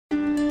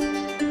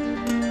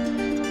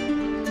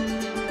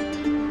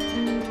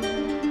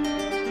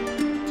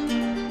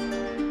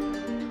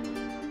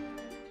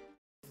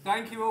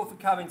thank you all for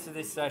coming to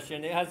this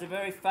session. It has a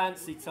very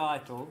fancy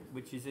title,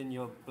 which is in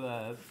your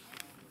blurb.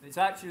 It's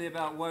actually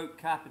about woke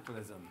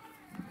capitalism.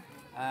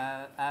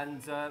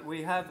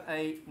 We have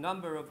a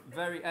number of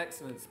very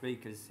excellent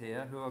speakers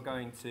here who are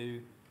going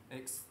to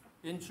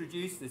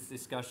introduce this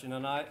discussion,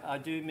 and I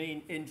do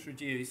mean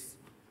introduce,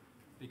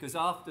 because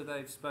after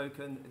they've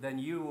spoken, then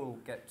you will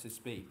get to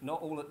speak.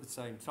 Not all at the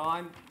same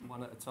time,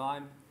 one at a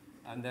time,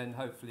 and then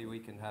hopefully we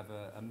can have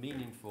a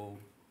meaningful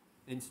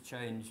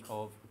interchange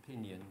of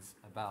opinions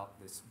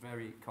about this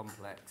very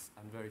complex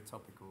and very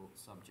topical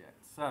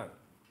subject. So,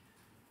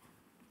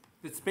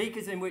 the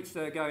speakers in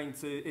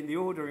the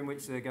order in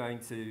which they're going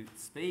to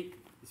speak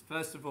is,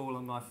 first of all,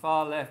 on my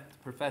far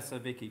left, Professor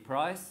Vicky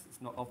Pryce.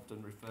 It's not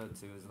often referred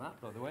to as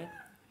that, by the way.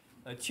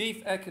 A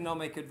Chief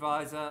Economic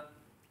Advisor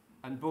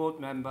and board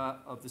member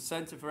of the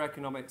Centre for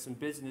Economics and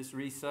Business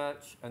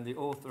Research and the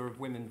author of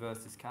Women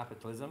versus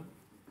Capitalism.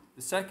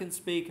 The second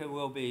speaker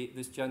will be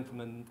this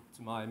gentleman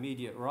to my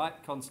immediate right,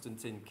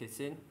 Konstantin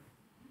Kisin,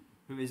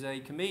 who is a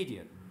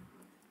comedian.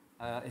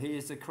 He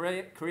is the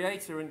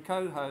creator and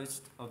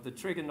co-host of the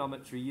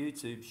TRIGGERnometry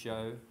YouTube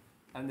show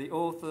and the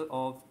author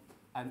of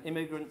An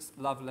Immigrant's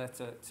Love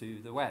Letter to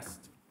the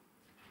West.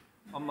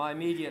 On my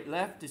immediate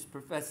left is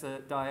Professor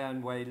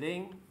Diane Wei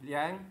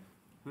Liang,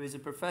 who is a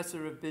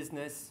professor of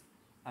business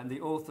and the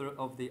author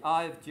of The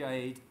Eye of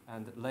Jade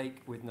and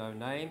Lake with No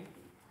Name.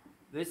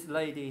 This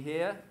lady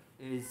here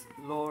is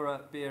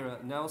Laura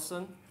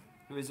Bierer-Nielsen,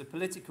 who is a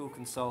political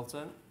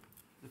consultant,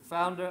 the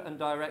founder and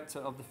director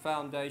of the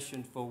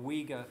Foundation for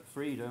Uyghur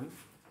Freedom,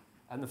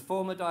 and the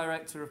former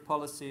director of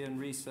policy and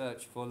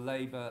research for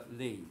Labour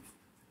Leave.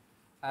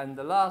 And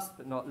the last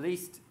but not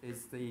least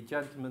is the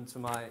gentleman to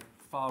my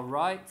far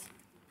right,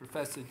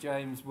 Professor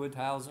James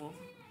Woudhuysen,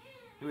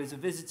 who is a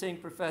visiting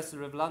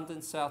professor of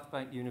London South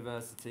Bank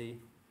University,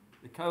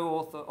 the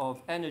co-author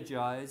of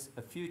Energise,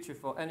 A Future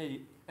for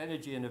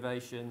Energy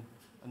Innovation,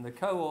 and the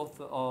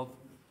co-author of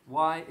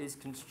Why is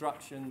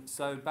Construction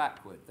So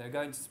Backward? They're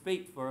going to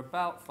speak for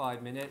about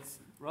 5 minutes.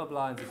 Rob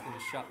Lyons is going to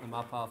shut them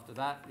up after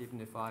that,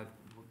 even if I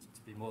wanted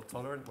to be more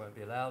tolerant, won't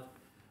be allowed.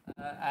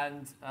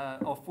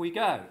 Off we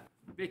go.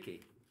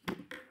 Vicky.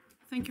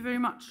 Thank you very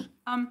much.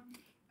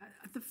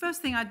 The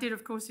first thing I did,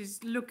 of course,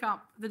 is look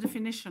up the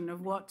definition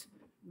of what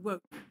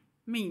woke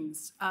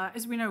means.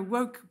 As we know,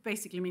 woke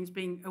basically means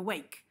being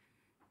awake.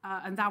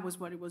 And that was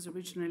what it was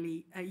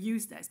originally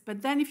used as.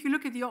 But then if you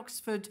look at the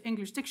Oxford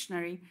English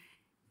Dictionary,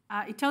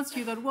 it tells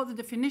you that what the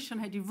definition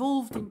had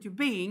evolved into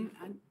being,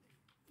 and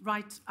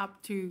right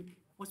up to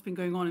what's been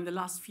going on in the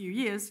last few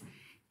years,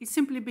 is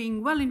simply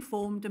being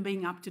well-informed and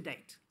being up to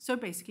date. So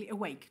basically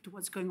awake to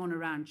what's going on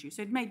around you.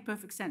 So it made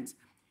perfect sense.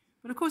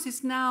 But of course,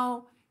 it's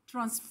now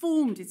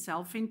transformed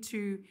itself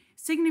into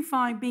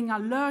signifying being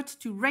alert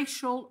to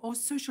racial or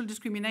social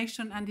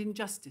discrimination and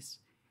injustice.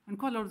 And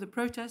quite a lot of the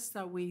protests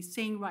that we're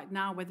seeing right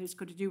now, whether it's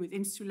got to do with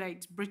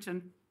Insulate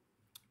Britain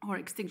or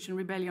Extinction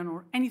Rebellion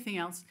or anything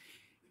else,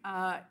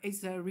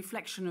 is a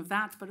reflection of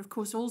that. But of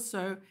course,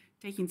 also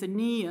taking the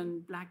knee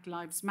and Black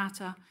Lives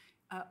Matter,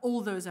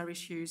 all those are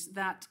issues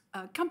that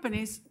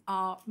companies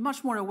are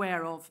much more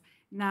aware of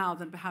now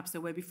than perhaps they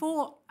were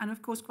before. And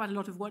of course, quite a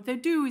lot of what they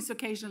do is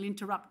occasionally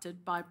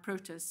interrupted by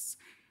protests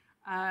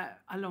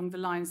along the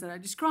lines that I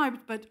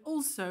described, but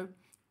also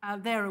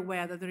they're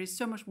aware that there is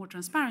so much more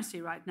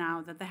transparency right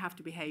now that they have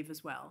to behave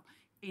as well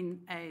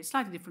in a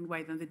slightly different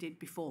way than they did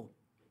before.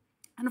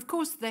 And of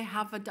course, they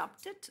have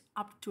adapted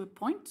up to a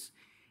point.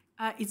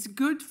 It's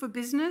good for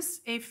business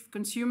if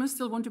consumers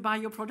still want to buy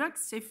your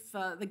products, if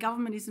the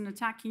government isn't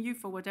attacking you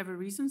for whatever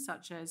reason,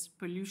 such as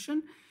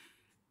pollution,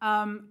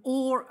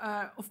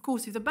 of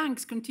course, if the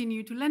banks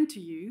continue to lend to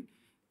you,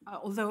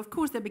 although, of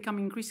course, they're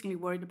becoming increasingly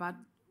worried about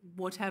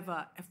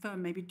whatever a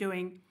firm may be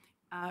doing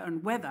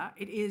and whether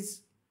it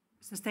is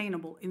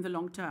sustainable in the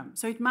long term.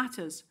 So it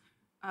matters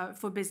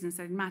for business,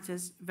 and it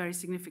matters very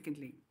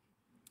significantly.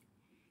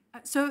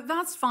 So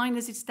that's fine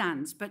as it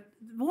stands. But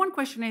the one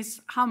question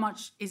is, how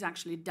much is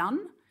actually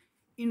done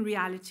in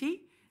reality?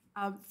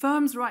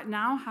 Firms right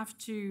now have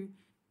to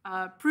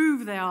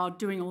prove they are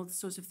doing all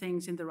sorts of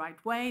things in the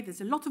right way. There's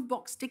a lot of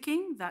box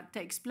ticking that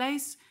takes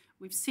place.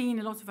 We've seen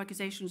a lot of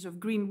accusations of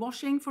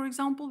greenwashing, for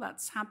example.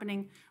 That's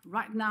happening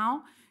right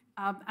now.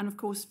 And of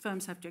course,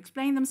 firms have to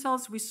explain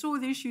themselves. We saw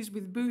the issues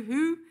with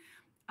Boohoo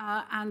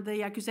and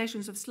the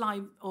accusations of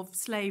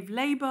slave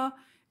labor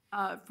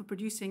for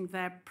producing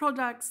their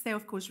products. They,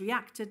 of course,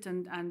 reacted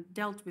and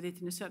dealt with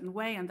it in a certain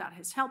way, and that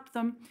has helped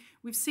them.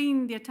 We've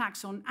seen the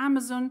attacks on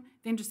Amazon.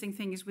 The interesting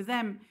thing is with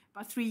them,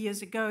 about 3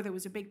 years ago, there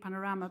was a big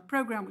panorama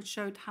program which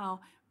showed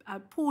how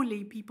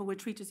poorly people were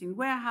treated in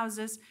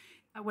warehouses.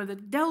 Well, they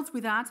dealt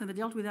with that, and they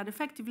dealt with that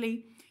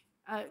effectively.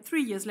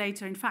 3 years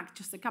later, in fact,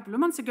 just a couple of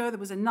months ago, there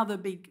was another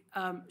big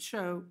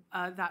show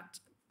that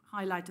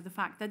highlighted the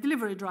fact that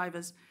delivery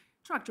drivers,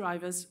 truck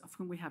drivers, of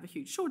whom we have a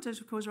huge shortage,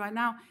 of course, right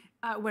now,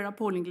 were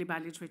appallingly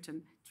badly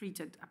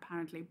treated,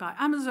 apparently, by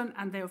Amazon,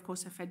 and they, of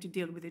course, have had to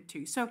deal with it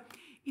too. So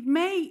it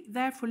may,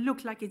 therefore,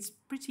 look like it's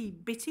pretty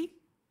bitty.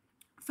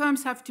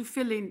 Firms have to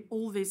fill in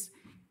all these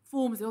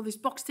forms, all this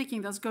box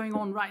ticking that's going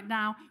on right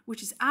now,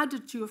 which is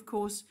added to, of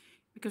course,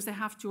 because they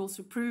have to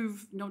also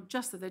prove not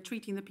just that they're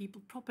treating the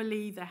people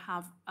properly, they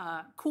have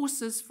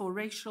courses for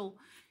racial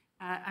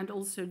and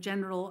also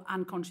general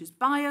unconscious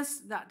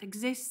bias that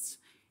exists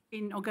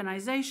in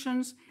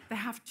organizations. They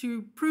have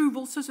to prove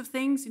all sorts of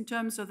things in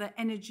terms of their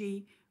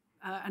energy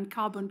and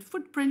carbon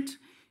footprint.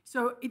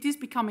 So it is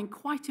becoming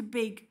quite a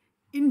big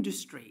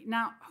industry.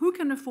 Now, who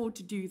can afford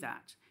to do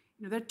that?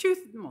 There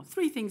are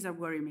three things that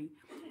worry me.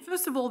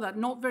 First of all, that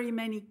not very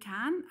many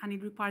can, and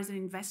it requires an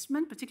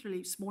investment,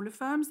 particularly smaller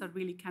firms that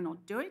really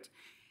cannot do it.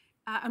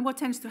 And what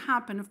tends to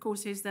happen, of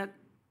course, is that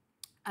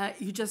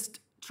you just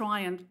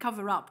try and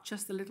cover up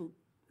just the little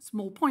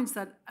small points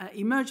that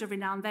emerge every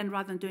now and then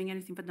rather than doing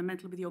anything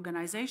fundamental with the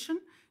organization.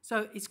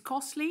 So it's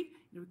costly,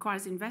 it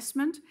requires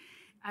investment.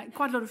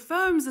 Quite a lot of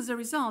firms as a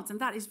result,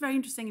 and that is very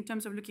interesting in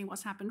terms of looking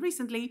what's happened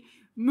recently,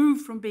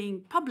 move from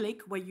being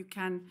public, where you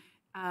can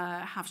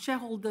have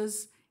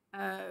shareholders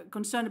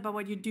concerned about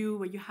what you do,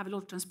 where you have a lot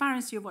of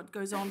transparency of what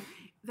goes on.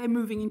 They're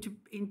moving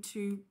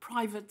into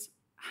private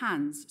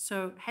hands.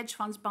 So hedge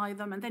funds buy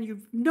them, and then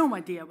you've no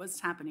idea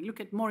what's happening. Look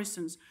at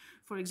Morrison's,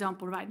 for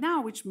example, right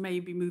now, which may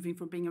be moving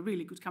from being a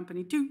really good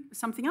company to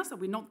something else that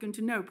we're not going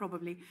to know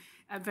probably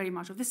very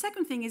much of. The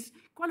second thing is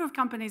quite a lot of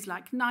companies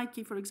like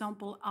Nike, for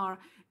example, are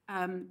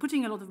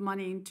putting a lot of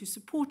money into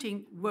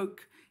supporting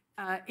woke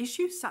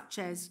issues, such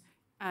as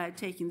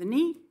taking the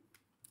knee.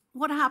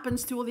 What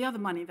happens to all the other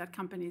money that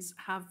companies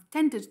have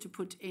tended to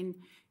put in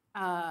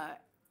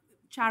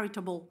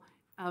charitable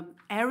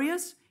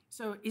areas?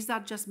 So is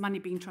that just money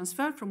being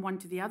transferred from one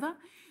to the other?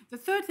 The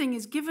third thing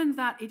is, given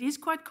that it is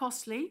quite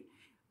costly,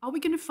 are we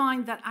going to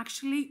find that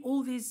actually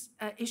all these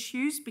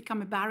issues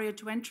become a barrier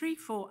to entry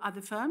for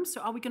other firms?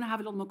 So are we going to have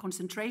a lot more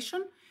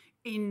concentration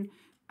in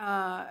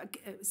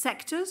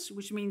sectors,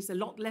 which means a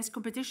lot less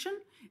competition?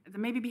 They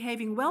may be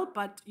behaving well,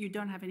 but you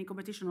don't have any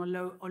competition or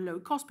low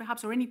cost,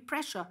 perhaps, or any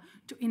pressure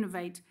to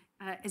innovate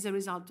as a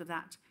result of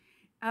that.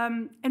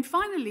 And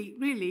finally,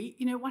 really,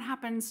 what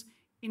happens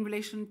in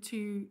relation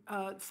to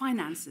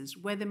finances,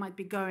 where they might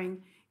be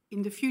going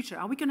in the future?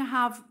 Are we going to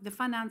have the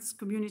finance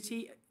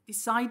community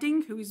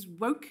deciding who is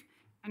woke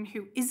and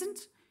who isn't,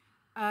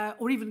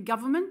 or even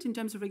government in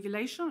terms of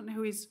regulation, and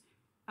who is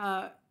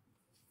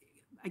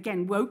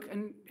again, woke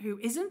and who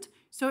isn't?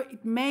 So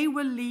it may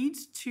well lead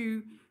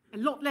to a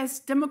lot less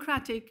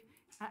democratic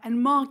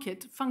and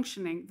market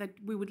functioning that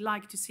we would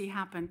like to see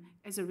happen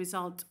as a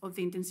result of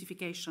the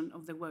intensification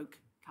of the woke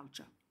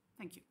culture.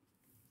 Thank you.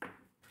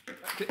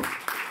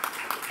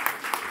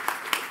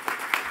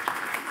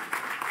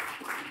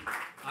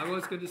 I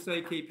was going to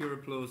say keep your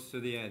applause to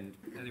the end.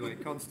 Anyway,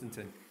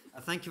 Konstantin.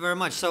 Thank you very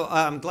much. So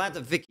I'm glad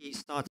that Vicky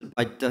started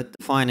by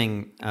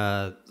defining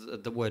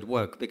the word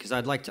woke, because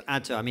I'd like to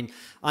add to it. I mean,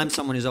 I'm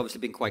someone who's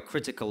obviously been quite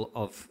critical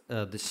of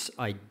this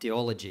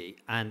ideology,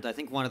 and I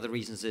think one of the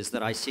reasons is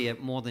that I see it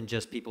more than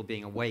just people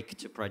being awake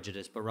to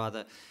prejudice, but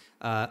rather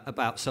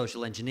about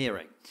social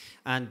engineering.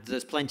 And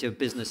there's plenty of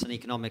business and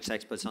economics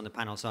experts on the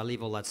panel, so I'll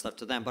leave all that stuff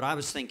to them. But I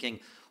was thinking,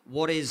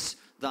 what is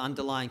the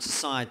underlying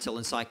societal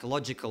and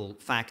psychological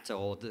factor,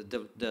 or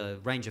the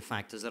range of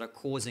factors that are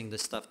causing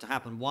this stuff to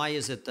happen? Why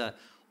is it that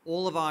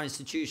all of our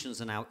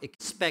institutions are now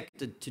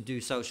expected to do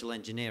social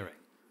engineering?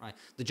 Right?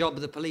 The job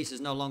of the police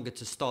is no longer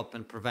to stop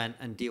and prevent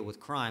and deal with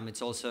crime.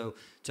 It's also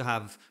to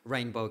have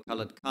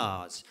rainbow-colored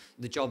cars.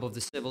 The job of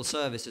the civil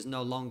service is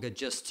no longer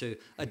just to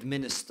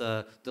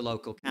administer the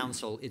local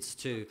council. It's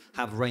to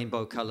have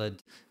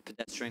rainbow-colored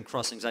pedestrian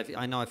crossings.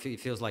 I know it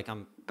feels like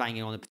I'm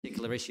banging on a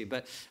particular issue,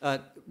 but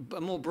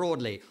more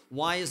broadly,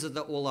 why is it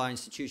that all our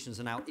institutions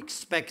are now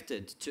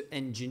expected to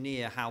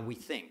engineer how we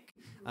think?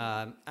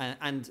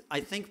 And I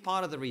think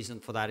part of the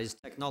reason for that is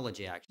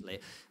technology, actually.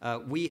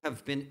 We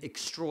have been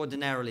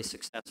extraordinarily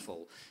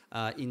successful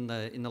in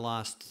the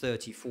last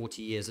 30,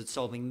 40 years at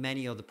solving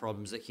many of the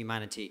problems that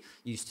humanity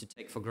used to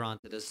take for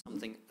granted as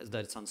something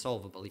that's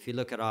unsolvable. If you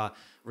look at our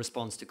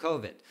response to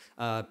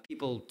COVID,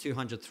 people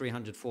 200,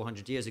 300,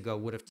 400 years ago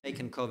would have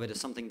taken COVID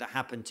as something that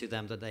happened to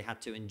them that they had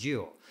to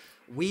endure.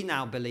 We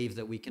now believe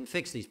that we can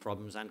fix these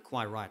problems, and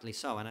quite rightly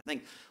so. And I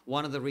think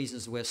one of the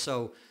reasons we're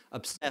so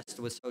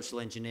obsessed with social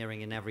engineering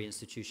in every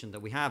institution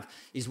that we have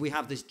is we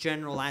have this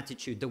general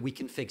attitude that we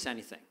can fix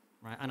anything.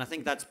 Right? And I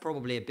think that's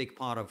probably a big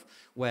part of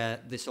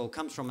where this all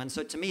comes from. And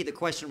so to me, the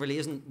question really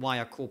isn't why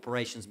are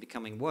corporations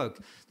becoming woke?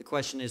 The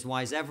question is,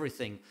 why is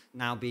everything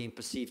now being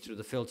perceived through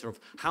the filter of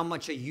how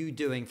much are you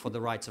doing for the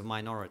rights of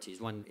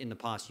minorities, when in the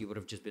past you would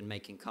have just been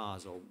making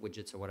cars or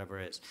widgets or whatever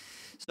it is.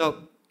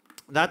 So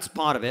that's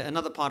part of it.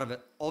 Another part of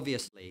it,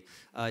 obviously,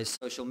 is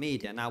social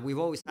media. Now, we've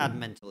always had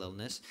mental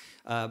illness,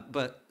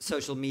 but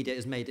social media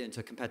has made it into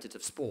a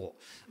competitive sport.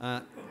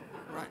 Right.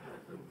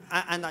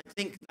 And I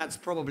think that's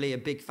probably a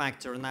big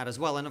factor in that as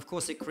well. And of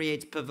course, it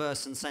creates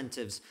perverse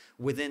incentives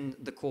within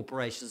the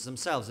corporations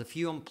themselves. If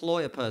you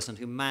employ a person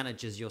who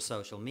manages your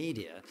social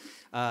media,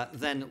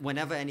 then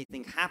whenever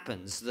anything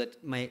happens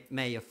that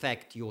may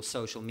affect your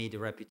social media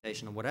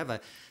reputation or whatever,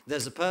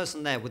 there's a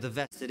person there with a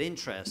vested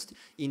interest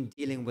in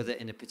dealing with it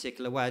in a particular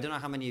particular way. I don't know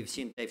how many of you have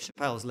seen Dave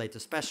Chappelle's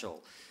latest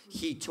special.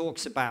 He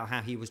talks about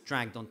how he was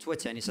dragged on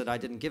Twitter, and he said, I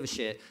didn't give a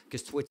shit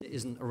because Twitter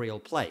isn't a real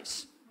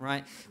place.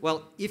 Right?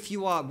 Well, if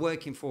you are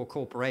working for a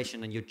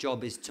corporation and your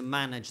job is to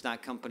manage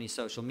that company's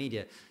social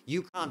media,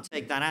 you can't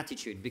take that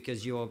attitude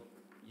because you're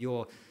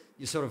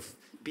sort of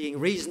being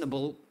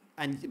reasonable,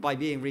 and by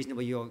being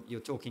reasonable, you're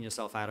talking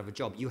yourself out of a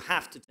job. You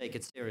have to take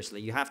it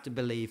seriously. You have to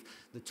believe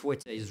that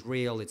Twitter is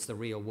real, it's the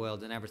real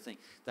world, and everything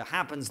that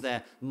happens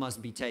there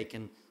must be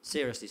taken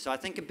seriously. So I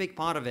think a big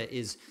part of it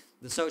is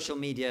the social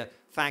media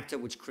factor,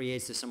 which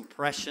creates this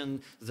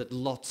impression that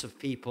lots of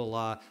people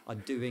are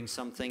doing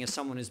something. As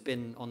someone who's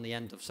been on the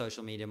end of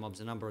social media mobs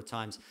a number of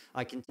times,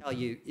 I can tell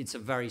you it's a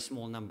very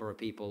small number of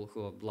people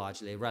who are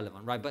largely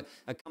irrelevant, right? But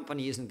a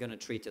company isn't going to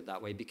treat it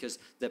that way because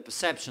their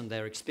perception,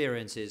 their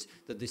experience is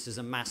that this is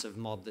a massive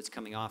mob that's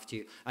coming after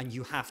you and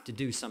you have to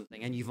do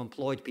something. And you've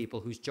employed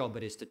people whose job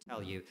it is to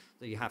tell you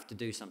that you have to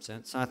do something.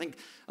 So I think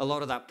a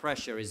lot of that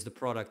pressure is the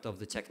product of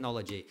the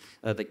technology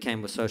that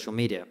came with social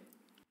media.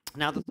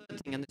 Now, the third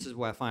thing, and this is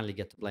where I finally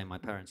get to blame my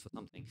parents for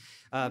something,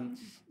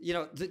 you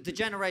know, the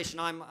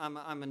generation,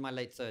 I'm in my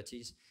late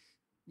 30s.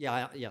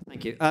 Yeah,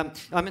 thank you.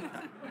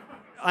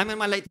 I'm in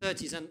my late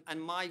 30s,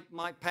 and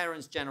my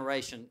parents'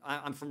 generation,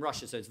 I'm from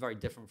Russia, so it's very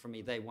different from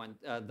me. They weren't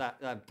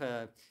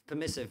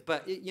permissive.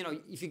 But, you know,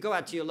 if you go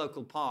out to your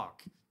local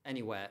park,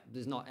 anywhere,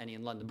 there's not any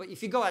in London, but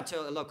if you go out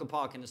to a local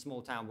park in a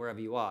small town, wherever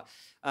you are,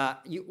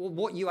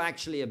 what you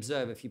actually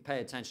observe, if you pay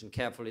attention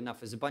carefully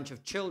enough, is a bunch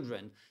of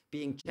children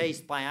being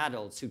chased by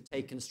adults who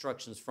take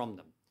instructions from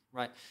them,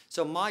 right?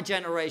 So my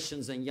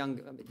generations and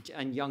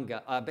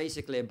younger are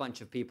basically a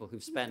bunch of people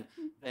who've spent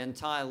their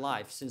entire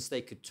life since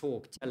they could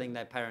talk telling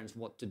their parents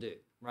what to do,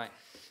 right?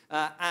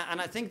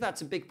 And I think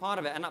that's a big part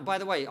of it. And by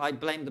the way, I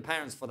blame the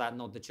parents for that,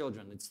 not the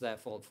children. It's their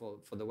fault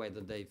for the way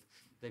that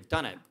they've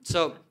done it.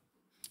 So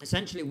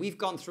essentially, we've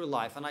gone through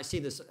life, and I see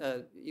this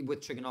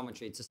with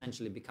TRIGGERnometry. It's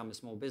essentially become a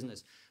small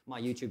business,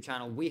 my YouTube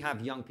channel. We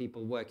have young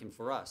people working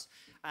for us.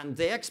 And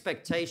the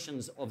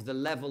expectations of the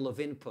level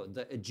of input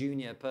that a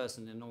junior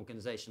person in an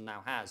organization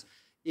now has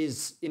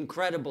is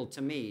incredible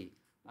to me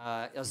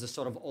as a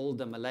sort of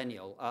older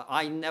millennial.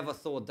 I never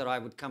thought that I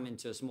would come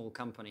into a small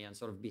company and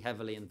sort of be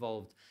heavily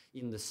involved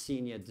in the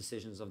senior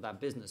decisions of that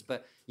business.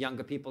 But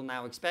younger people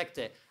now expect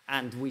it,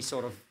 and we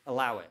sort of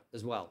allow it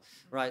as well,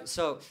 right?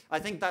 So I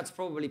think that's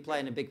probably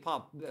playing a big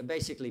part.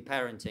 Basically,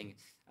 parenting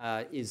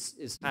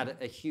is had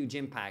a huge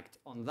impact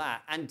on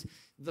that. And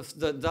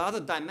the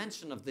other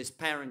dimension of this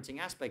parenting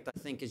aspect, I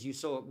think, is you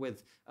saw it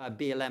with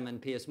BLM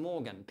and Piers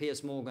Morgan.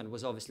 Piers Morgan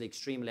was obviously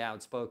extremely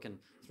outspoken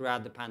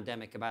throughout the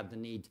pandemic about the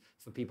need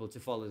for people to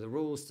follow the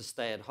rules, to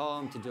stay at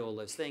home, to do all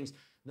those things.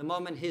 The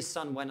moment his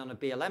son went on a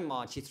BLM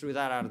march, he threw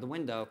that out of the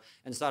window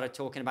and started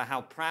talking about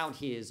how proud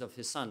he is of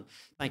his son.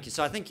 Thank you.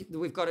 So I think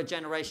we've got a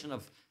generation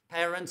of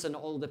parents and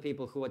older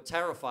people who are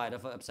terrified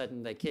of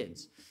upsetting their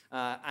kids.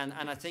 And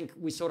I think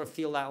we sort of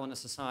feel that on a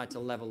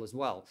societal level as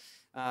well.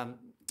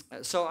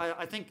 So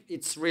I think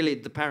it's really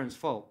the parents'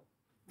 fault.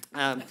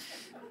 And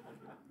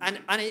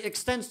it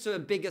extends to a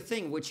bigger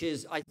thing, which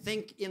is, I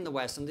think, in the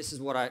West, and this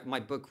is what my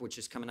book, which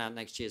is coming out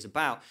next year, is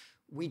about,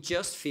 we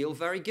just feel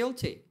very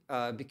guilty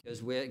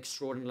because we're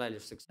extraordinarily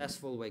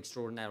successful, we're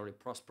extraordinarily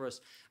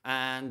prosperous,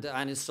 and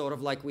it's sort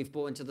of like we've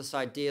bought into this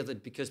idea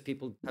that because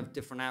people have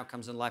different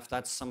outcomes in life,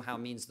 that somehow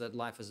means that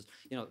life is,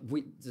 you know,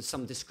 there's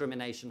some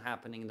discrimination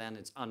happening, then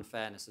it's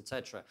unfairness,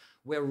 etc.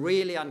 We're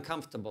really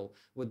uncomfortable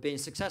with being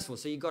successful.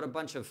 So you've got a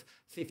bunch of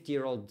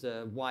 50-year-old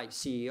white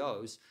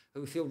CEOs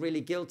who feel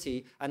really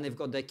guilty, and they've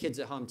got their kids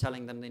at home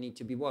telling them they need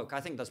to be woke.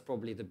 I think that's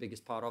probably the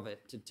biggest part of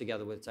it,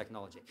 together with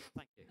technology.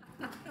 Thank you.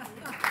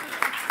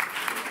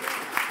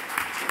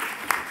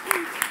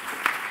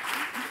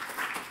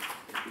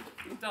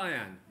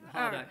 Diane,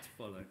 hard act to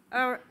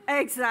follow.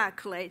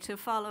 Exactly, to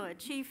follow a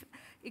chief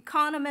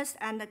economist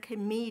and a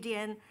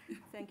comedian.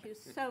 Thank you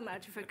so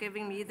much for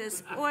giving me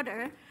this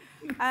order.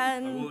 I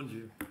warned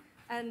you.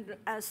 And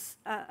as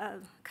a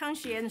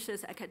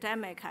conscientious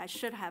academic, I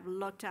should have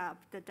looked up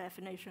the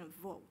definition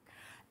of woke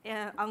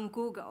on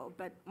Google,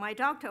 but my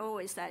doctor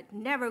always said,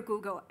 never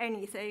Google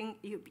anything,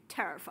 you'd be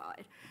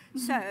terrified.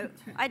 So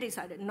I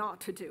decided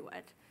not to do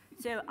it.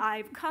 So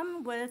I've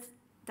come with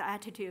the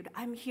attitude,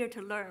 I'm here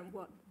to learn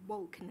what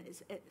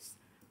wokeness is.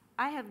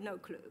 I have no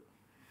clue,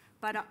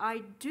 but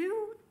I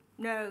do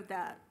know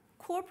that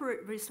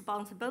corporate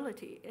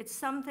responsibility is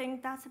something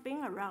that's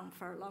been around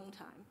for a long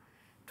time,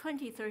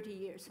 20, 30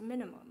 years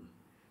minimum.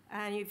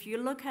 And if you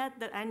look at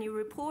the annual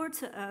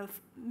reports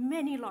of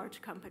many large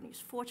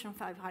companies, Fortune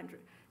 500,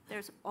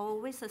 there's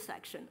always a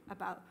section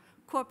about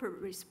corporate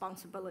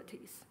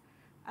responsibilities.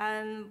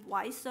 And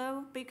why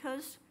so?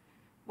 Because,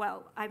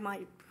 well, I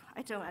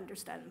don't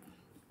understand,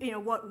 you know,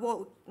 what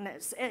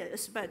wokeness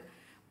is, but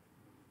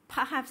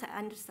perhaps I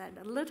understand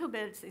a little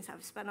bit since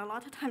I've spent a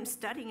lot of time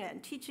studying it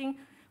and teaching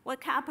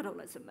what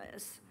capitalism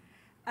is.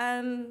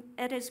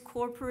 It is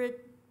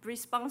corporate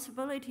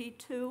responsibility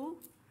to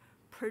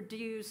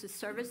produce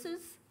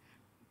services,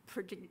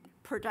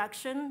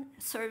 production,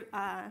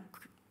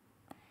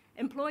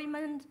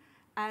 employment,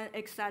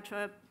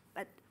 etc.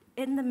 But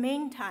in the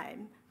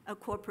meantime, a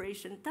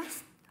corporation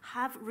does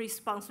have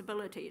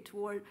responsibility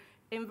toward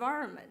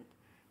environment,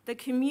 the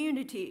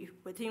community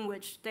within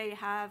which they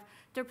have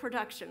their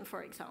production,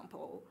 for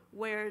example,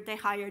 where they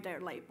hire their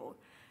labor.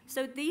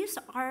 So these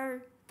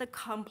are the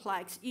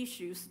complex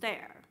issues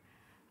there.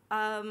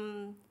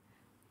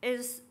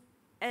 Is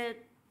a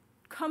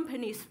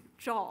company's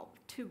job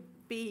to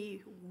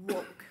be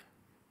woke?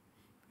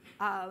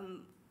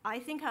 I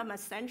think I'm a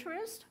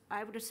centrist.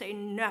 I would say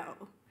no,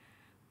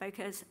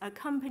 because a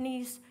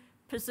company's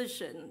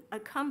position,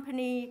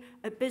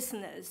 a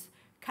business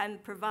can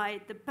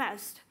provide the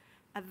best,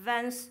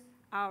 advance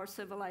our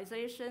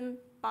civilization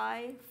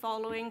by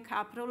following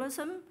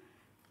capitalism,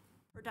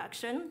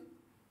 production,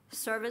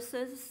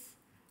 services,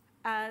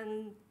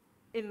 and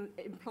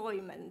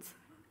employment,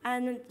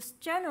 and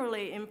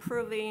generally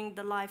improving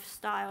the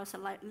lifestyles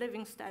and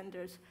living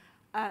standards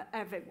of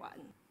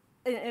everyone.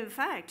 In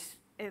fact,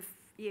 if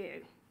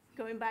you,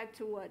 going back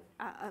to what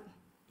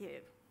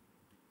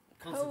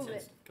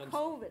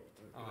COVID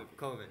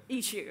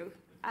issue,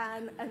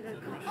 and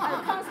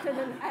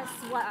Konstantin as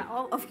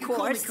well, of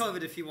course. You call me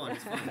COVID if you want,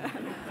 it's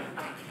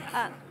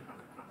fine.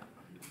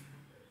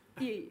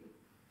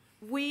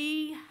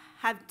 We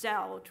have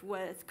dealt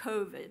with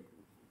COVID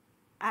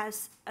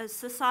as a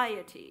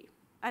society,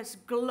 as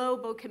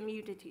global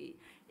community,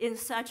 in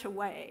such a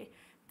way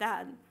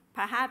that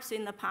perhaps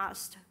in the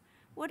past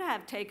would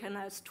have taken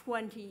us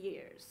 20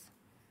 years.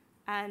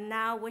 And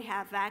now we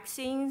have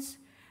vaccines,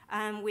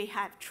 and we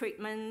have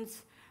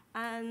treatments,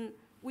 and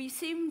we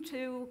seem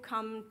to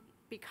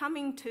be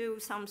coming to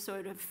some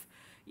sort of,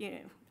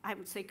 I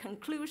would say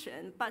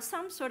conclusion, but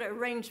some sort of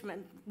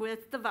arrangement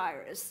with the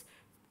virus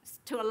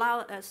to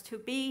allow us to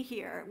be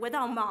here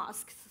without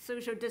masks,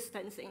 social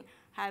distancing,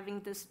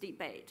 having this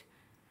debate.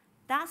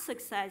 That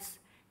success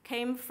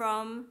came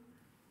from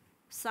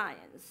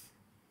science,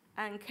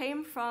 and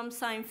came from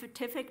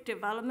scientific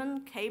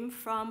development, came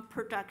from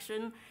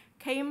production,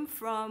 came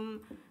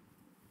from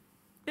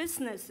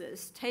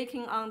businesses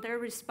taking on their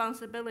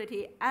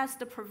responsibility as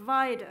the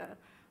provider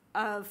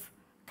of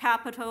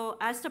capital,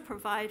 as the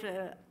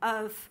provider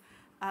of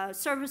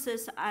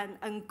services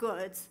and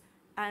goods.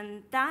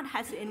 And that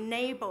has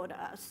enabled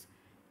us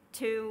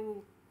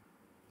to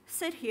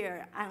sit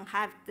here and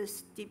have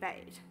this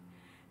debate.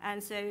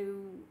 And so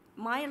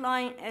my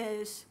line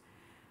is,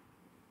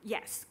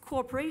 yes,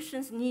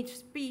 corporations need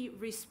to be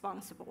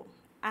responsible.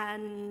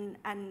 And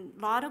a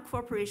lot of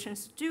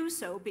corporations do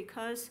so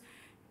because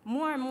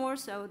more and more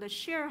so the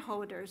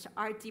shareholders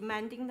are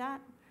demanding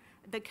that,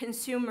 the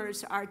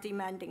consumers are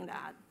demanding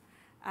that.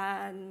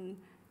 And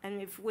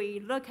if we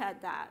look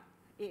at that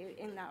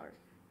in our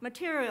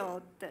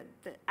material, the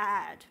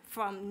ad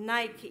from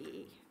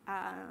Nike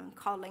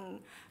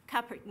calling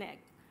Kaepernick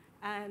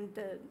and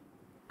the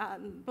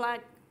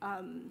black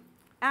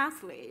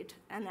athlete,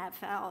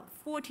 NFL,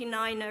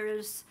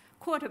 49ers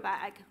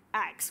quarterback,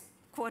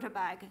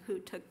 ex-quarterback who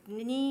took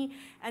the knee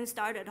and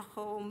started a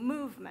whole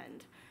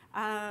movement,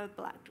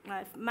 Black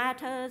Lives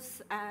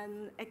Matters,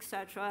 and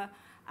etc.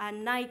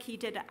 And Nike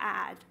did an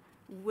ad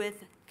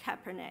with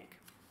Kaepernick.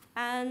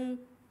 And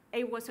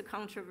it was a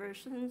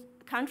controversy,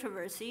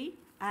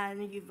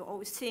 and you've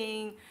all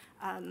seen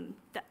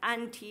the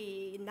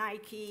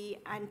anti-Nike,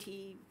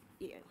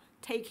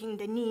 taking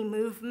the knee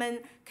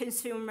movement.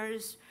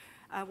 Consumers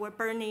were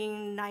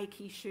burning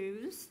Nike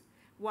shoes,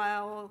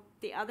 while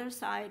the other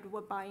side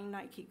were buying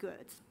Nike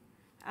goods.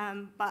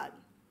 But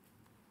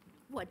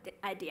what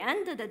at the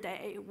end of the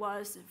day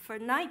was for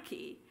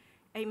Nike,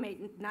 it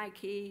made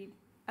Nike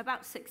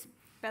about $6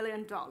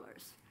 billion.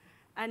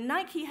 And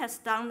Nike has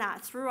done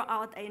that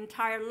throughout the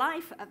entire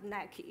life of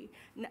Nike.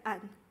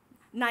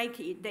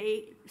 Nike,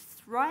 they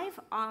thrive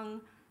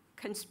on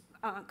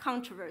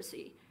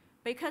controversy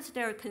because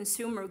they're a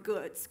consumer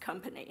goods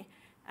company.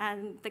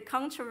 And the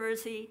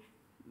controversy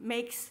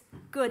makes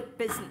good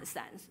business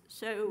sense.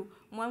 So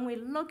when we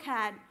look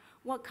at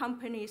what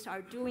companies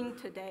are doing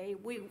today,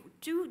 we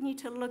do need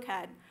to look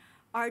at,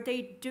 are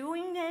they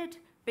doing it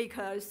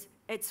because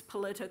it's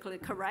politically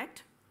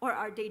correct? Or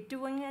are they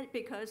doing it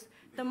because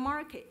the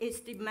market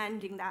is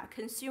demanding that?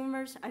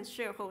 Consumers and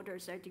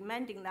shareholders are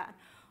demanding that.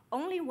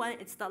 Only when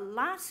it's the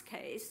last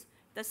case,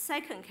 the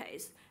second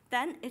case,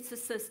 then it's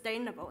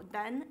sustainable.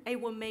 Then it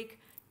will make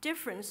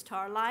difference to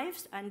our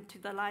lives and to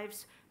the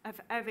lives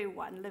of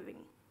everyone living.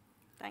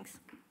 Thanks.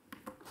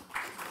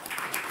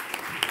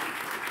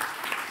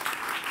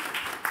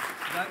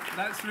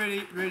 That's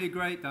really, really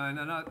great, Diane.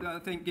 And I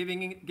think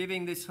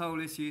giving this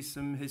whole issue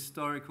some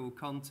historical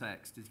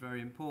context is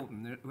very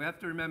important. We have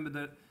to remember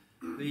that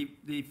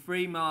the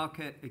free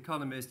market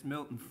economist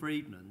Milton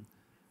Friedman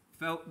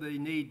felt the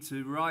need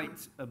to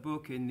write a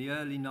book in the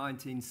early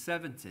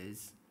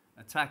 1970s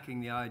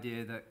attacking the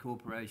idea that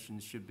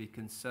corporations should be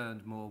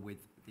concerned more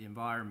with the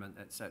environment,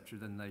 etc.,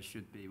 than they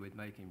should be with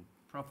making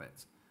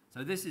profits.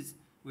 So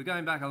we're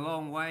going back a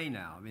long way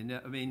now.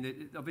 I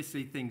mean,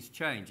 obviously things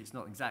change. It's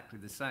not exactly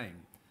the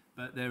same,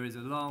 but there is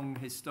a long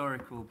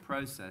historical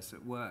process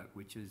at work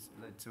which has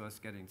led to us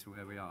getting to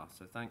where we are.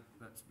 So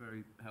that's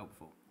very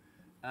helpful.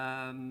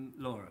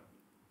 Laura.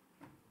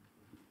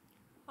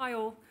 Hi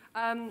all.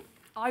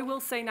 I will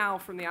say now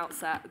from the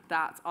outset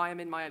that I am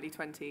in my early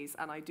 20s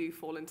and I do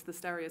fall into the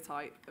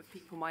stereotype of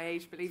people my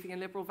age believing in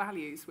liberal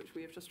values, which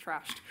we have just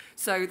trashed.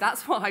 So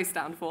that's what I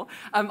stand for.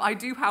 I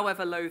do,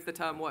 however, loathe the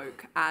term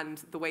woke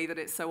and the way that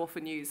it's so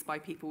often used by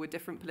people with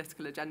different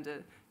political agenda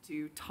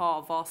to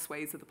tar vast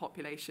swathes of the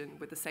population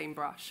with the same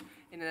brush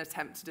in an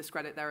attempt to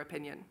discredit their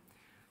opinion.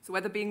 So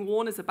whether being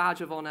worn as a badge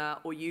of honor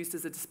or used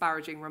as a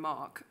disparaging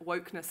remark,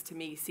 wokeness to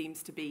me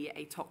seems to be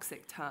a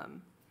toxic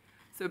term.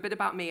 So a bit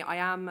about me, I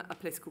am a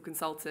political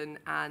consultant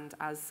and,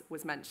 as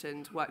was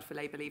mentioned, worked for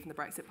Labour Leave and the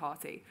Brexit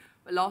Party.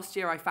 But last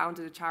year I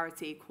founded a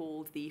charity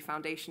called the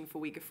Foundation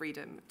for Uyghur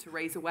Freedom to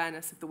raise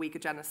awareness of the Uyghur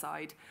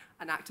genocide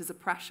and act as a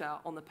pressure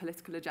on the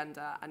political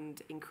agenda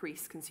and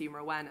increase consumer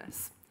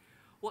awareness.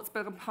 What's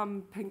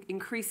become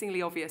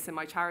increasingly obvious in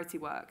my charity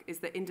work is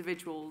that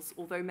individuals,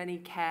 although many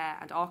care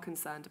and are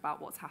concerned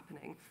about what's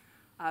happening,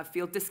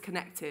 feel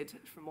disconnected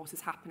from what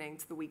is happening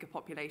to the Uyghur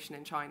population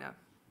in China.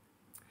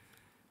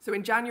 So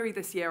in January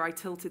this year, I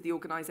tilted the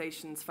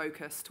organisation's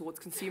focus towards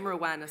consumer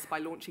awareness by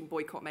launching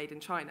Boycott Made in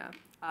China,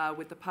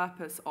 with the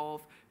purpose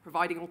of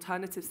providing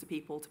alternatives to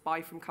people to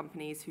buy from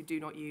companies who do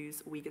not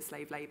use Uyghur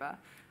slave labour,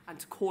 and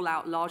to call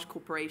out large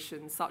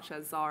corporations such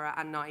as Zara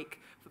and Nike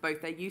for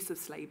both their use of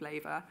slave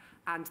labour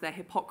and their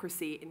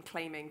hypocrisy in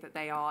claiming that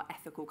they are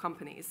ethical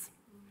companies.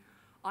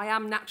 I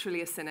am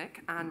naturally a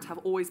cynic and have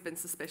always been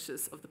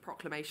suspicious of the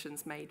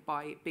proclamations made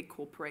by big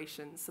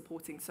corporations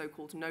supporting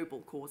so-called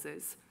noble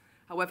causes.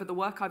 However, the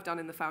work I've done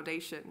in the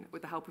foundation,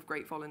 with the help of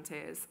great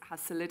volunteers, has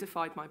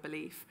solidified my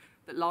belief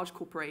that large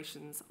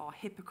corporations are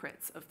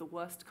hypocrites of the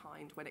worst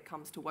kind when it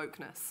comes to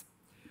wokeness.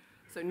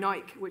 So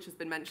Nike, which has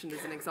been mentioned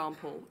as an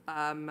example,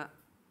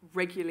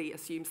 regularly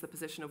assumes the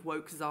position of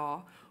woke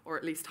czar, or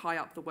at least high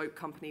up the woke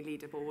company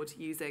leaderboard,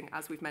 using,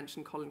 as we've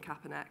mentioned, Colin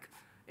Kaepernick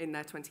in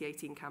their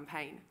 2018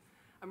 campaign.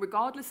 And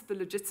regardless of the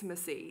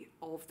legitimacy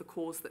of the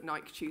cause that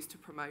Nike choose to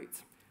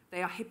promote,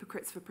 they are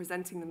hypocrites for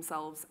presenting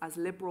themselves as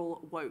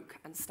liberal, woke,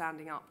 and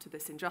standing up to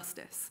this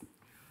injustice.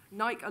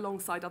 Nike,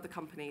 alongside other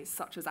companies,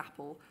 such as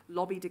Apple,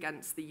 lobbied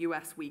against the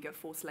US Uyghur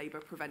Forced Labour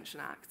Prevention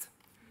Act.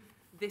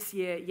 This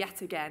year,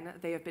 yet again,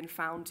 they have been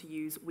found to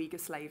use Uyghur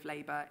slave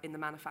labour in the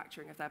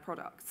manufacturing of their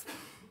products.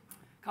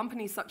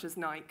 Companies such as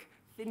Nike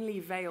thinly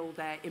veil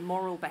their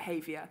immoral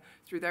behaviour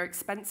through their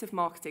expensive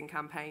marketing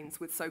campaigns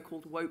with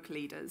so-called woke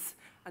leaders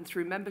and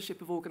through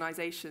membership of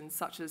organisations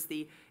such as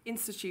the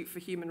Institute for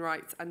Human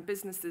Rights and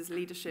Businesses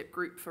Leadership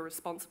Group for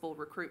Responsible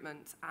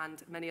Recruitment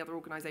and many other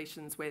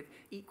organisations with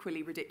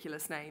equally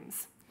ridiculous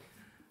names.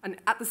 And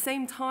at the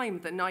same time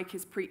that Nike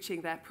is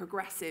preaching their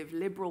progressive,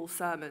 liberal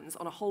sermons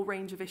on a whole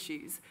range of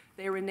issues,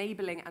 they are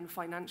enabling and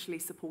financially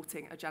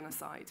supporting a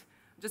genocide.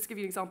 Just to give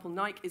you an example,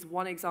 Nike is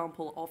one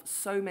example of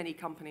so many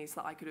companies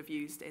that I could have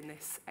used in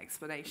this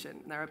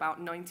explanation. There are about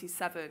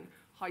 97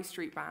 high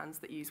street brands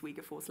that use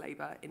Uyghur forced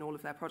labour in all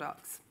of their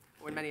products,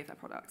 or in many of their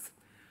products.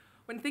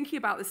 When thinking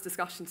about this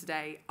discussion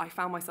today, I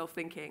found myself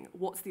thinking,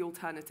 what's the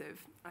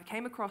alternative? I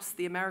came across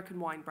the American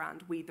wine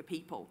brand, We the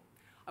People.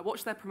 I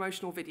watched their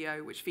promotional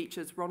video, which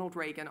features Ronald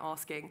Reagan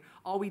asking,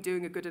 are we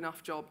doing a good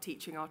enough job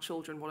teaching our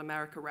children what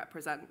America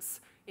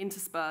represents,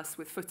 interspersed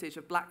with footage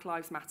of Black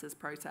Lives Matter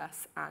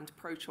protests and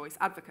pro-choice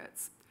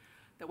advocates.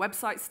 Their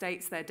website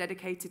states they're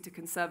dedicated to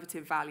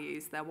conservative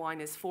values. Their wine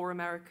is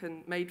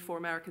made for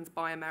Americans,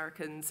 by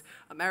Americans,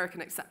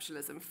 American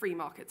exceptionalism, free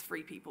markets,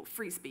 free people,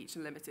 free speech,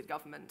 and limited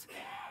government.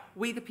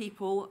 We the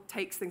People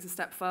takes things a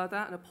step further,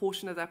 and a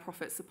portion of their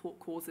profits support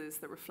causes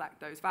that reflect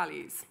those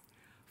values.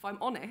 If I'm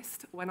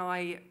honest, when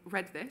I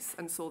read this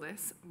and saw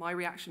this, my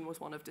reaction was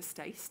one of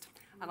distaste,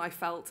 and I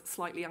felt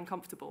slightly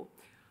uncomfortable.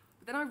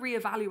 But then I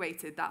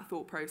reevaluated that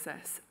thought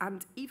process,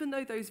 and even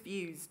though those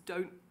views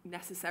don't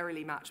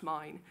necessarily match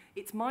mine,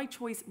 it's my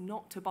choice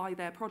not to buy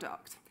their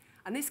product.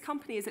 And this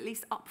company is at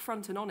least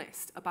upfront and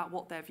honest about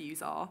what their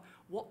views are,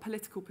 what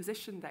political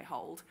position they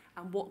hold,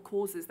 and what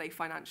causes they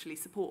financially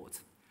support.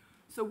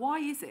 So why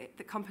is it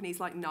that companies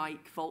like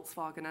Nike,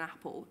 Volkswagen, and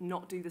Apple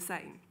not do the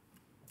same?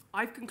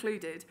 I've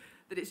concluded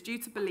that it's due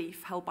to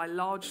belief held by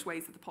large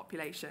swathes of the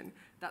population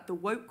that the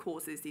woke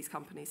causes these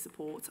companies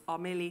support are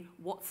merely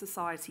what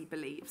society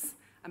believes.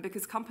 And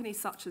because companies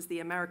such as the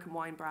American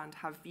wine brand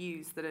have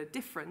views that are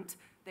different,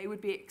 they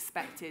would be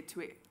expected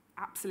to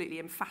absolutely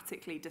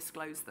emphatically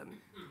disclose them.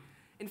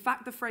 In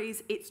fact, the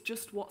phrase, "it's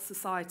just what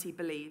society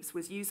believes,"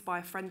 was used by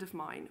a friend of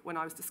mine when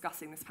I was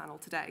discussing this panel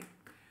today.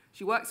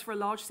 She works for a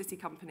large city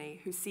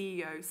company whose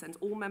CEO sends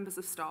all members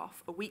of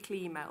staff a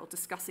weekly email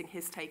discussing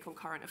his take on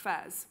current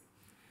affairs.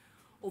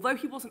 Although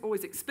he wasn't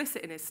always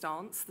explicit in his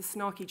stance, the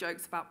snarky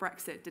jokes about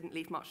Brexit didn't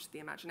leave much to the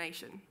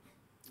imagination.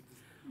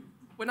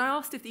 When I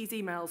asked if these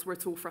emails were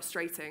at all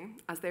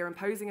frustrating, as they are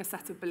imposing a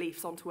set of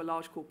beliefs onto a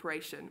large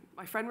corporation,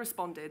 my friend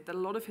responded that a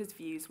lot of his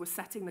views were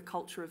setting the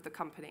culture of the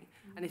company,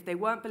 and if they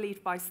weren't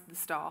believed by the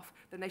staff,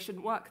 then they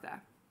shouldn't work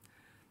there.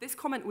 This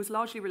comment was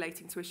largely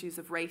relating to issues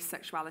of race,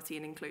 sexuality,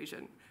 and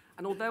inclusion.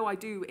 And although I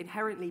do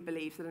inherently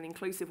believe that an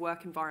inclusive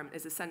work environment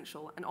is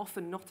essential and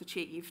often not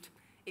achieved,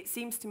 It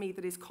seems to me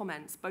that his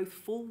comments both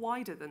fall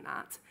wider than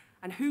that,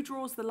 and who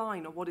draws the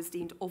line on what is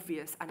deemed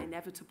obvious and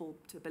inevitable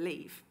to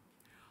believe?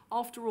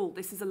 After all,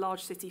 this is a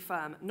large city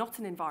firm, not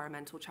an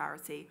environmental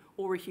charity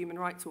or a human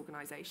rights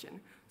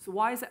organisation. So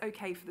why is it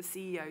okay for the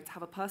CEO to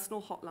have a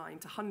personal hotline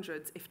to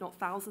hundreds, if not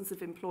thousands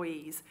of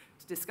employees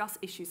to discuss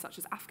issues such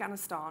as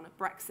Afghanistan,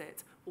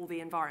 Brexit, or the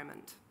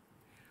environment?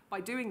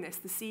 By doing this,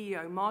 the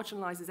CEO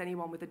marginalises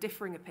anyone with a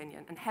differing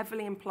opinion and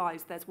heavily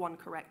implies there's one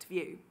correct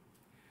view.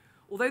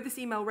 Although this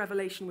email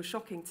revelation was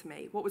shocking to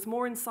me, what was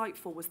more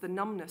insightful was the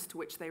numbness to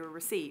which they were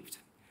received.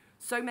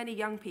 So many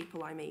young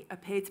people I meet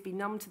appear to be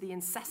numb to the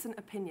incessant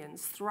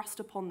opinions thrust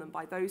upon them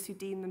by those who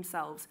deem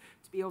themselves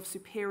to be of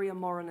superior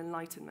moral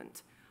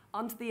enlightenment,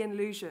 under the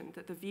illusion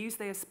that the views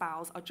they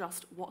espouse are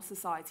just what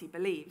society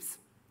believes.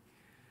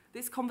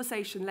 This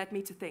conversation led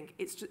me to think,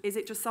 is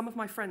it just some of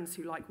my friends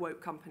who like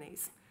woke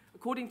companies?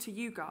 According to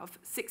YouGov,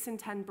 6 in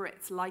 10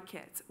 Brits like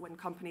it when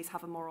companies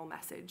have a moral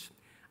message,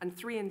 and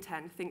 3 in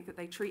 10 think that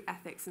they treat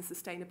ethics and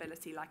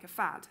sustainability like a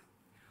fad.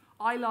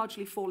 I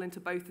largely fall into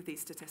both of these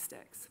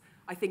statistics.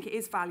 I think it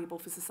is valuable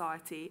for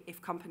society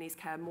if companies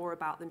care more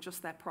about than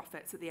just their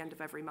profits at the end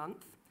of every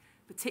month,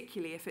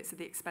 particularly if it's at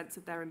the expense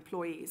of their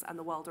employees and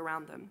the world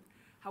around them.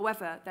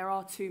 However, there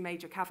are 2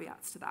 major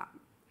caveats to that.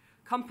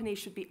 Companies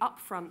should be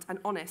upfront and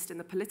honest in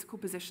the political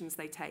positions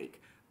they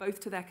take,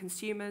 both to their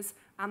consumers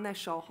and their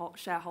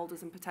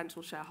shareholders and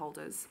potential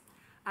shareholders.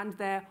 And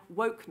their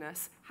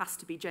wokeness has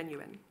to be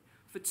genuine.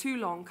 For too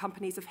long,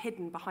 companies have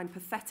hidden behind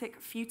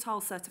pathetic, futile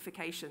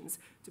certifications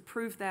to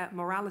prove their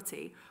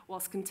morality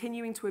whilst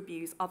continuing to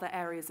abuse other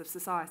areas of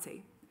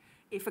society.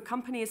 If a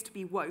company is to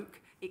be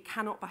woke, it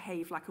cannot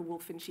behave like a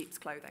wolf in sheep's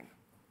clothing.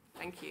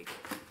 Thank you.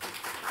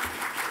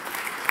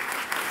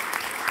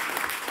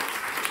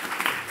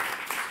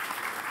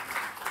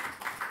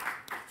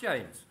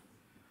 James.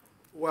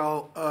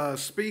 Well,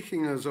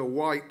 speaking as a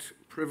white,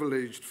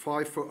 privileged,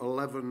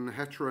 5'11",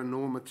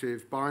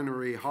 heteronormative,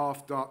 binary,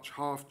 half Dutch,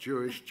 half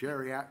Jewish,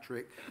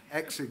 geriatric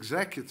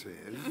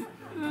ex-executive,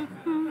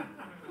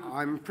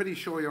 I'm pretty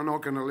sure you're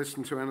not going to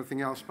listen to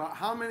anything else. But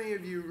how many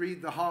of you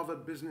read the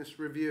Harvard Business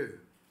Review?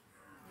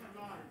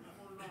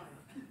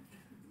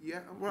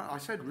 Yeah, well, I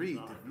said read,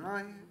 didn't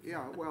I?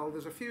 Yeah, well,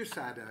 there's a few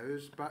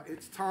saddos, but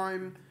it's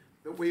time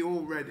that we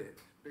all read it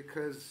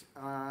because,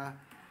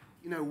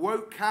 you know,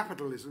 woke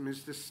capitalism is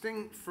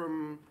distinct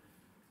from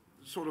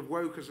sort of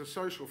woke as a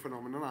social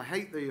phenomenon. I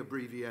hate the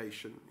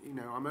abbreviation. You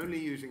know, I'm only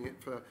using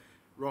it for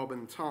Rob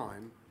and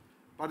time.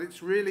 But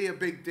it's really a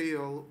big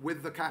deal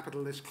with the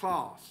capitalist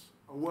class,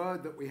 a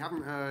word that we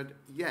haven't heard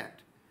yet.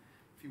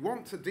 If you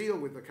want to deal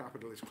with the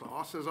capitalist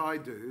class, as I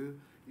do,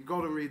 you've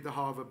got to read the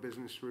Harvard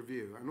Business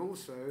Review. And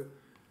also,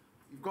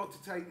 you've got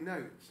to take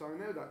notes. I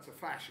know that's a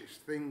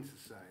fascist thing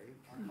to say.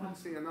 I can't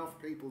see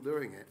enough people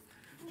doing it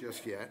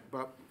just yet.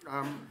 But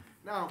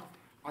now,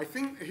 I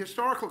think the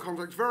historical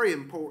context is very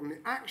important.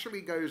 It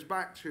actually goes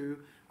back to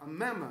a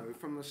memo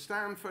from the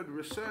Stanford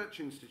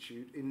Research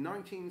Institute in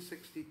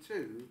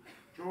 1962,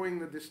 drawing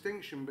the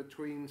distinction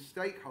between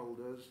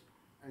stakeholders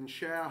and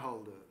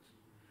shareholders.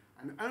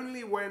 And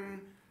only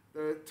when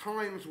the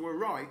times were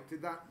right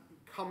did that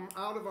come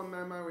out of a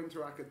memo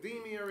into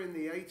academia in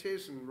the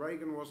 80s, and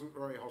Reagan wasn't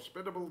very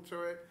hospitable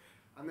to it.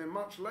 And then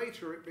much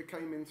later it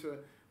became into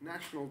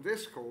national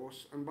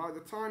discourse. And by the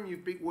time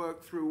you've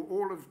worked through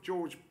all of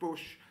George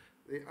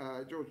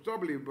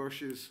W.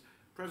 Bush's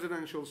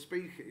presidential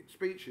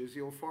speeches,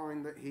 you'll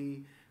find that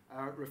he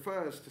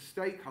refers to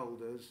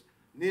stakeholders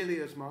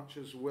nearly as much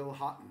as Will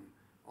Hutton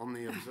on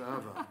The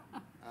Observer.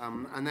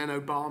 And then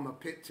Obama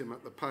picked him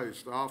at the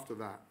Post after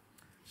that.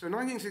 So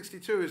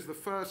 1962 is the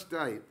first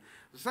date.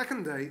 The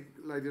second date,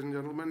 ladies and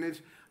gentlemen,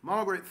 is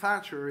Margaret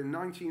Thatcher in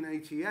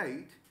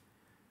 1988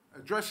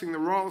 addressing the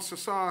Royal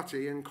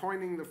Society and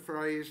coining the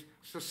phrase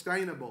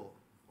sustainable,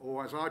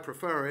 or as I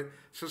prefer it,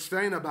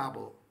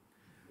 sustainababble.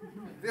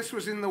 This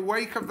was in the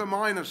wake of the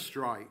miners'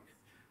 strike,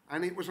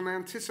 and it was an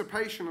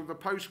anticipation of the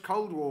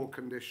post-Cold War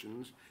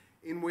conditions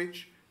in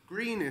which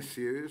green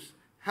issues,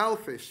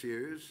 health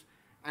issues,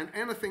 and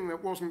anything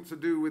that wasn't to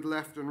do with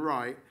left and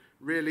right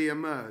really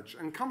emerged.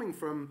 And coming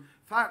from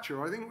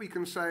Thatcher, I think we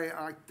can say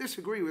I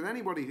disagree with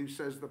anybody who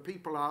says the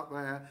people out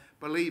there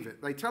believe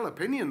it. They tell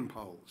opinion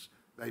polls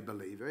they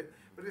believe it,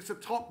 but it's a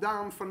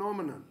top-down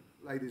phenomenon,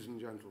 ladies and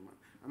gentlemen.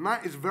 And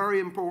that is very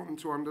important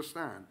to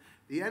understand.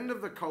 The end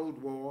of the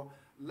Cold War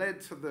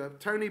led to the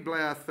Tony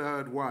Blair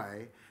third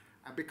way,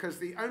 because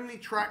the only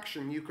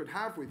traction you could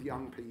have with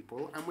young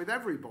people and with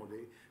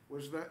everybody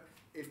was that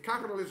if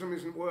capitalism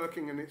isn't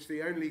working and it's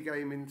the only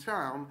game in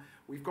town,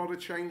 we've got to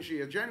change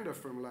the agenda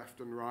from left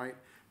and right,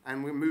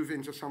 and we move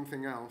into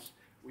something else,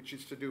 which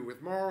is to do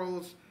with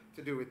morals,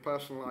 to do with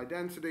personal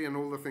identity, and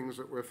all the things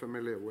that we're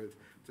familiar with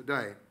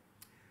today.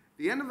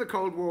 The end of the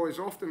Cold War is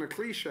often a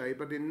cliche,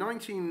 but in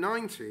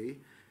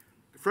 1990,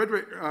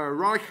 Friedrich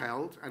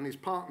Reichelt and his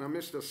partner,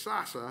 Mr.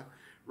 Sasser,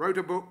 wrote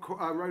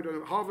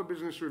a Harvard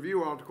Business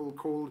Review article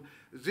called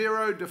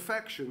Zero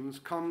Defections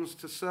Comes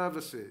to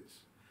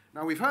Services.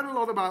 Now, we've heard a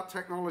lot about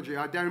technology.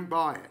 I don't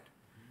buy it.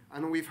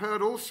 And we've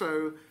heard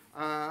also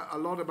a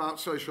lot about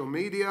social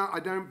media. I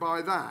don't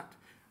buy that.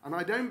 And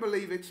I don't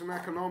believe it's an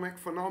economic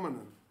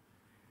phenomenon.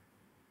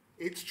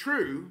 It's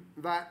true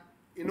that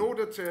in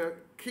order to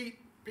keep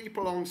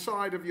people on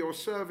side of your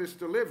service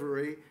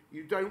delivery,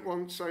 you don't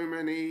want so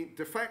many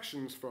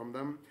defections from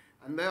them,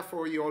 and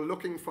therefore you're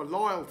looking for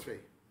loyalty.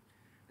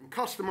 And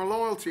customer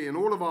loyalty in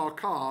all of our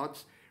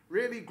cards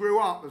really grew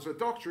up as a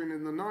doctrine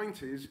in the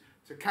 90s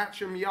to catch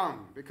them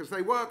young, because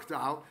they worked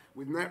out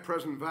with net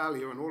present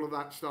value and all of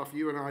that stuff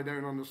you and I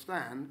don't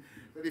understand,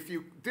 that if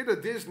you did a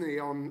Disney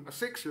on a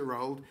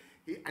 6-year-old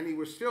and he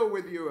was still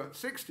with you at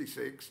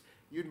 66,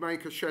 you'd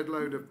make a shed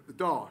load of the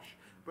dosh.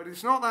 But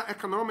it's not that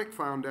economic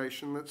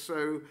foundation that's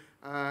so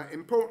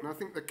important. I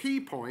think the key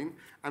point,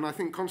 and I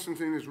think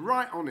Konstantin is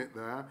right on it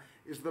there,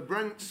 is the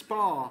Brent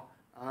Spa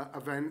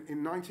event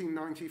in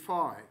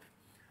 1995.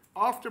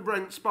 After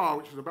Brent Spa,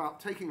 which was about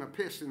taking a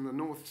piss in the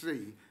North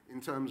Sea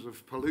in terms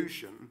of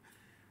pollution,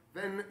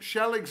 then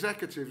Shell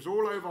executives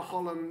all over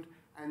Holland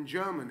and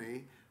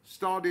Germany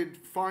started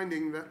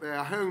finding that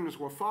their homes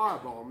were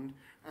firebombed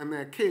and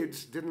their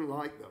kids didn't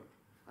like them.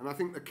 And I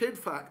think the kid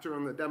factor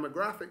and the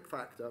demographic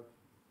factor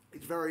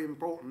is very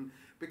important,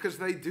 because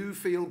they do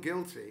feel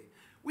guilty.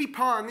 We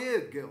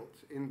pioneered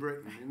guilt in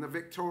Britain in the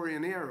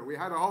Victorian era. We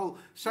had a whole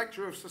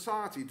sector of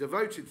society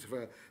devoted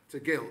to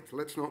guilt.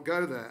 Let's not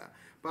go there.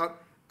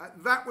 But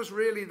that was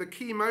really the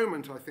key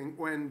moment, I think,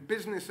 when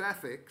business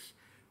ethics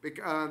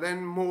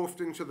then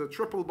morphed into the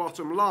triple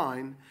bottom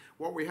line,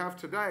 what we have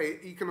today,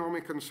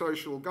 economic and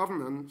social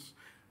governance,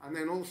 and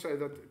then also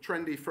the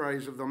trendy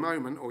phrase of the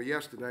moment, or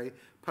yesterday,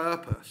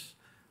 purpose.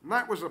 And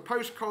that was a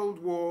post-Cold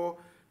War,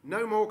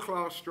 no more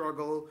class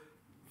struggle,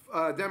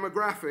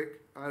 demographic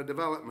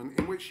development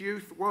in which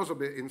youth was a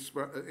bit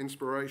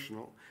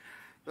inspirational.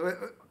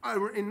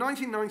 In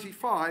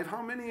 1995,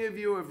 how many of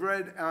you have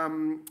read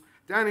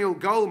Daniel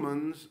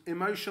Goleman's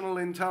Emotional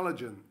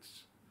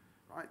Intelligence?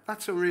 Right?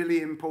 That's a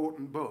really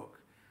important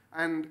book.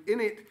 And in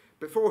it,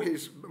 before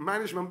his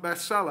management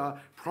bestseller,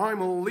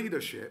 Primal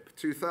Leadership,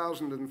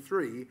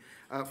 2003,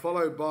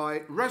 followed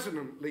by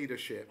Resonant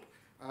Leadership,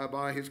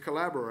 by his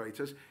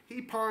collaborators, he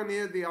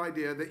pioneered the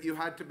idea that you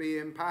had to be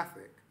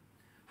empathic.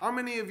 How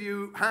many of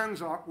you,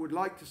 hands up, would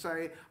like to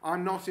say,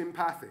 I'm not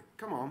empathic?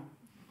 Come on.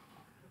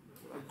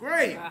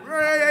 Great.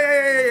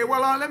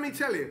 Well, let me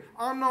tell you,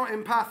 I'm not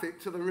empathic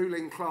to the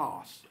ruling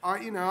class.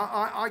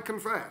 I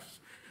confess.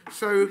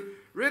 So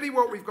really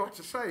what we've got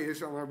to say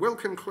is, and I will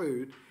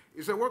conclude,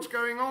 is that what's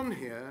going on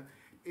here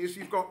is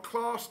you've got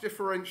class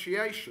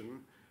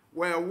differentiation,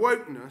 where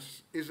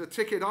wokeness is a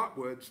ticket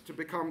upwards to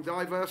become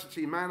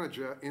diversity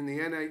manager in the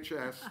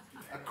NHS,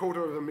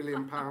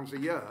 £250,000 a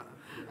year.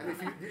 And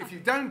if you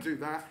don't do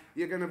that,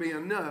 you're going to be a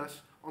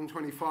nurse on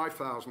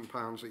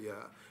 £25,000 a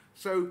year.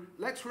 So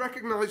let's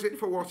recognize it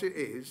for what it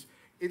is.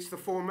 It's the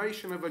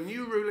formation of a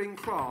new ruling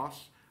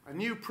class, a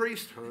new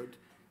priesthood,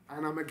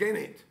 and I'm again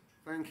it.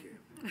 Thank you.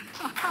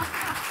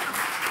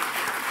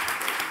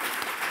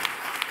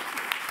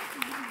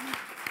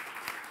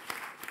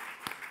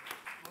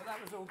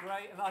 That was all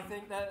great, and I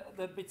think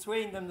that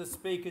between them the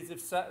speakers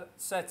have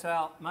set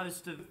out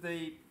most of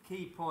the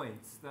key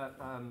points that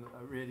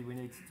really we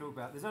need to talk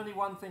about. There's only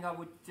one thing I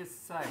would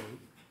just say.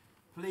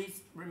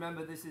 Please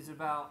remember this is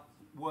about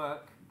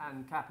work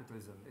and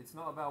capitalism. It's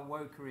not about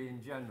wokery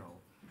in general.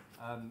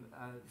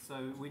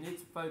 So we need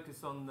to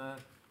focus on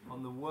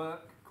the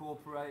work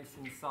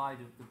corporation side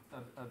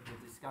of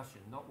the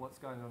discussion, not what's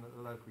going on at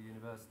the local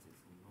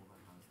universities and all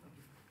that kind of stuff.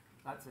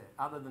 That's it.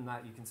 Other than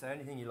that, you can say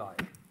anything you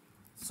like.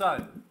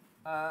 So,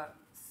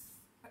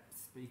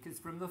 speakers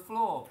from the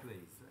floor,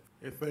 please.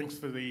 Yeah, thanks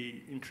for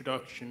the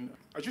introduction.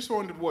 I just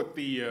wondered what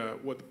the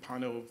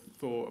panel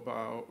thought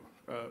about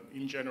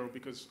in general,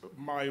 because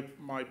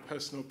my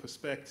personal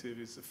perspective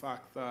is the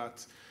fact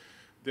that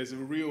there's a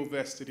real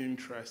vested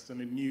interest in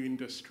a new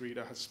industry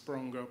that has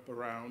sprung up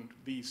around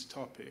these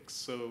topics.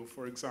 So,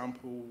 for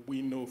example,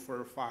 we know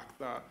for a fact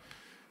that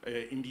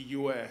in the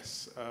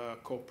US,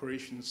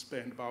 corporations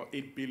spend about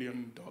 $8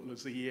 billion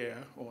a year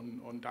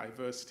on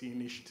diversity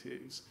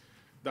initiatives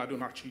that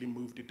don't actually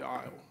move the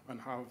dial and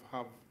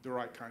have the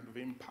right kind of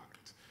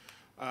impact.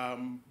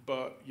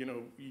 But,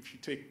 if you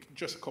take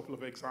just a couple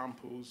of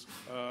examples,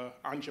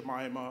 Aunt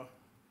Jemima,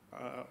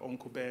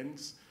 Uncle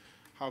Ben's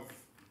have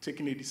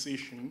taken a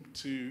decision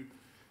to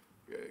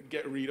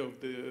get rid of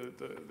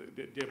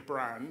their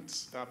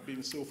brands that have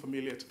been so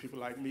familiar to people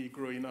like me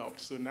growing up.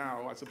 So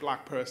now, as a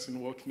black person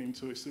walking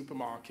into a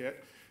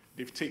supermarket,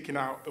 they've taken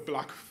out a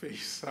black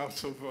face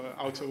out of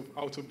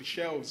the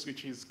shelves,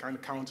 which is kind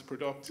of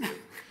counterproductive.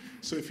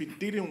 So if it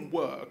didn't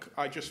work,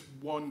 I just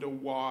wonder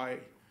why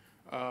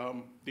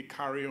they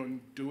carry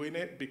on doing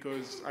it,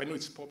 because I know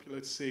it's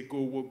popular to say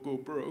go woke, go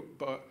broke,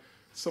 but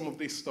some of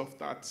this stuff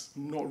that's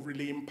not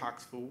really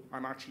impactful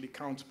and actually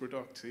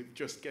counterproductive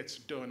just gets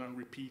done and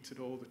repeated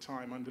all the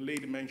time. And the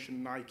lady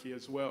mentioned Nike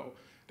as well.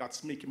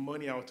 That's making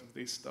money out of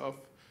this stuff,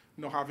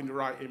 not having the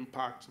right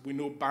impact. We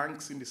know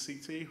banks in the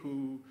city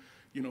who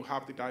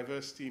have the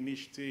diversity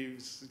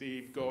initiatives.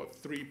 They've got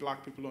 3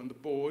 black people on the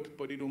board,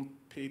 but they don't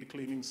pay the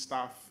cleaning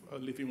staff a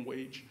living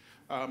wage.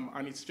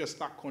 And it's just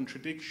that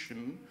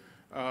contradiction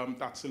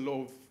that's a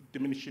lot of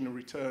diminishing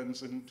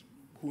returns, and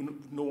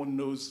no one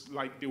knows,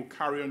 like, they'll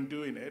carry on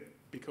doing it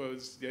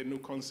because there are no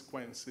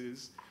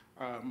consequences,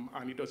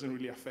 and it doesn't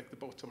really affect the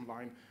bottom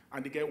line.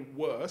 And they get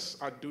worse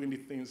at doing the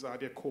things that are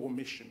their core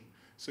mission.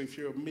 So if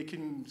you're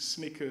making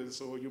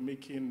Snickers or you're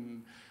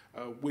making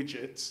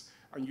widgets,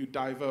 and you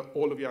divert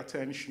all of your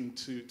attention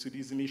to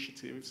these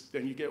initiatives,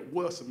 then you get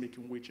worse at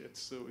making widgets.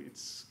 So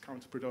it's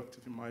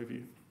counterproductive in my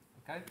view.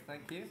 Okay,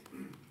 thank you.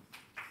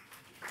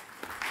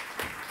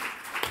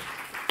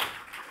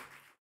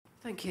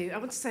 Thank you. I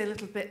want to say a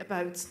little bit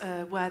about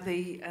where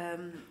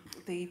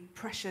the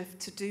pressure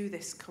to do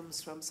this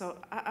comes from. So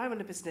I run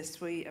a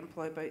business. We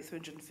employ about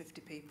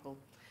 350 people.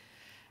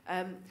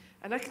 And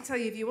I can tell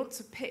you, if you want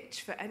to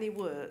pitch for any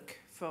work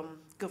from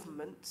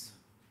government,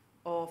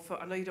 or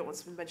for, I know you don't want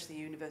to mention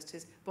the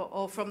universities, but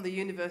or from the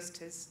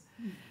universities,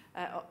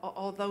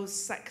 or those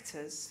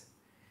sectors,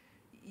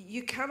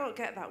 you cannot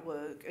get that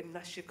work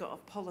unless you've got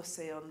a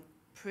policy on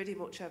pretty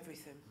much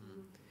everything.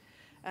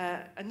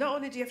 And not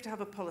only do you have to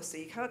have a policy,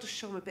 you can't just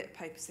show them a bit of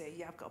paper and say,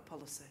 yeah, I've got a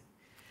policy.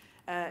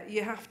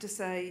 You have to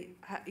say,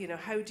 you know,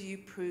 how do you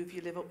prove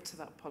you live up to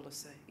that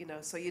policy? You know,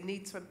 so you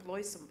need to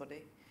employ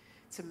somebody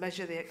to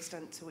measure the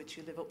extent to which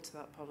you live up to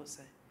that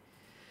policy.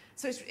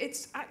 So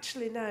it's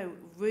actually now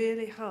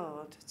really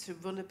hard to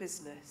run a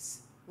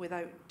business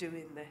without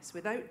doing this,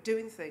 without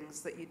doing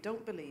things that you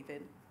don't believe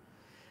in,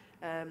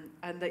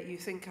 and that you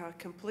think are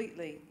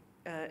completely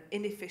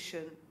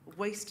inefficient,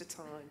 waste of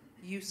time,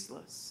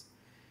 useless.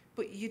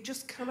 But you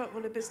just cannot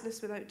run a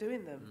business without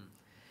doing them.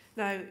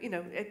 Now, you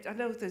know, I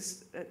know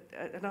there's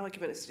an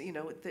argument as to, you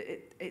know,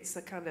 it's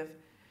a kind of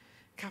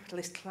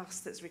capitalist class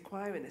that's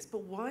requiring this,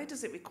 but why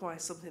does it require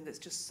something that's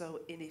just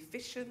so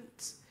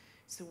inefficient?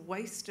 It's a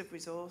waste of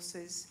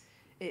resources.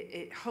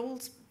 It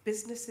holds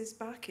businesses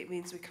back. It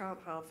means we can't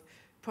have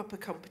proper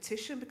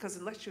competition, because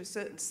unless you're a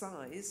certain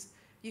size,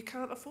 you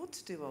can't afford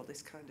to do all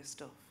this kind of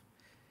stuff.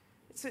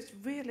 So it's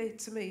really,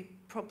 to me,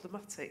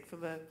 problematic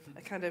from a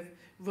kind of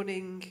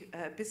running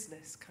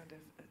business kind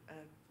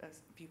of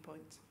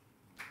viewpoint.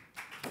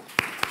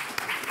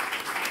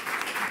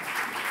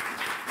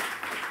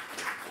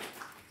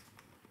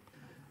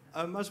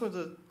 I just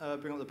wanted to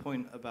bring up the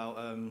point about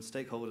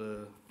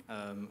stakeholder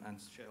and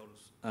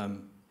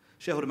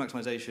shareholder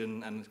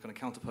maximization, and it's kind of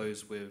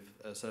counterposed with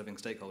serving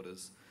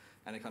stakeholders.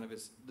 And it kind of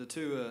is, the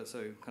two are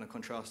so kind of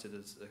contrasted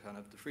as the kind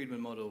of the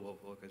Friedman model,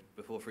 or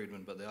before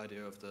Friedman, but the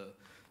idea of the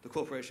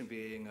corporation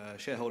being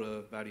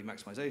shareholder value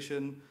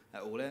maximization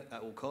at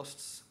all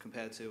costs,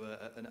 compared to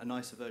a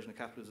nicer version of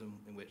capitalism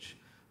in which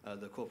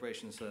the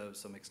corporation serves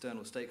some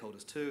external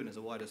stakeholders too, and has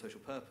a wider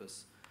social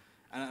purpose.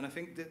 And I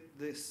think that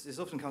this is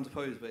often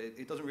counterposed, but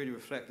it doesn't really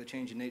reflect the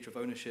changing nature of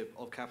ownership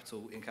of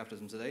capital in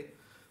capitalism today.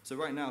 So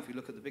right now, if you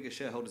look at the biggest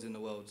shareholders in the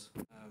world,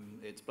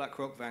 it's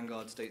BlackRock,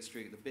 Vanguard, State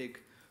Street, the big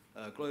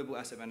global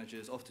asset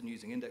managers, often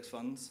using index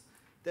funds.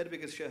 They're the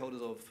biggest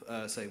shareholders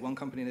of, say, one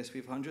company in the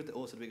S&P 500. They're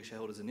also the biggest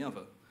shareholders in the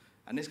other.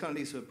 And this kind of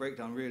leads to a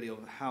breakdown, really,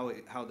 of how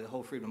the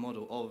whole Friedman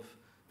model of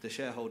the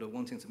shareholder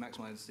wanting to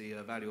maximize the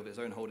value of its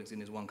own holdings in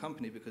his one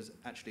company, because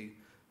actually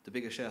the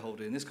biggest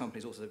shareholder in this company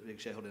is also the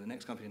biggest shareholder in the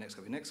next company, next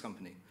company, next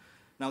company.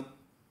 Now,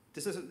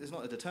 this is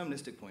not a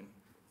deterministic point.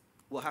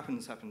 What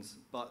happens, happens.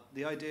 But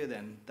the idea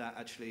then that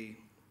actually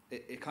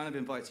it kind of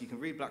invites, you can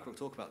read BlackRock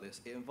talk about this,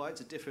 it invites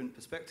a different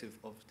perspective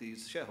of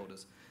these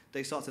shareholders.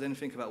 They start to then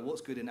think about what's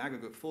good in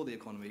aggregate for the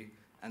economy,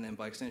 and then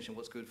by extension,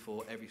 what's good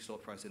for every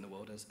stock price in the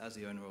world as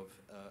the owner of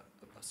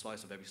a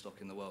slice of every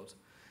stock in the world.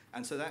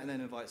 And so that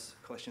then invites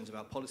questions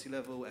about policy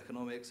level,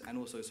 economics, and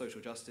also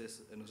social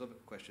justice, and those other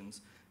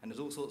questions. And there's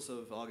all sorts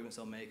of arguments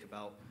they'll make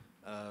about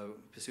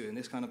pursuing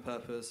this kind of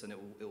purpose, and it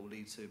will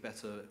lead to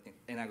better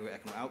in aggregate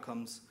economic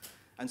outcomes.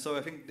 And so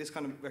I think this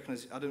kind of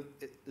recognizes,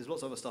 there's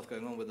lots of other stuff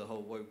going on with the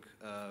whole woke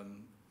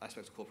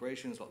aspects of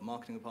corporations, a lot of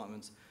marketing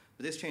departments.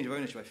 But this change of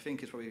ownership, I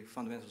think, is probably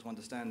fundamental to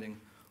understanding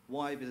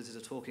why businesses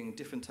are talking in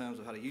different terms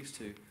of how they used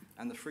to.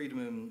 And the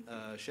Friedman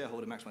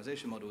shareholder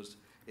maximization models,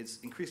 it's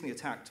increasingly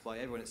attacked by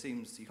everyone. It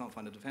seems you can't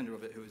find a defender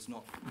of it who is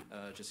not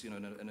just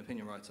an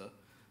opinion writer.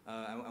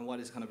 And why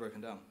this is kind of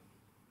broken down.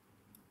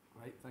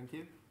 Great, thank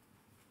you.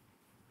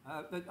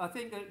 But I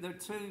think that there are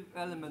two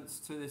elements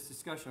to this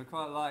discussion. I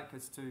quite like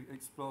us to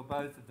explore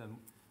both of them.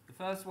 The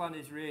first one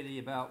is really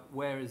about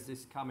where is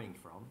this coming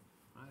from?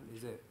 Right?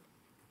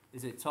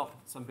 Is it top?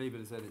 Some people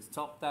have said it's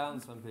top down.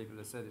 Some people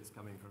have said it's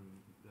coming from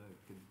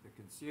the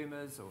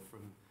consumers, or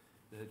from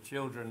the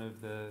children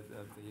of the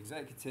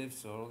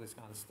executives, or all this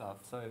kind of stuff.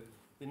 So it'd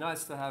be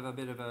nice to have a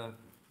bit of a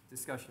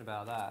discussion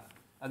about that.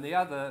 And the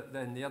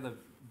other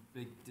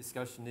big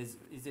discussion is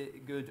it a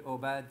good or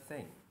bad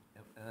thing?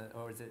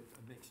 Or is it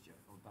a mixture,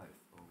 or both,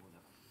 or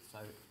whatever? So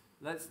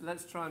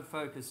let's try and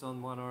focus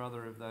on one or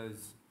other of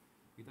those.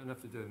 You don't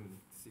have to do them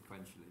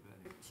sequentially.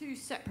 But two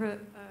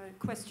separate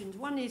questions.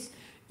 One is,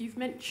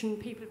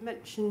 people have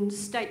mentioned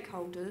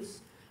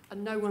stakeholders.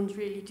 and no one's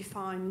really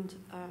defined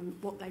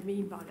what they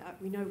mean by that.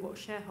 We know what a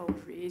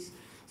shareholder is.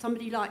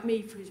 Somebody like me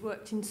who's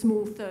worked in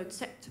small third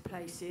sector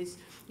places,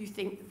 you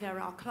think they're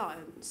our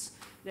clients,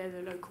 they're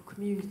the local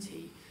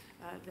community,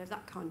 they're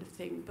that kind of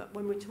thing. But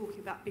when we're talking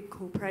about big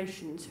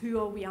corporations, who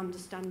are we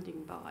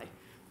understanding by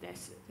their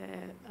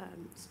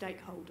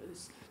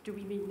stakeholders? Do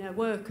we mean their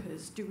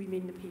workers? Do we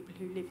mean the people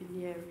who live in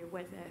the area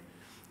where they're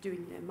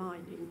doing their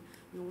mining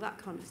and all that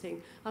kind of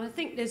thing? And I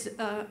think there's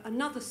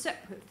another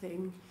separate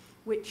thing,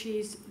 which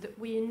is that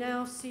we are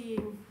now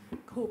seeing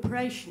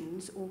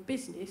corporations, or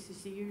business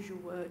is the usual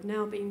word,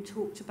 now being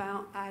talked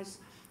about as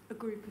a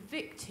group of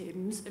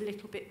victims, a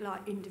little bit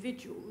like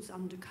individuals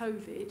under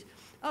COVID.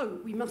 Oh,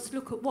 we must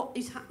look at what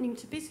is happening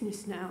to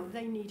business now.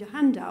 They need a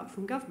handout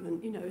from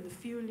government. You know, the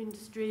fuel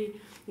industry,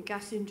 the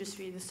gas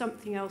industry, there's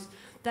something else.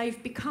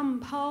 They've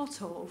become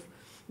part of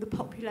the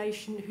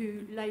population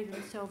who lay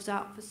themselves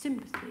out for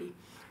sympathy.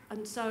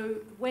 And so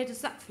where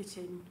does that fit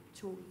in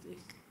to all of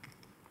this?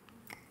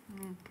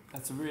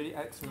 That's a really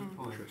excellent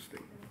point.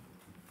 Interesting.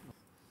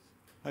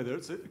 Hi there.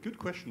 It's a good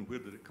question. Where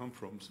did it come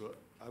from? So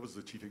I was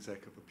the chief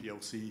exec of a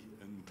PLC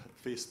and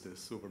faced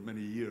this over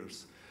many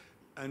years.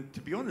 And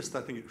to be honest,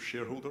 I think it was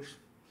shareholders,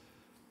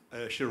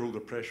 shareholder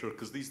pressure,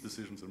 because these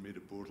decisions are made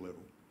at board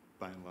level,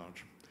 by and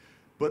large.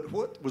 But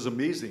what was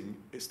amazing,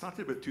 it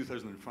started about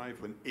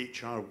 2005 when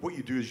HR, what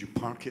you do is you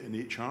park it in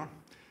HR,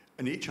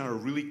 and HR are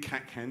really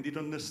cack-handed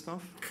on this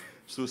stuff.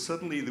 So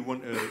suddenly they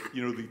want to,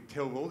 they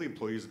tell all the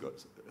employees they've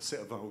got a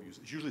set of values.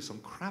 It's usually some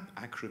crap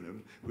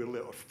acronym where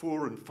letter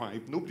 4 and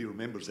 5, nobody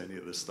remembers any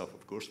of this stuff,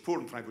 of course. 4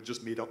 and 5 were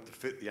just made up to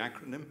fit the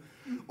acronym.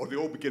 Or they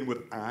all begin with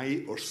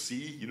I or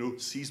C.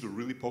 C's were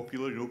really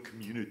popular,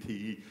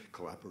 community,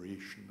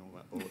 collaboration, all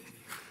that bollocks.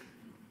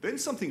 Then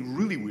something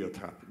really weird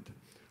happened.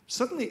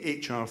 Suddenly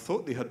HR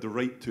thought they had the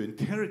right to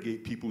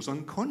interrogate people's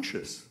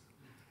unconscious.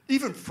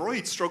 Even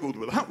Freud struggled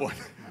with that one.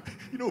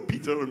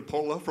 Peter and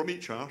Paula from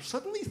HR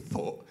suddenly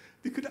thought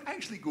they could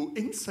actually go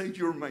inside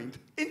your mind,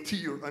 into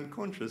your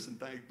unconscious, and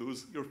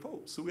diagnose your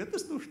faults. So we had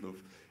this notion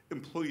of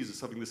employees as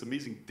having this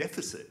amazing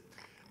deficit.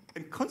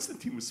 And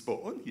Konstantin was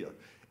spot on here.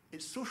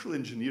 It's social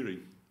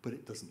engineering, but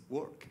it doesn't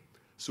work.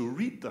 So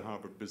read the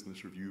Harvard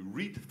Business Review,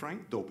 read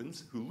Frank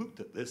Dobbins, who looked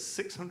at this,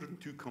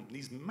 602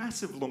 companies,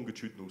 massive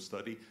longitudinal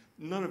study,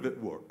 none of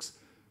it works.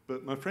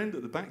 But my friend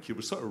at the back here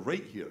was sort of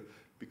right here,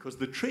 because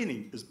the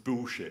training is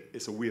bullshit.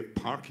 It's a way of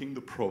parking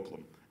the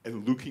problem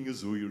and looking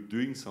as though you're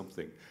doing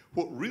something.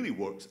 What really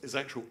works is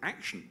actual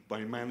action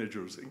by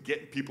managers and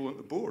getting people on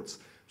the boards.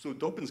 So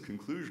Dobbins'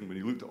 conclusion when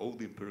he looked at all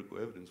the empirical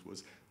evidence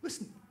was,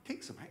 listen,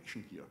 take some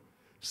action here.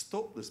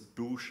 Stop this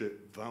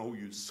bullshit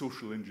values,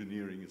 social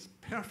engineering. It's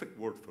a perfect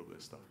word for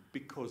this stuff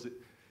because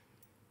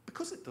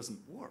it doesn't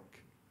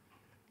work.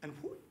 And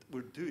what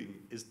we're doing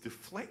is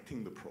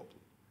deflecting the problem.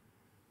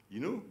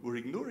 We're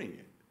ignoring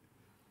it.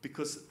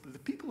 Because the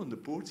people on the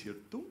boards here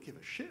don't give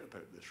a shit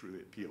about this really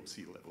at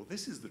PLC level.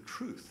 This is the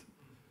truth.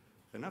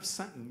 And I've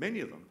sat in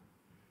many of them.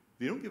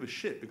 They don't give a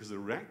shit because they're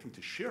reacting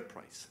to share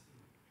price.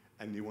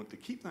 And they want to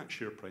keep that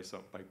share price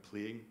up by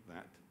playing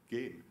that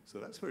game. So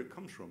that's where it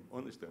comes from.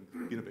 Honestly,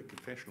 I'm being a bit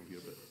confessional here,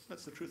 but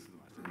that's the truth of the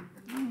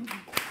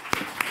matter.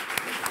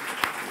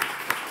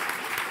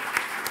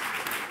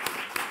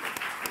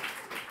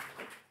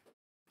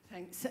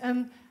 Thanks.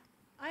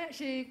 I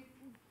actually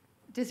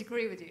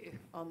disagree with you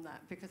on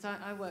that because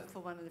I work for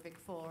one of the big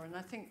four, and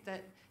I think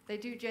that they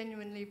do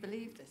genuinely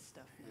believe this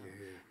stuff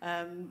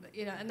now.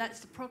 And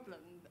that's the problem,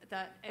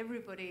 that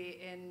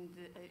everybody in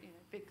the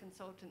big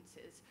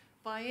consultancies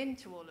buy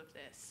into all of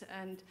this,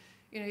 and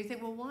you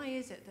think, well, why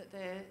is it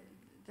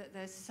that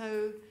they're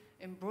so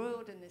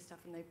embroiled in this stuff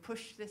and they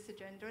push this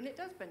agenda, and it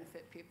does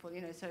benefit people,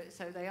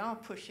 so they are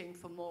pushing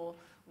for more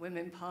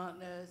women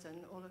partners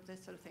and all of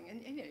this sort of thing,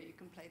 and you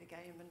can play the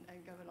game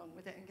and go along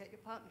with it and get your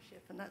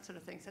partnership and that sort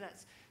of thing, so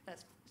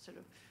that's sort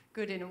of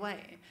good in a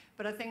way.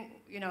 But I think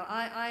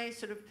I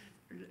sort of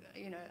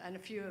and a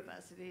few of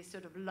us are these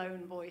sort of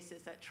lone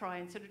voices that try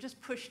and sort of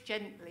just push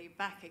gently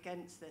back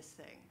against this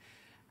thing,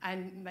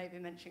 and maybe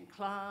mention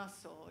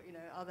class or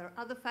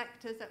other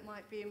factors that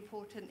might be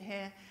important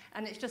here,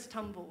 and it's just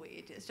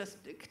tumbleweed.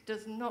 It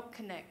does not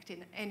connect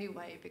in any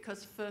way,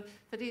 because for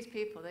these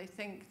people, they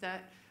think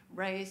that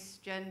race,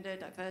 gender,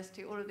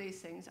 diversity, all of these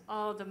things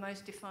are the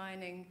most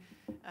defining,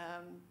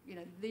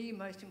 the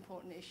most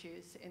important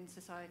issues in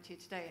society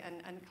today,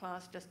 and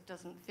class just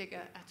doesn't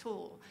figure at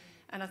all.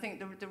 And I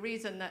think the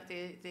reason that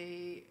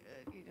the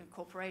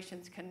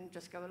corporations can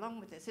just go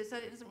along with this is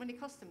that it doesn't really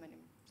cost them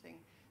anything.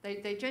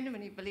 They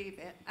genuinely believe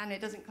it, and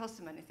it doesn't cost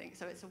them anything,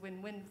 so it's a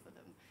win-win for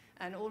them.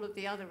 And all of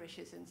the other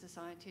issues in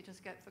society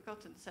just get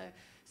forgotten.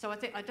 So I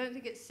don't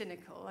think it's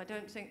cynical. I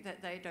don't think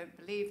that they don't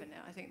believe in it.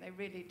 I think they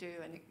really do,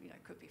 and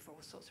it could be for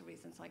all sorts of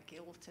reasons like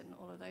guilt and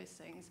all of those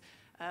things.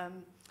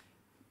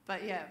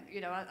 But yeah,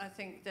 I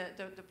think that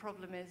the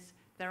problem is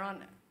there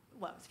aren't,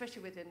 well,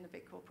 especially within the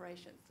big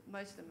corporations,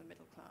 most of them are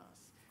middle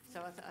class.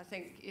 So I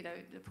think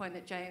the point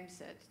that James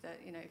said, that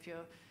if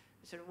you're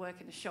sort of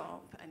working a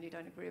shop and you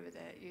don't agree with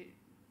it,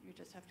 you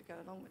just have to go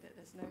along with it.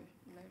 There's no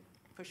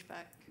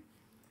pushback.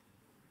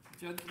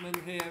 Gentleman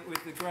here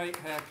with the great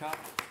haircut.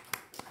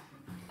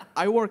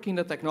 I work in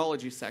the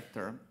technology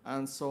sector,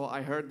 and so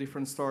I heard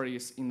different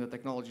stories in the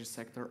technology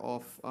sector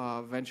of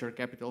venture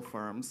capital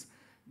firms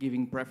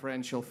giving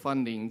preferential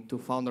funding to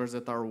founders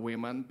that are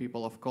women,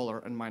 people of color,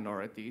 and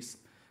minorities,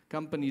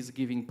 companies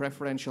giving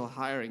preferential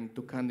hiring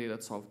to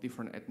candidates of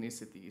different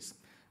ethnicities,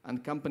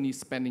 and companies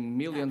spending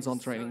millions on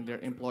training their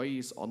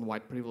employees on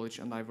white privilege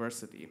and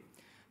diversity.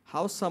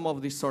 How some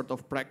of these sort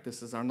of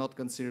practices are not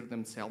considered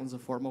themselves a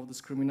form of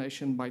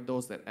discrimination by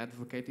those that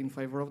advocate in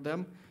favor of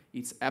them,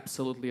 it's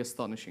absolutely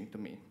astonishing to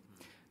me.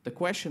 The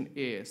question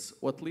is,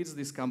 what leads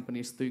these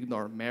companies to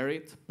ignore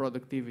merit,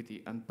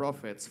 productivity, and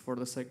profits for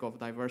the sake of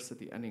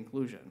diversity and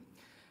inclusion?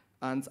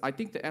 And I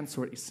think the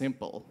answer is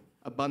simple: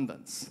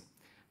 abundance.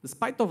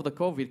 Despite of the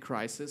COVID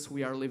crisis,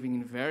 we are living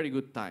in very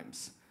good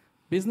times.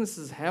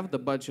 Businesses have the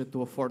budget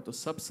to afford to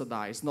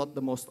subsidize not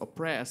the most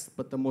oppressed,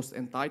 but the most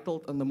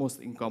entitled and the most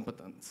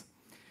incompetent.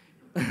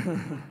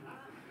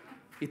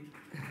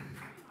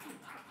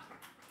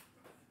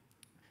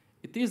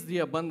 It is the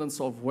abundance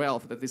of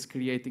wealth that is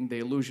creating the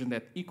illusion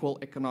that equal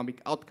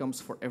economic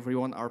outcomes for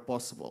everyone are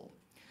possible.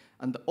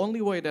 And the only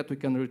way that we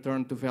can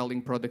return to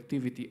valuing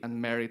productivity and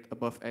merit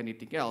above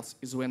anything else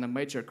is when a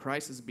major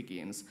crisis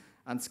begins,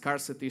 and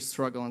scarcity,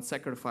 struggle, and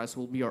sacrifice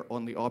will be our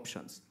only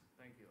options.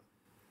 Thank you.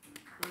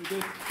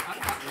 Very good.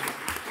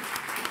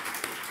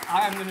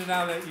 I am going to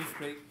now let you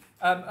speak.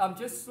 I'm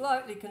just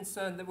slightly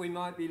concerned that we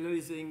might be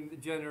losing the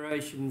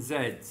Generation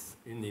Zs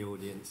in the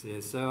audience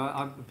here. So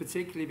I'm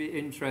particularly be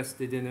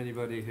interested in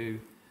anybody who...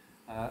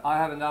 I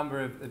have a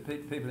number of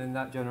people in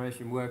that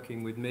generation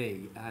working with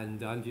me, and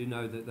you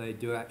know that they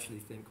do actually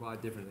think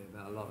quite differently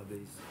about a lot of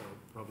these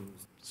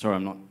problems. Sorry,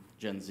 I'm not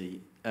Gen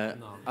Z.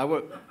 No. I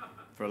work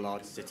for a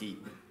large city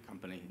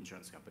company,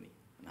 insurance company,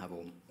 and have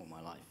all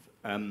my life.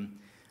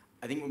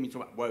 I think when we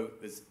talk about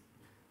woke,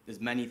 there's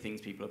many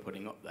things people are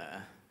putting up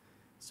there.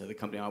 So the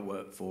company I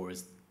work for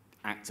is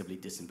actively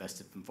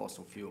disinvested from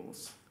fossil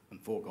fuels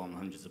and foregone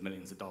hundreds of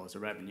millions of dollars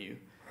of revenue.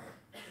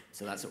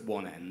 So that's at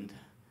one end.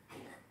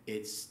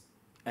 It's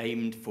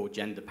aimed for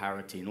gender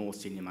parity in all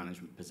senior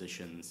management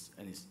positions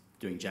and is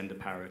doing gender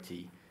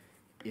parity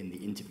in the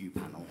interview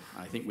panel.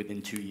 I think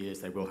within 2 years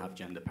they will have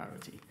gender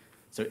parity.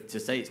 So to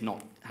say it's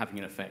not having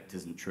an effect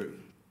isn't true.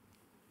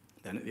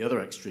 Then at the other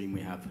extreme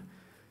we have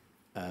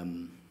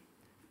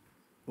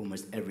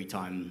almost every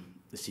time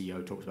the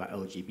CEO talks about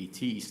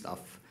LGBT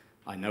stuff,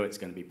 I know it's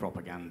going to be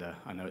propaganda,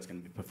 I know it's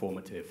going to be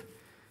performative.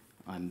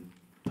 I'm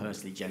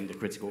personally gender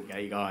critical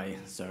gay guy,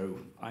 so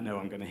I know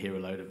I'm going to hear a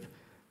load of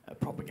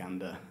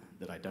propaganda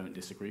that I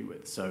disagree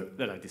with. So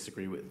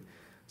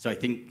I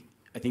think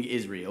it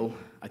is real.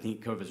 I think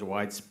it covers a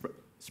wide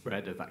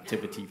spread of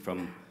activity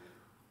from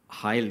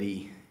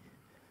highly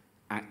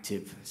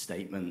active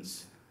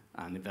statements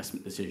and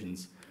investment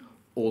decisions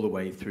all the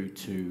way through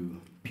to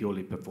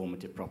purely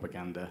performative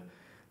propaganda.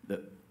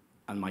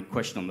 And my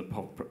question on the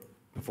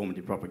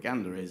performative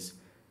propaganda is,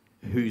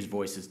 whose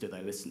voices do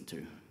they listen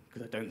to?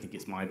 Because I don't think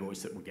it's my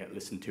voice that will get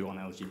listened to on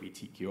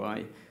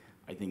LGBTQI.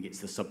 I think it's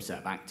the subset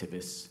of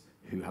activists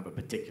who have a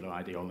particular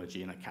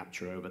ideology and a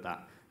capture over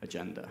that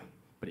agenda.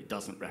 But it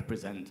doesn't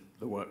represent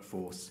the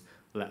workforce,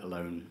 let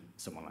alone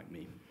someone like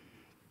me.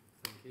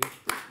 Thank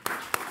you.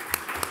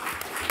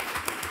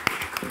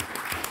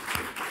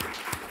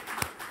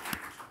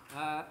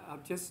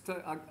 I'm just,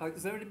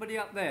 is there anybody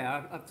up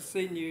there? I've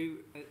seen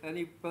you,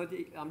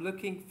 anybody? I'm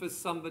looking for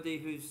somebody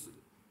who's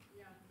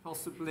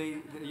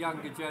possibly the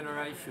younger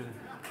generation.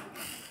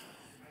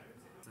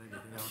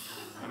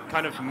 I'm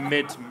kind of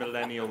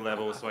mid-millennial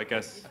level, so I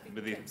guess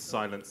with the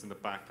silence in the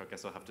back, I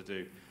guess I'll have to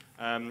do.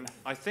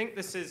 I think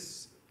this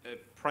is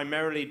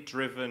primarily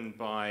driven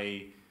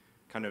by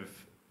kind of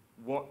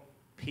what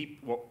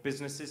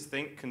businesses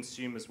think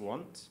consumers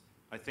want.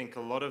 I think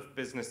a lot of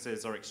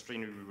businesses are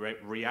extremely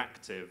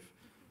reactive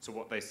to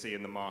what they see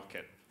in the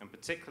market, and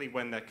particularly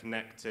when they're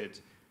connected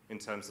in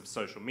terms of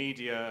social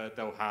media,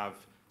 they'll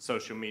have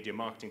social media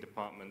marketing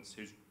departments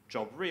whose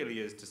job really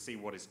is to see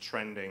what is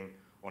trending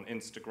on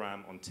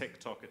Instagram, on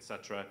TikTok,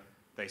 etc.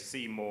 They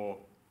see more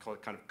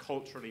kind of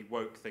culturally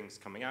woke things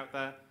coming out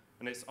there,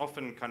 and it's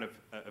often kind of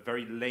a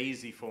very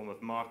lazy form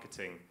of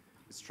marketing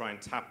is try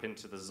and tap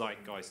into the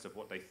zeitgeist of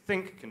what they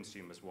think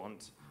consumers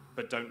want,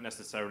 but don't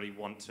necessarily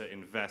want to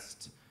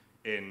invest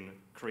in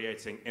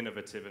creating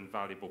innovative and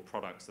valuable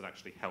products that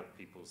actually help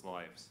people's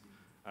lives.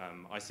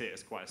 I see it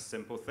as quite a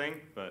simple thing,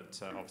 but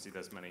obviously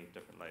there's many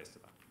different layers to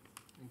that.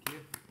 Thank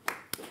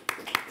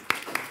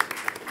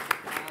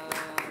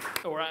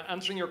you. Or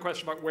answering your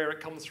question about where it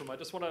comes from, I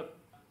just want to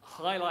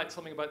highlight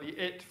something about the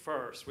it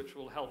first, which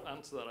will help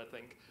answer that, I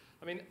think.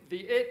 I mean, the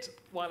it,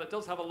 while it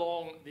does have a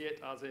long, the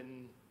it as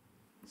in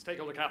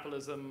stakeholder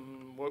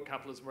capitalism, woke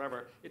capitalism,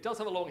 wherever, it does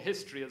have a long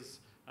history,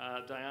 as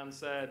Diane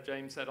said,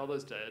 James said,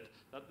 others did,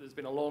 that there's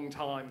been a long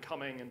time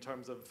coming in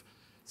terms of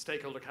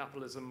stakeholder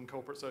capitalism,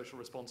 corporate social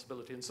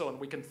responsibility, and so on.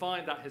 We can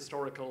find that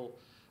historical,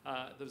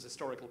 there's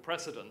historical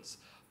precedence.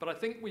 But I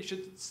think we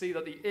should see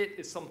that the it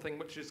is something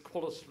which is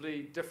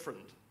qualitatively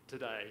different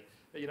today.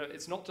 You know,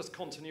 it's not just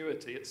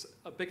continuity, it's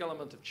a big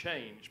element of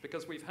change,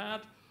 because we've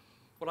had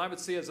what I would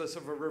see as a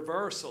sort of a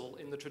reversal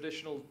in the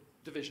traditional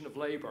division of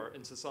labour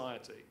in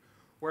society,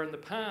 where in the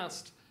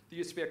past there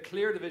used to be a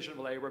clear division of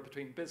labour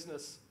between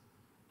business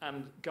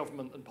and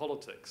government and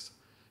politics.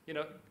 You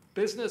know,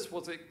 business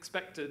was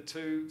expected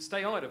to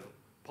stay out of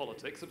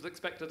politics, it was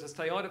expected to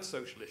stay out of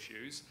social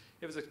issues,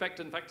 it was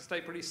expected, in fact, to stay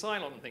pretty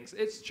silent on things.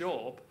 Its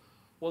job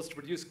was to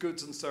produce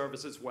goods and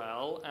services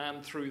well,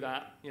 and through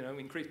that, you know,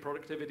 increase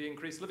productivity,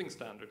 increase living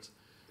standards.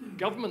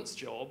 Government's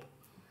job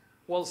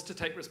was to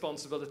take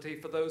responsibility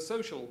for those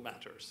social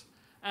matters.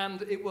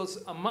 And it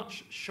was a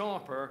much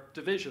sharper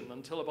division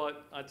until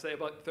about, I'd say,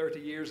 about 30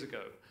 years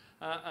ago.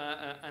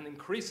 And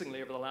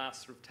increasingly over the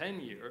last sort of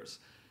 10 years,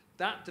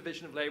 that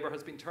division of labour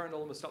has been turned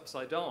almost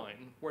upside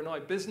down, where now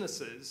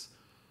businesses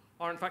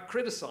are in fact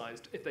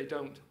criticised if they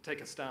don't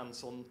take a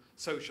stance on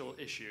social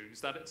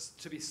issues, that it's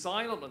to be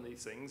silent on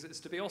these things, it's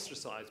to be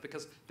ostracised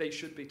because they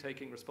should be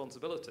taking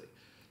responsibility.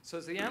 So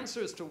as the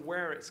answer as to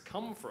where it's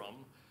come from,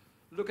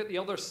 look at the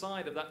other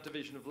side of that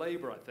division of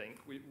labour, I think,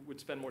 we would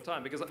spend more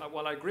time. Because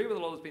while I agree with a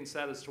lot that's been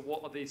said as to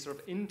what are the sort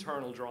of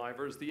internal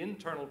drivers, the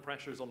internal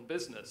pressures on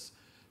business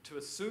to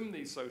assume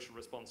these social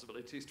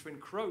responsibilities, to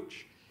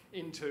encroach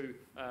into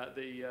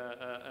the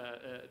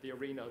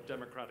arena of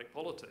democratic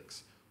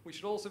politics, we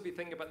should also be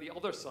thinking about the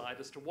other side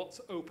as to what's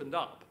opened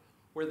up,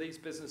 where these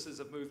businesses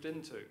have moved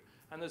into.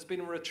 And there's been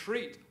a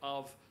retreat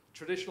of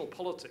traditional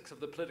politics of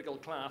the political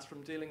class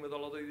from dealing with a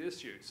lot of these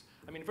issues.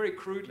 I mean, very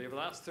crudely, over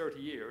the last 30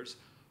 years,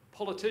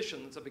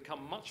 politicians have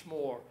become much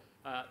more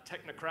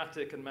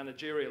technocratic and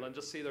managerial and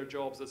just see their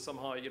jobs as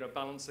somehow, you know,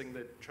 balancing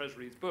the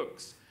Treasury's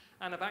books,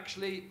 and have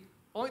actually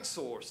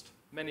outsourced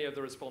many of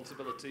the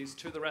responsibilities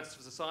to the rest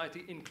of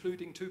society,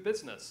 including to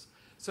business.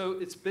 So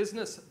it's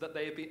business that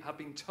they have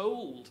been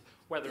told,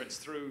 whether it's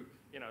through,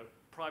 you know,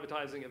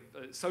 privatizing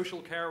of social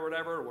care or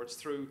whatever, or it's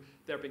through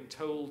they're being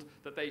told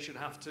that they should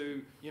have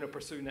to, you know,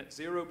 pursue net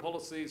zero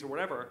policies or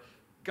whatever.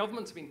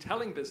 Governments have been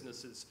telling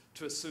businesses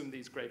to assume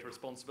these greater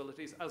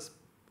responsibilities as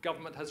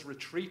government has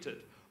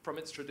retreated from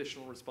its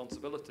traditional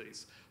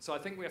responsibilities. So I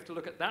think we have to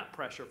look at that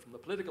pressure from the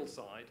political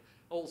side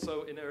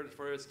also in order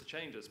for us to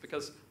change this.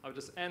 Because I would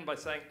just end by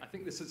saying I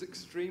think this is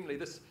extremely,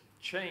 this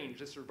change,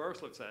 this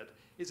reversal I've said,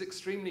 is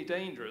extremely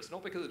dangerous,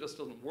 not because it just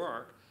doesn't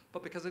work,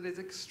 but because it is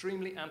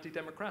extremely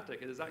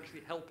anti-democratic. It is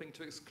actually helping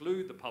to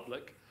exclude the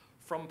public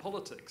from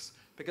politics,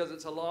 because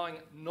it's allowing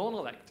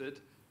non-elected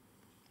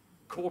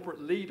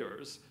corporate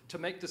leaders to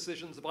make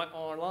decisions about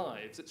our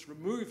lives. It's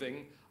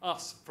removing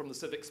us from the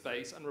civic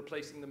space and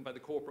replacing them by the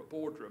corporate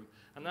boardroom.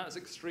 And that is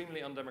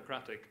extremely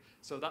undemocratic.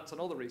 So that's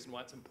another reason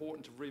why it's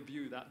important to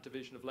review that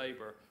division of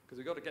labour, because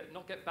we've got to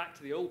not get back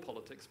to the old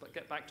politics, but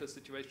get back to a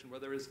situation where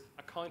there is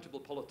accountable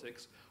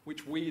politics,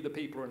 which we, the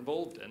people, are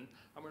involved in,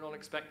 and we're not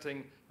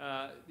expecting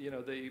you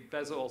know, the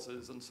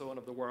Bezoses and so on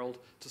of the world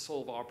to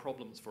solve our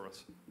problems for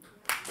us.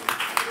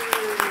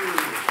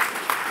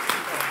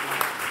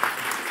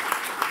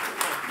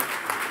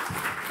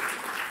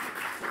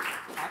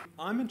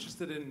 I'm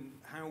interested in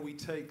how we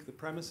take the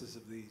premises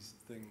of these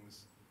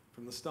things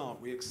from the start.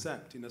 We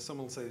accept, you know,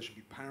 someone will say there should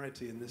be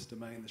parity in this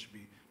domain, there should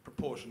be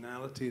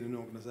proportionality in an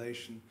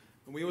organization,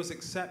 and we always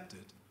accept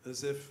it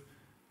as if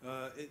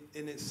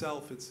in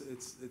itself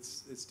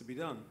it's to be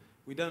done.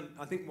 We don't.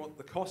 I think what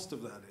the cost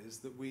of that is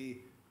that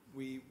we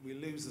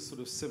lose the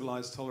sort of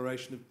civilized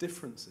toleration of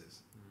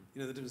differences.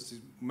 You know, the difference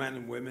between men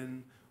and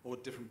women, or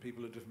different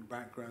people of different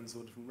backgrounds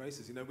or different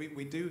races. You know,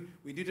 we do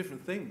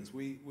different things.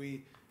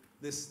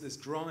 This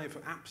drive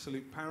for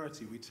absolute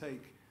parity we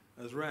take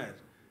as read.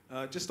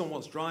 Just on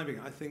what's driving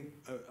it, I think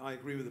I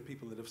agree with the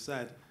people that have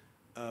said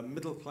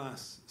middle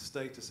class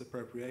status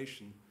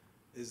appropriation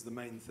is the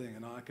main thing,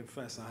 and I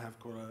confess I have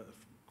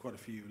quite a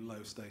few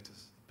low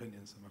status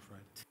opinions, I'm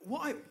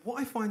afraid.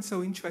 What I find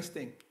so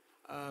interesting,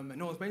 and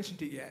no one's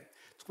mentioned it yet,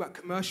 talk about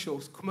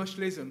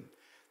commercialism.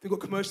 They've got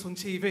commercials on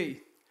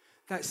TV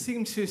that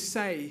seem to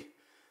say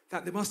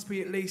that there must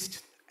be at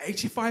least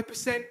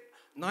 85%,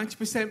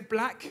 90%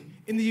 black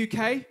in the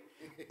UK.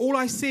 All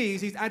I see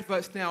is these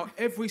adverts now,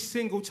 every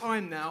single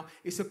time now,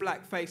 it's a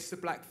black face, it's a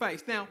black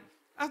face. Now,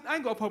 I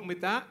ain't got a problem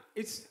with that,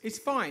 it's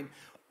fine.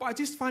 But I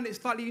just find it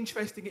slightly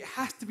interesting, it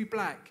has to be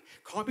black.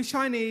 Can't be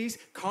Chinese,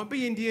 can't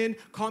be Indian,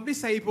 can't be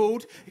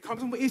disabled, it can't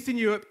be from Eastern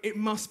Europe, it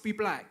must be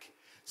black.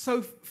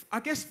 So I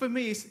guess for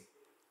me, it's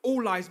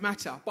all lives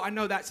matter, but I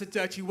know that's a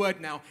dirty word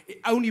now.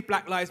 Only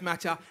black lives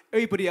matter,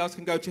 everybody else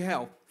can go to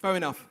hell. Fair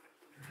enough.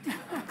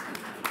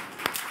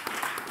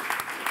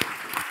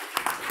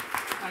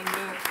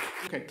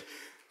 Okay,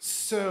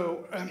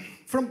 so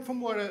from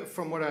what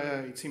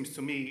it seems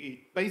to me,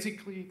 it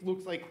basically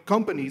looks like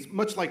companies,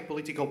 much like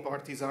political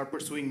parties, are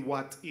pursuing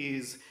what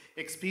is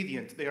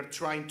expedient. They are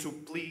trying to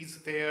please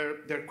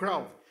their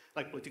crowd.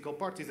 Like political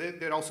parties,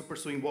 they're also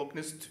pursuing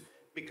wokeness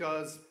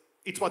because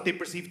it's what they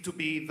perceive to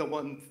be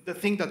the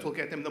thing that will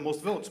get them the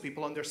most votes,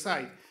 people on their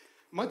side.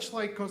 Much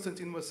like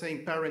Konstantin was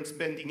saying, parents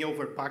bending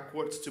over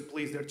backwards to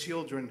please their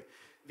children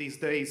these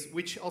days,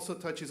 which also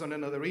touches on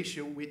another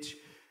issue, which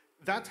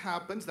that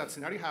happens, that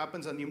scenario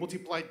happens, and you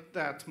multiply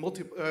that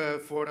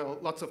for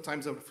lots of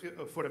times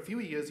for a few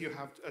years, you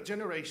have a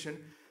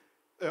generation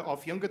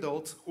of young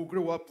adults who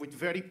grew up with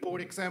very poor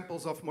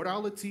examples of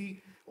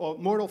morality or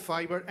moral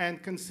fiber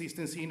and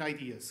consistency in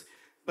ideas.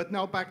 But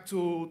now back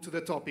to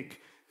the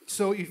topic.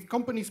 So if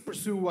companies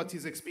pursue what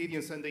is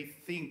expedient and they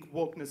think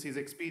wokeness is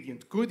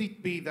expedient, could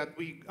it be that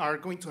we are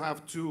going to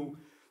have to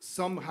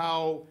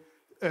somehow,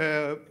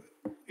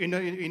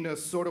 in a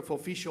sort of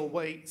official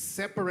way,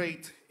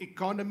 separate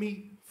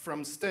economy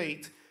from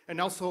state, and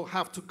also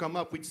have to come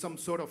up with some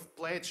sort of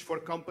pledge for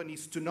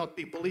companies to not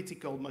be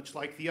political, much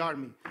like the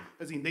army?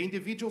 As in, the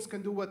individuals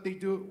can do what they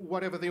do,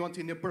 whatever they want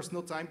in their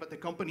personal time, but the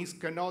companies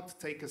cannot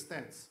take a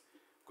stance.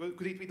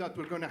 Could it be that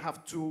we're going to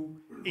have to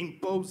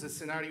impose a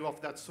scenario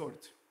of that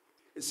sort?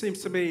 It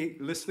seems to me,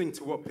 listening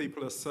to what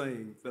people are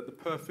saying, that the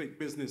perfect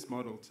business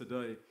model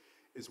today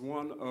is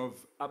one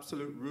of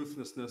absolute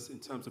ruthlessness in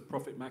terms of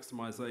profit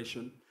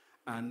maximization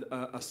and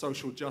a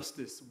social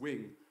justice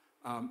wing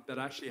that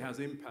actually has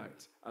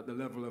impact at the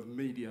level of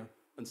media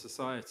and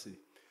society.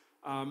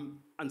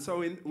 And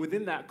so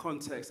within that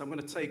context, I'm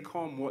going to take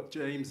on what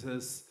James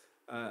has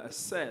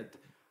said.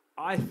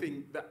 I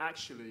think that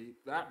actually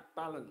that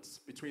balance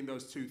between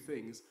those two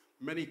things,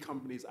 many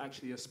companies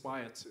actually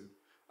aspire to.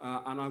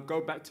 And I'll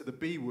go back to the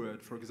B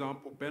word, for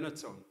example,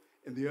 Benetton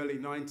in the early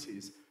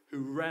 90s, who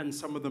ran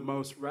some of the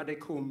most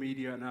radical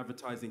media and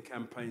advertising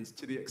campaigns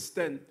to the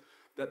extent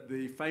that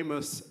the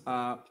famous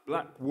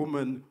black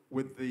woman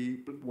with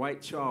the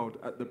white child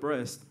at the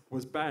breast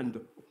was banned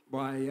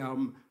by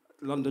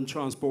London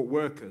transport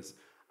workers.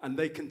 And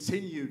they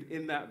continued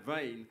in that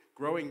vein,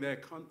 growing their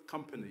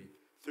company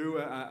through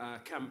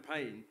a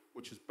campaign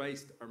which was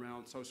based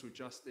around social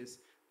justice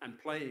and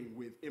playing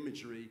with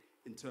imagery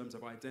in terms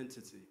of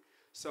identity.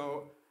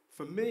 So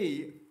for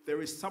me,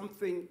 there is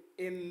something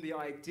in the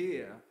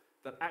idea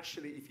that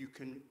actually if you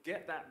can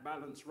get that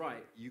balance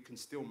right, you can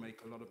still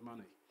make a lot of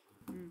money.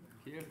 Thank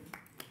you.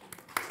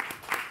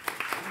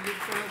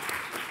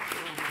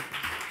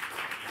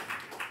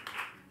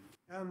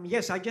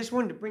 Yes, I just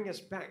wanted to bring us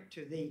back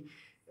to the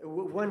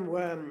one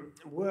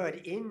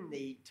word in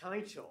the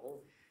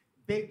title,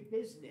 big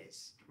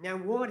business. Now,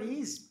 what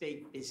is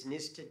big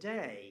business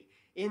today?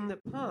 In the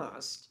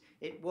past,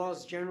 it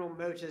was General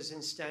Motors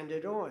and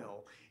Standard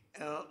Oil,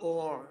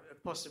 or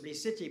possibly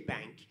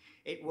Citibank.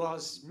 It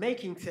was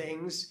making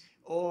things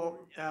or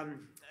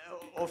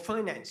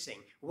financing.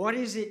 What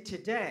is it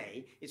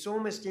today? It's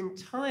almost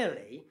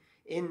entirely,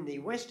 in the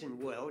Western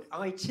world,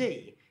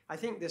 IT. I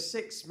think the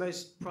 6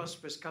 most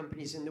prosperous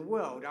companies in the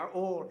world are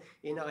all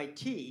in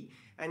IT,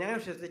 and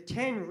out of the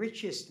 10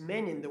 richest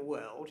men in the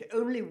world,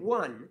 only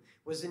one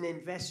was an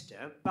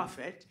investor,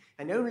 Buffett,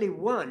 and only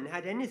one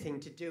had anything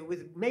to do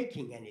with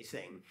making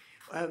anything.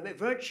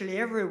 Virtually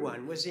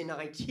everyone was in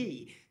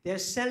IT. They're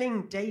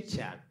selling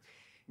data.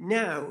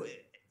 Now,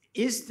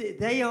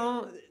 they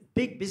are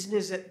big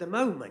business at the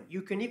moment.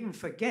 You can even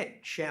forget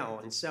Shell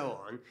and so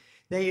on.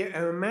 They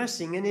are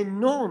amassing an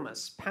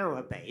enormous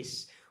power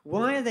base.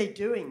 Why are they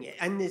doing it?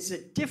 And there's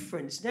a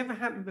difference, never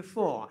happened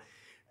before.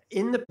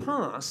 In the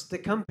past, the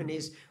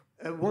companies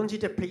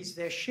wanted to please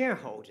their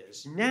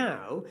shareholders.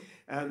 Now,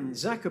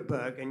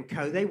 Zuckerberg and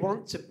co, they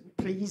want to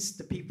please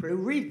the people who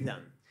read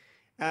them.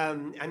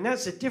 And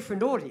that's a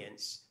different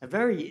audience, a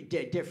very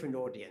different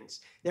audience.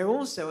 They're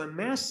also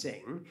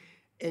amassing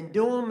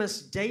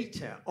enormous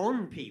data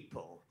on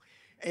people.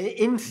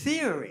 In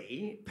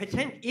theory,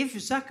 if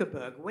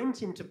Zuckerberg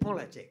went into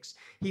politics,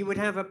 he would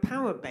have a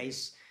power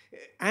base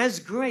as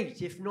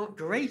great, if not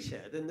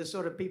greater, than the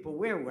sort of people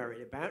we're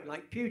worried about,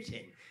 like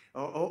Putin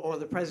or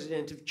the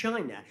president of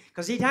China,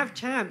 because he'd have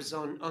tabs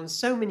on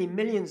so many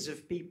millions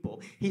of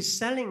people. He's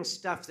selling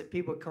stuff that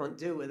people can't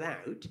do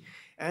without,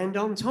 and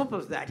on top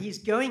of that, he's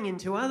going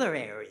into other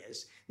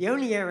areas. The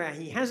only area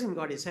he hasn't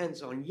got his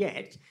hands on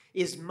yet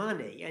is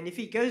money, and if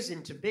he goes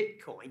into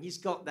Bitcoin, he's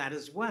got that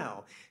as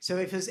well. So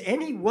if there's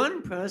any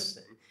one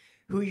person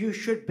who you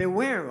should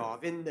beware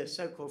of in the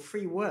so-called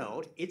free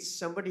world, it's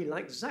somebody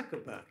like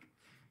Zuckerberg.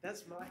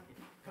 That's my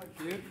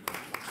conclusion.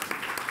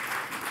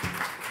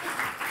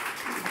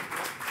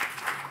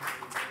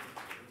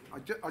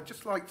 I'd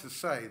just like to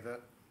say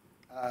that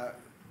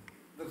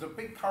there's a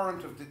big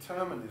current of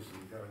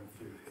determinism going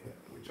through here,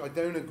 which I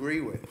don't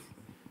agree with.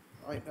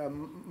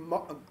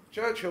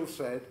 Churchill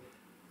said,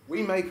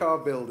 "We make our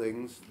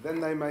buildings, then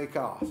they make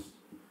us."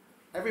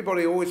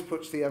 Everybody always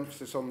puts the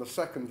emphasis on the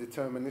second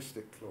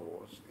deterministic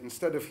clause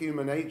instead of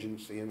human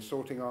agency and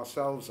sorting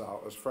ourselves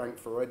out, as Frank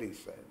Furedi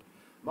said.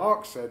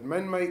 Marx said,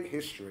 "Men make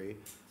history,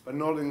 but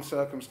not in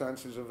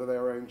circumstances of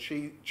their own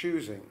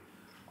choosing."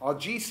 Our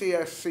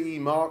GCSE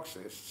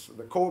Marxists,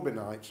 the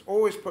Corbynites,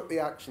 always put the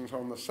accent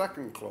on the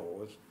second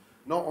clause,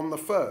 not on the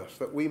first,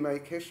 that we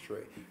make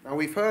history. Now,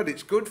 we've heard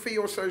it's good for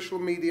your social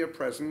media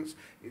presence,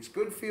 it's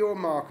good for your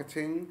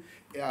marketing,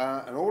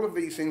 and all of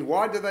these things.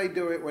 Why do they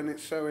do it when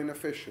it's so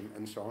inefficient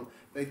and so on?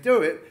 They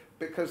do it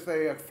because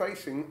they are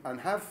facing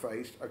and have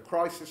faced a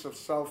crisis of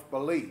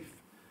self-belief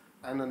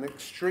and an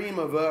extreme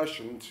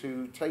aversion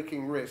to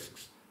taking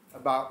risks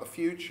about the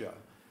future.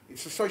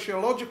 It's a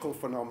sociological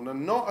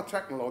phenomenon, not a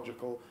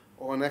technological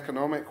or an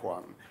economic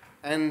one.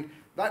 And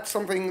that's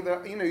something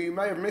that, you know, you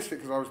may have missed it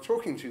because I was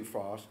talking too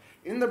fast.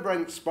 In the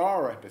Brent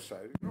Spar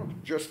episode, not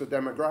just a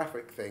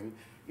demographic thing,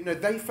 you know,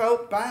 they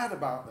felt bad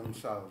about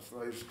themselves,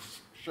 those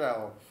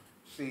Shell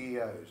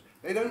CEOs.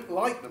 They don't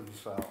like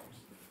themselves.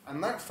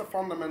 And that's the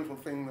fundamental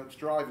thing that's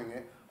driving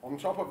it, on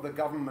top of the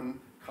government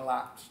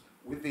collapse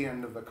with the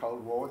end of the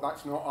Cold War.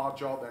 That's not our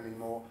job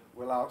anymore.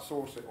 We'll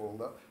outsource it all,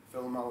 that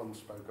Phil Mullen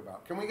spoke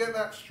about. Can we get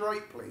that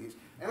straight, please?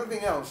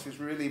 Anything else is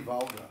really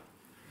vulgar.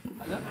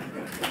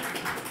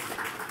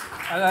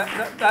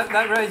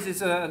 That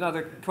raises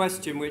another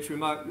question which we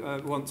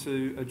might want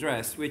to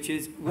address, which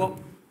is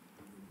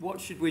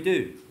what should we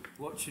do?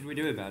 What should we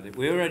do about it?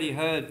 We already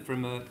heard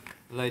from a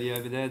lady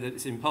over there that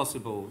it's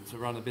impossible to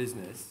run a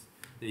business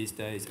these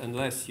days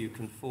unless you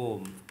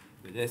conform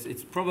with this.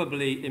 It's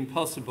probably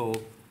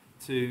impossible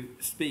to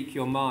speak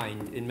your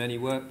mind in many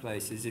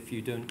workplaces if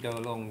you don't go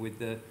along with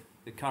the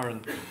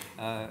current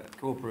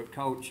corporate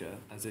culture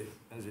as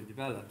it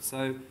develops.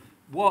 So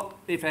what,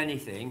 if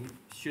anything,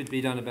 should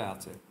be done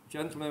about it?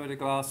 Gentleman with the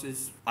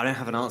glasses. I don't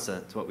have an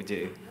answer to what we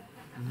do.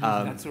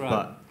 That's all right.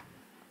 But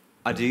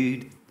I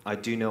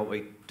do know what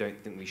I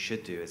don't think we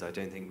should do is I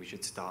don't think we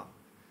should start,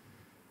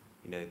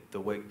 you know, the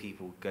woke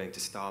people going to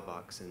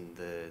Starbucks and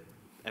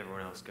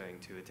everyone else going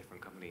to a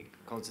different company.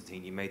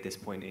 Konstantin, you made this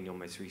point in your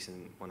most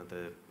recent one of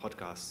the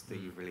podcasts that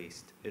you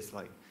released. It's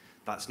like,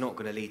 that's not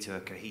going to lead to a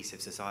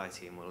cohesive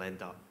society, and we'll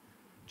end up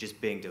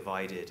just being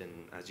divided and,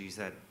 as you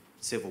said,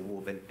 civil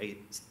war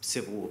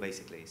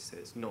basically. So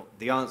it's not,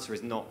 the answer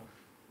is not,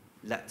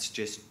 let's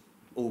just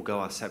all go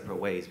our separate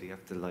ways. We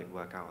have to like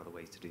work out other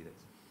ways to do this.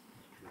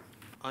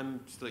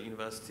 I'm still at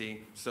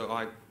university, so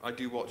I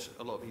do watch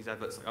a lot of these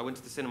adverts. I went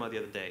to the cinema the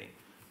other day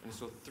and I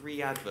saw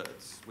 3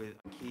 adverts with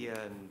Kia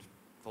and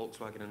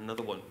Volkswagen and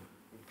another one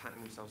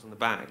patting themselves on the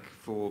back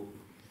for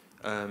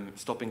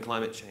stopping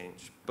climate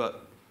change.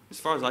 But as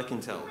far as I can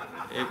tell,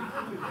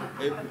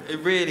 it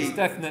really... It's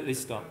definitely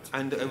stopped.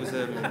 And it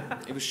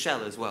was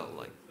Shell as well.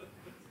 Like,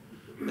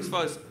 as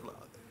far as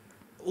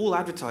all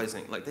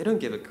advertising, like, they don't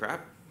give a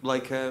crap.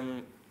 Like,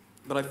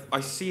 but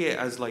I see it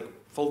as like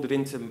folded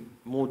into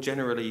more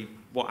generally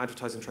what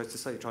advertising tries to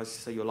say. It tries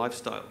to say your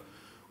lifestyle.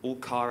 All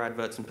car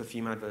adverts and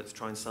perfume adverts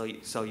try and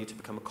sell you to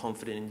become a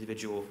confident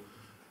individual.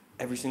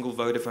 Every single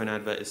Vodafone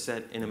advert is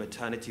set in a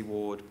maternity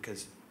ward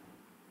because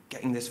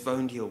getting this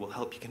phone deal will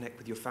help you connect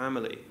with your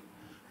family.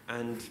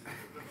 And,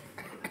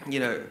 you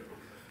know,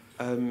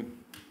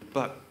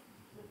 but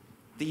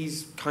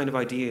these kind of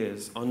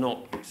ideas are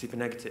not super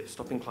negative.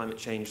 Stopping climate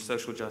change,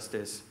 social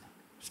justice,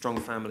 strong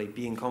family,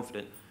 being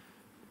confident.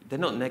 They're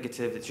not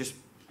negative, it's just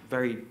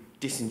very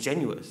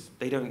disingenuous.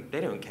 They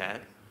don't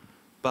care.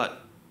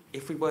 But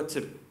if we were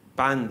to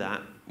ban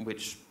that,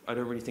 which I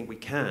don't really think we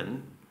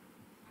can,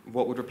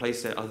 what would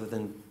replace it other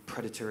than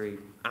predatory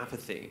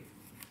apathy?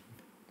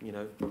 You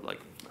know,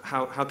 like,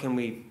 how can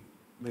we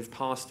move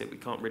past it? We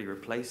can't really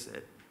replace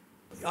it.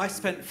 I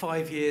spent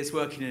 5 years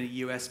working in a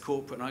US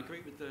corporate, and I agree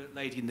with the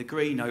lady in the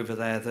green over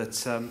there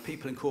that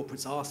people in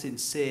corporates are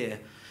sincere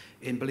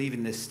in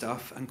believing this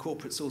stuff, and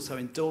corporates also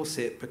endorse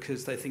it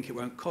because they think it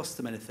won't cost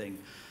them anything.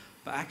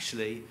 But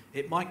actually,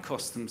 it might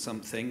cost them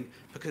something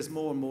because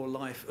more and more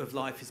life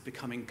is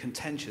becoming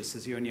contentious,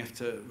 as you only have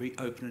to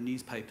open a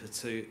newspaper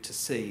to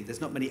see. There's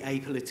not many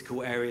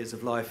apolitical areas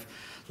of life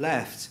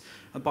left.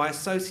 And by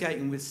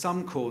associating with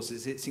some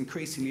causes, it's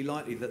increasingly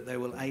likely that they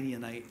will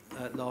alienate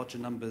larger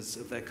numbers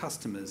of their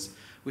customers.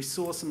 We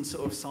saw some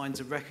sort of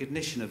signs of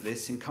recognition of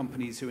this in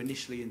companies who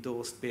initially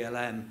endorsed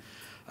BLM,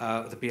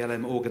 the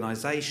BLM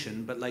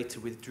organisation, but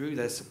later withdrew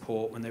their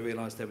support when they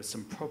realised there were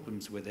some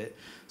problems with it.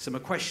 So my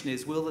question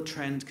is, will the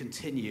trend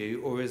continue,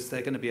 or is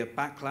there going to be a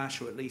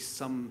backlash, or at least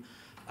some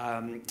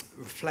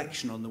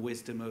reflection on the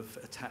wisdom of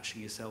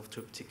attaching yourself to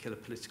a particular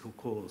political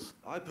cause?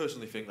 I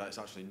personally think that it's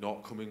actually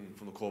not coming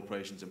from the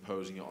corporations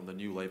imposing it on the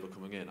new Labour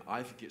coming in.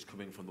 I think it's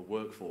coming from the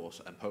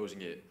workforce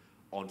imposing it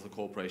onto the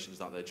corporations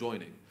that they're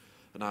joining.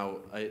 Now,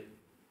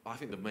 I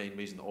think the main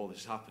reason that all this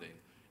is happening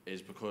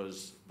is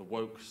because the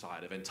woke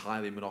side have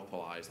entirely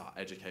monopolised our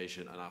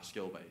education and our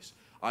skill base.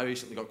 I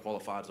recently got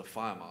qualified as a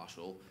fire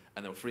marshal,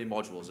 and there were 3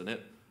 modules in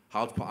it: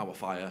 how to put out a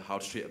fire, how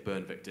to treat a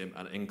burn victim,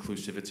 and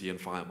inclusivity in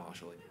fire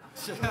marshalling.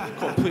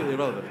 Completely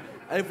irrelevant.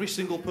 Every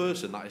single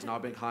person that is now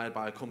being hired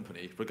by a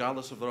company,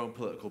 regardless of their own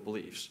political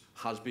beliefs,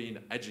 has been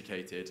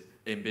educated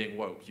in being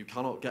woke. You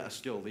cannot get a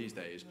skill these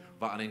days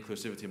without an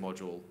inclusivity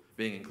module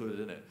being included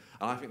in it.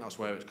 And I think that's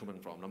where it's coming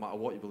from. No matter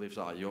what your beliefs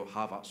are, you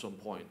have at some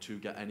point, to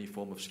get any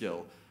form of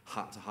skill,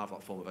 had to have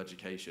that form of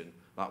education,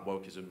 that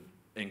wokeism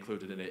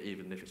included in it,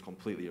 even if it's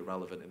completely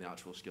irrelevant in the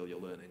actual skill you're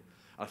learning.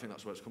 I think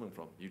that's where it's coming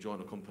from. You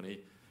join a company,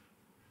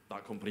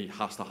 that company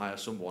has to hire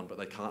someone, but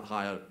they can't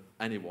hire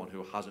anyone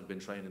who hasn't been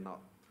trained in that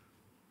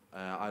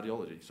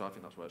ideology. So I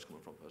think that's where it's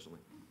coming from, personally.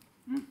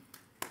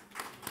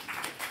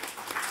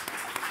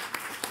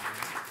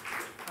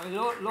 I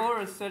mean,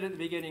 Laura said at the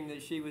beginning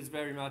that she was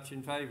very much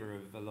in favour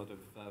of a lot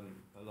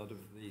of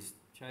these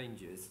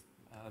changes.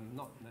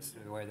 not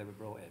necessarily the way they were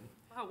brought in.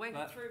 Wow, Wayne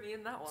threw me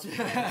in that one.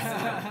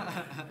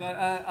 But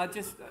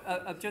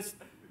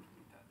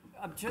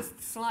I'm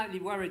just slightly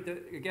worried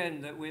that,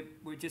 again, that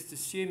we're just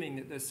assuming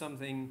that there's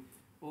something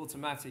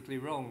automatically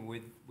wrong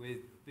with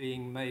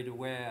being made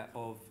aware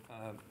of,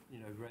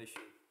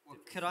 racial.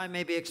 Could I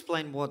maybe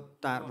explain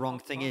what that wrong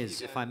thing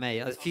is, if I may?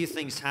 A few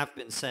things have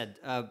been said.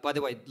 By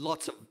the way,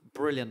 lots of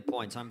brilliant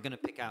points. I'm going to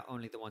pick out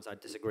only the ones I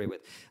disagree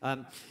with.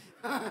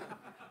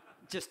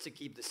 Just to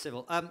keep this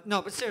civil.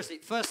 No, but seriously,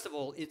 first of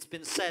all, it's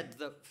been said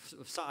that,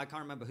 I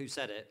can't remember who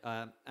said it,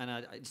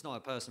 and it's not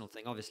a personal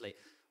thing, obviously.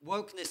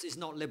 Wokeness is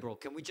not liberal.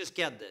 Can we just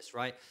get this,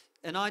 right?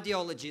 An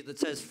ideology that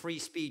says free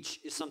speech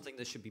is something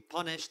that should be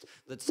punished,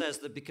 that says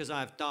that because I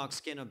have dark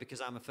skin or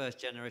because I'm a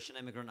first-generation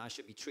immigrant, I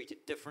should be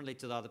treated differently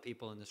to the other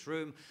people in this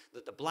room,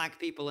 that the black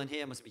people in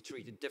here must be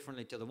treated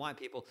differently to the white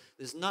people.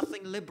 There's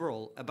nothing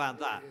liberal about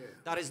that.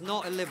 That is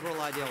not a liberal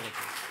ideology,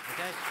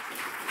 okay?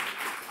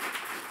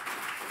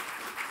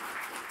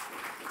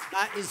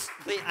 That is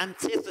the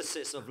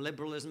antithesis of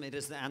liberalism. It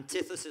is the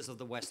antithesis of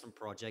the Western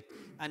project,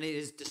 and it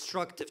is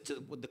destructive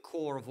to the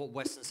core of what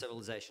Western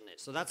civilization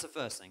is. So that's the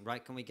first thing,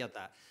 right? Can we get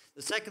that?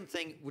 The second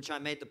thing, which I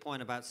made the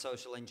point about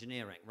social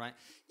engineering, right?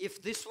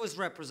 If this was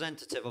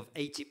representative of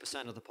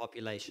 80% of the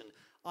population,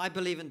 I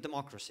believe in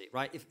democracy,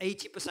 right? If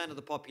 80% of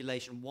the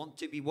population want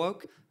to be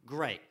woke,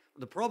 great.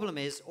 The problem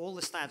is, all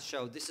the stats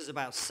show this is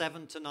about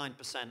 7 to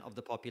 9% of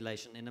the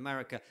population in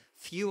America,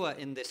 fewer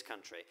in this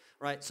country,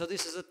 right? So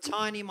this is a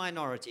tiny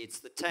minority. It's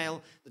the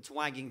tail that's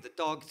wagging the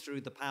dog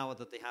through the power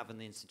that they have in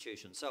the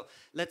institution. So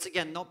let's,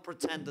 again, not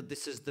pretend that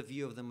this is the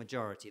view of the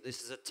majority.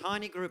 This is a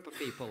tiny group of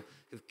people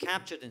who've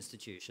captured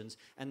institutions,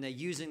 and they're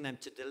using them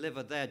to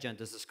deliver their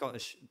agendas. The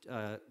Scottish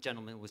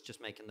gentleman was just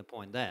making the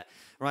point there,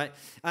 right?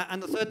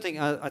 And the third thing,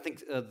 I think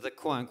the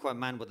quote-unquote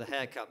man with the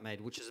haircut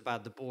made, which is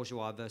about the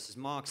bourgeois versus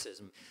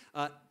Marxism.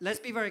 Let's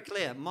be very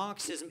clear.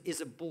 Marxism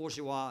is a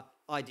bourgeois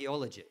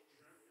ideology,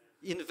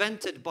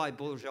 invented by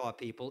bourgeois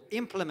people,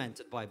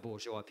 implemented by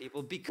bourgeois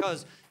people,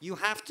 because you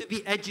have to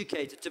be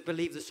educated to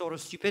believe this sort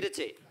of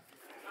stupidity.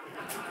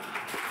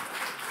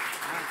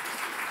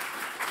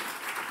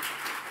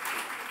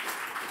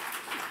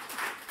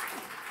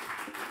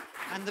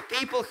 And the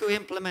people who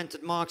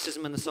implemented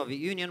Marxism in the Soviet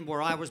Union,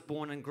 where I was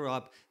born and grew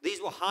up,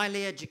 these were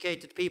highly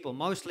educated people,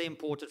 mostly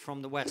imported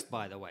from the West,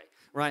 by the way,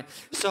 right?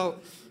 So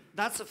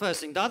that's the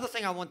first thing. The other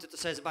thing I wanted to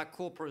say is about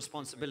corporate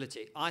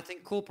responsibility. I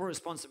think corporate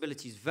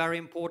responsibility is very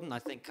important. I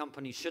think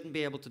companies shouldn't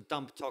be able to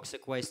dump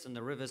toxic waste in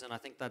the rivers, and I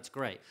think that's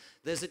great.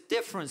 There's a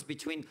difference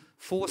between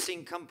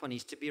forcing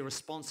companies to be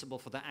responsible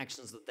for the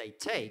actions that they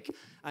take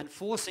and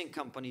forcing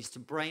companies to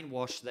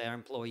brainwash their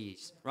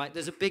employees, right?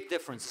 There's a big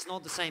difference. It's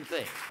not the same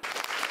thing.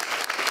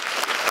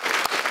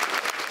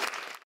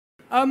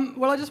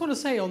 Well, I just want to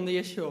say on the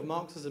issue of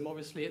Marxism,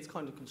 obviously it's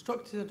kind of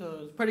constructed,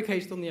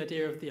 predicated on the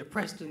idea of the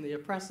oppressed and the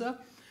oppressor.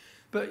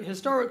 But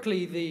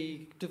historically,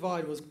 the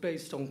divide was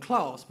based on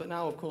class, but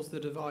now, of course, the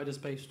divide is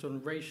based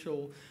on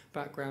racial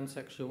background,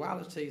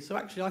 sexuality. So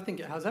actually, I think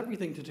it has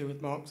everything to do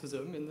with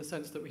Marxism in the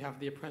sense that we have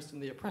the oppressed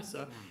and the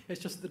oppressor. It's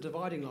just the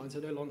dividing lines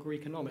are no longer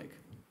economic.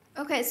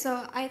 Okay,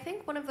 so I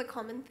think one of the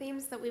common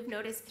themes that we've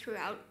noticed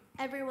throughout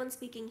everyone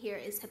speaking here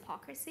is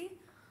hypocrisy.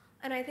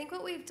 And I think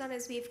what we've done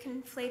is we've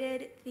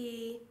conflated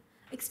the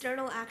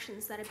external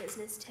actions that a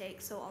business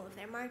takes, so all of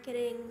their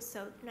marketing,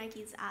 so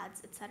Nike's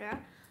ads, etc.,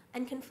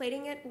 and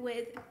conflating it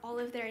with all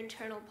of their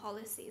internal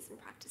policies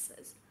and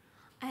practices.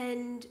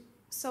 And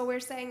so we're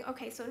saying,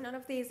 okay, so none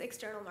of these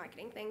external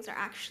marketing things are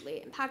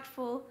actually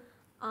impactful.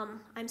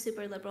 I'm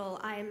super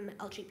liberal, I'm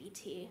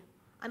LGBT,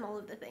 I'm all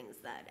of the things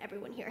that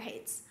everyone here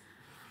hates.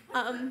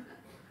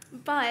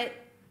 But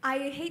I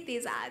hate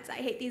these ads.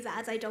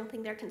 I don't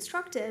think they're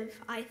constructive.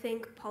 I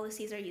think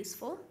policies are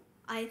useful.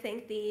 I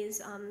think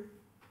these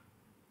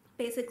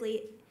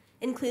basically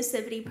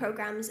inclusivity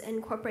programs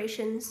in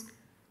corporations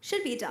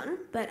should be done,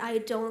 but I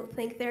don't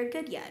think they're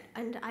good yet.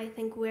 And I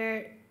think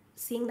we're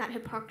seeing that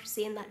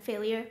hypocrisy and that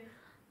failure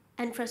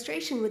and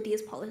frustration with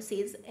these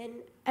policies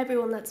in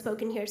everyone that's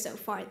spoken here so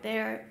far.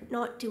 They're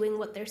not doing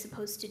what they're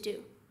supposed to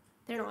do.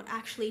 They're not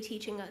actually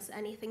teaching us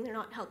anything. They're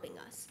not helping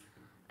us.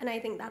 And I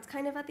think that's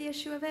kind of at the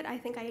issue of it. I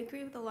think I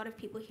agree with a lot of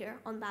people here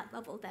on that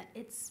level that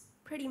it's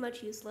pretty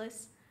much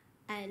useless,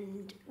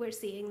 and we're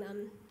seeing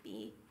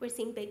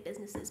big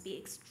businesses be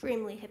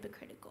extremely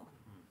hypocritical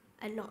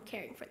and not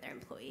caring for their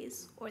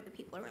employees or the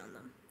people around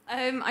them.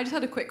 I just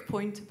had a quick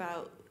point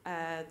about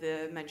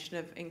the mention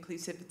of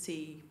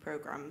inclusivity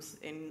programs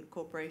in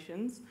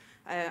corporations.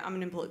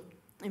 I'm an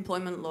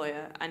employment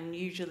lawyer, and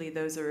usually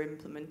those are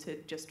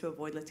implemented just to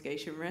avoid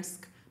litigation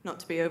risk. Not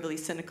to be overly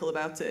cynical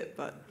about it,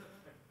 but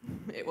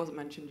it wasn't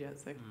mentioned yet,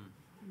 so.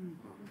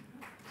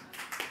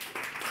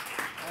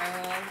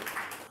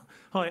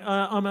 Hi,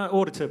 I'm an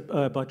auditor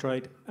by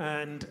trade,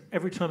 and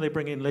every time they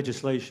bring in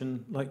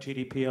legislation like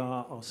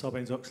GDPR or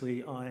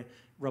Sarbanes-Oxley, I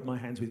rub my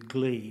hands with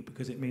glee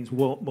because it means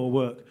more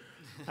work.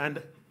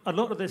 And a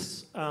lot of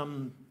this,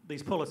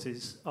 these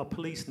policies are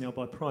policed now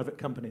by private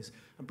companies,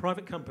 and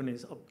private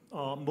companies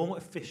are more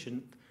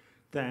efficient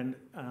than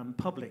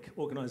public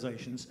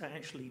organisations are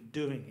actually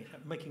doing it,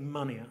 making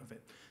money out of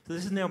it. So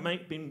this has now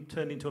been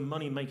turned into a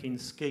money-making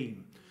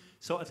scheme.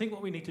 So I think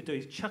what we need to do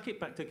is chuck it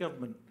back to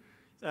government.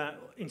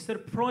 Instead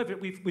of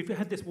private, we've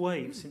had this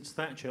wave since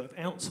Thatcher of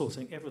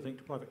outsourcing everything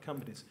to private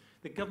companies.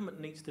 The government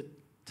needs to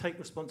take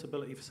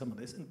responsibility for some of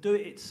this and do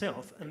it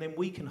itself, and then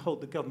we can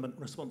hold the government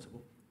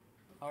responsible.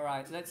 All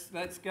right,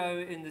 let's go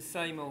in the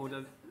same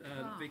order.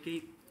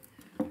 Vicky?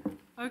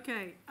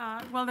 Okay,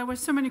 well, there were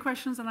so many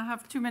questions and I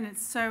have 2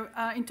 minutes. So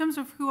in terms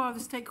of who are the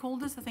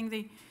stakeholders, I think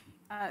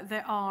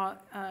there are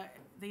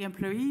the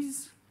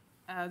employees.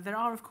 There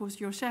are, of course,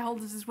 your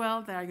shareholders as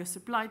well. There are your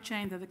supply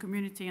chain, there's the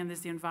community, and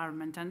there's the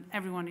environment. And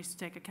everyone needs to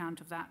take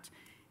account of that.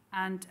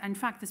 And in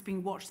fact, it's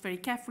being watched very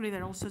carefully.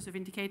 There are all sorts of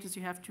indicators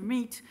you have to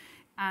meet.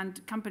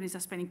 And companies are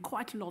spending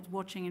quite a lot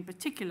watching in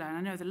particular. And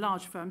I know the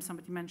large firms,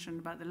 somebody mentioned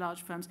about the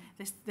large firms,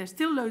 there's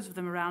still loads of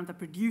them around that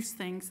produce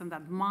things and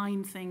that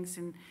mine things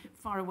in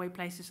faraway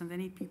places, and they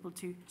need people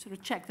to sort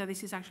of check that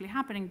this is actually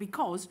happening,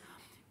 because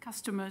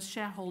customers,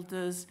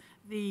 shareholders,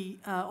 the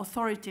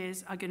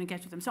authorities are going to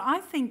get to them. So I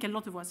think a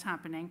lot of what's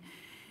happening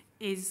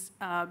is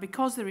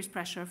because there is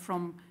pressure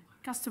from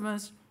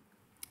customers,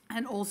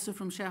 and also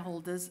from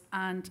shareholders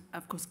and,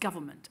 of course,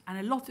 government. And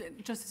a lot,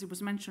 just as it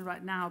was mentioned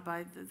right now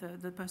by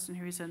the person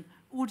who is an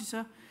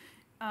auditor,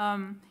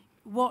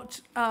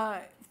 what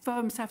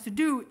firms have to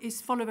do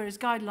is follow various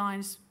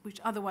guidelines which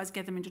otherwise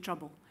get them into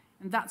trouble.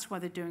 And that's why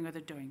they're doing what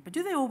they're doing. But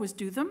do they always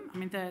do them? I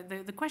mean,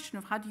 the question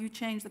of how do you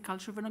change the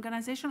culture of an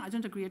organization, I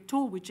don't agree at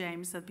all with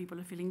James that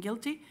people are feeling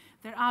guilty.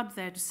 They're out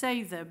there to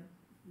save their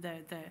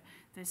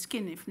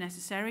skin if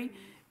necessary.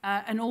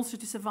 And also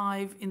to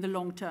survive in the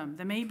long term.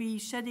 They may be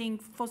shedding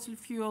fossil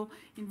fuel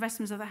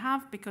investments that they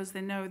have because they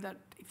know that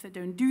if they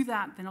don't do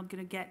that, they're not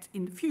going to get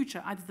in the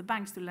future either the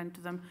banks to lend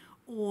to them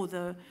or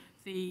the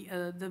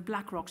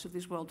BlackRocks of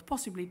this world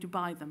possibly to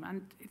buy them.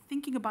 And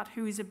thinking about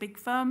who is a big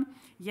firm,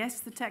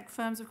 yes, the tech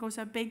firms, of course,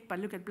 are big, but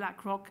look at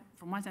BlackRock.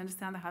 From what I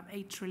understand, they have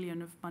 8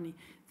 trillion of money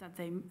that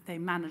they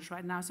manage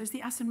right now. So it's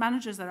the asset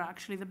managers that are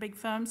actually the big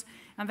firms,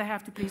 and they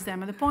have to please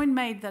them. And the point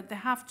made that they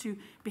have to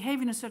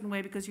behave in a certain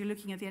way because you're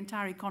looking at the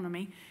entire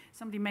economy.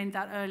 Somebody made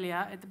that earlier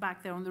at the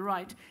back there on the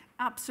right.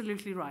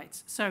 Absolutely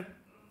right. So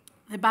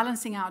they're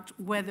balancing out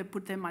where they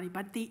put their money.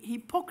 But the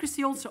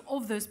hypocrisy also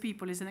of those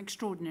people is an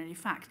extraordinary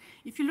fact.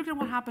 If you look at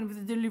what happened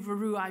with the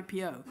Deliveroo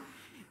IPO,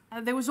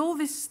 there was all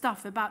this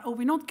stuff about, oh,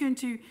 we're not going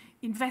to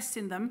invest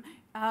in them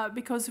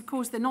because, of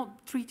course, they're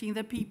not treating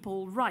the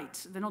people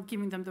right. They're not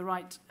giving them the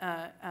right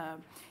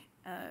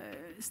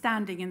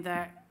standing in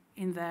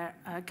their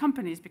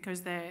companies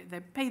because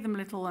they pay them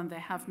little and they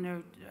have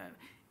no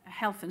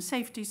health and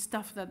safety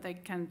stuff that they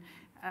can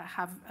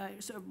have,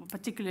 so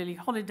particularly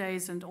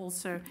holidays and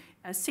also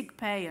sick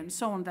pay and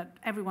so on that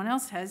everyone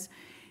else has.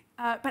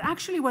 But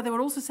actually what they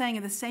were also saying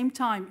at the same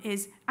time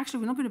is,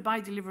 actually we're not going to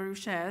buy Deliveroo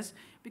shares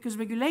because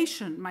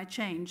regulation might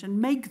change and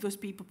make those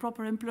people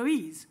proper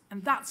employees.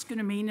 And that's going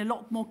to mean a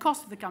lot more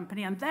cost for the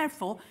company, and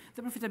therefore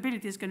the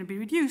profitability is going to be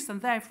reduced,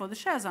 and therefore the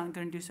shares aren't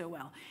going to do so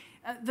well.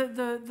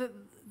 The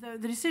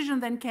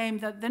decision then came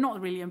that they're not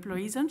really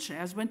employees, and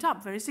shares went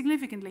up very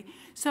significantly.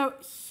 So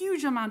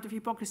huge amount of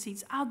hypocrisy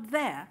is out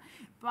there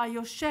by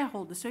your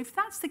shareholders. So if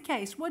that's the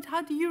case,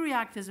 how do you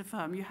react as a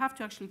firm? You have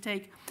to actually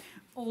take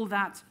all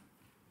that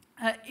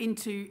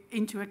into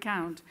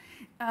account.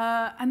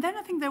 And then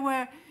I think there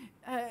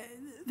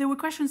were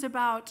questions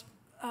about,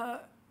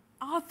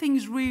 are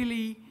things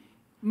really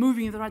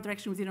moving in the right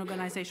direction within an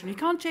organization? You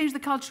can't change the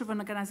culture of an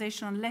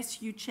organization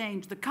unless you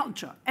change the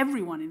culture,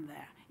 everyone in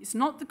there. It's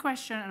not the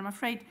question, and I'm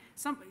afraid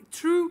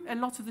a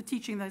lot of the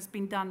teaching that has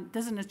been done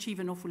doesn't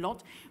achieve an awful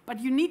lot, but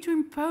you need to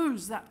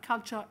impose that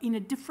culture in a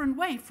different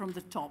way from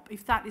the top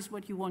if that is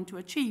what you want to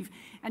achieve.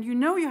 And you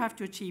know you have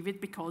to achieve it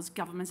because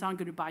governments aren't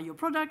going to buy your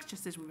products,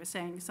 just as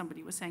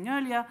somebody was saying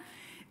earlier.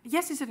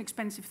 Yes, it's an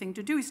expensive thing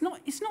to do. It's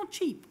not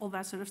cheap, all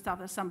that sort of stuff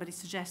that somebody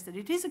suggested.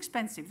 It is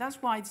expensive.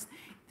 That's why it's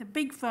the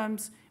big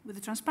firms with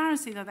the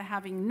transparency that they're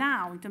having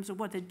now in terms of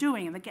what they're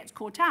doing, and they get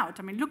caught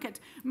out. I mean, look at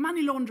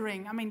money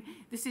laundering. I mean,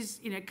 this is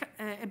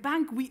a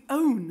bank we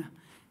own,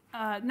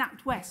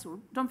 NatWest. Or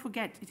don't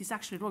forget, it is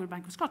actually Royal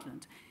Bank of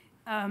Scotland.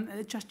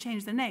 It just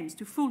changed the names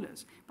to fool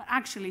us. But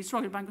actually, it's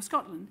Royal Bank of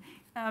Scotland,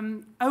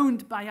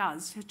 owned by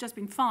us, has just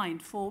been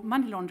fined for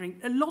money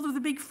laundering. A lot of the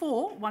big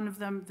four, one of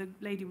them, the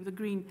lady with the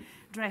green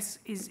dress,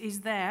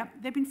 is there.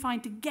 They've been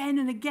fined again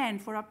and again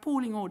for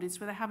appalling audits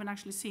where they haven't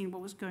actually seen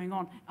what was going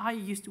on. I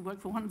used to work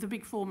for one of the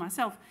big four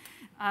myself.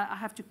 I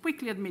have to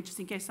quickly admit, just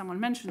in case someone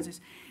mentions this.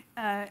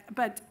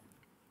 But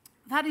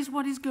that is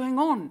what is going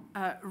on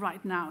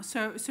right now.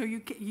 So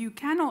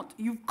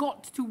you've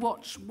got to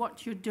watch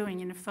what you're doing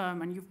in a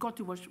firm, and you've got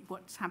to watch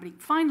what's happening.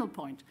 Final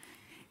point,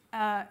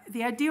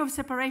 the idea of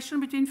separation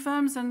between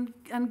firms and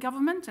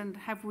government, and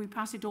have we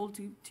passed it all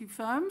to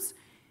firms?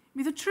 I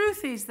mean, the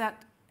truth is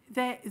that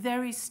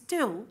there is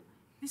still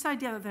This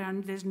idea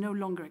that there's no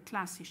longer a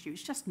class issue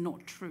is just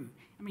not true.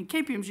 I mean,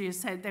 KPMG has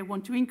said they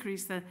want to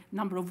increase the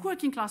number of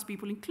working class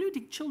people,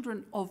 including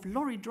children of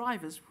lorry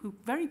drivers, who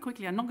very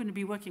quickly are not going to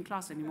be working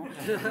class anymore,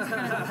 be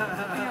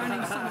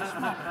earning so much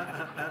more,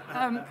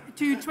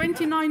 to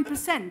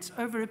 29%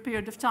 over a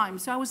period of time.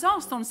 So I was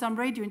asked on some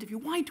radio interview,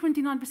 why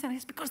 29%?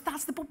 It's because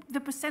that's the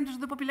percentage of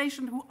the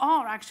population who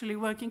are actually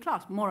working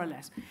class, more or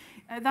less.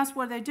 That's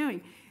what they're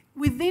doing.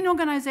 Within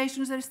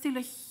organizations, there is still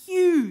a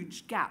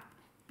huge gap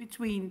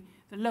between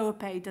the lower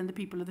paid and the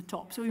people at the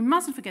top. So we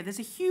mustn't forget there's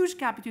a huge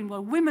gap between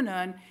what women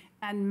earn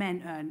and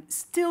men earn,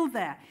 still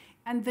there.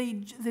 And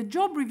the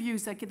job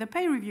reviews, the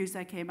pay reviews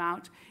that came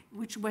out,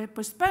 which were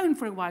postponed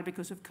for a while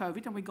because of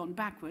COVID, and we've gone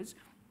backwards,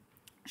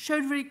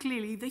 showed very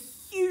clearly the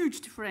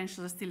huge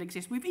differentials that still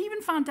exist. We've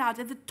even found out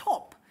at the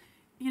top,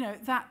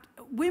 that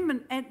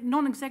women and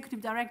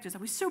non-executive directors,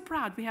 and we're so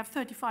proud, we have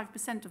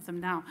 35% of them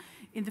now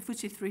in the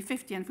FTSE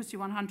 350 and FTSE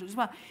 100 as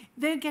well,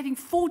 they're getting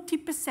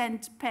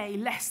 40% pay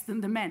less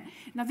than the men.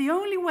 Now, the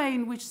only way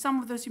in which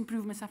some of those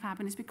improvements have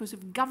happened is because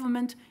of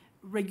government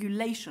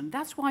regulation.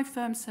 That's why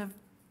firms have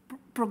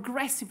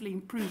progressively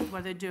improved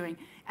what they're doing.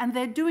 And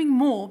they're doing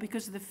more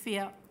because of the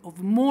fear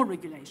of more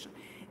regulation.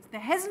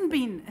 There hasn't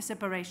been a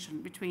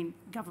separation between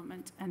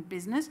government and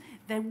business.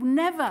 There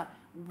never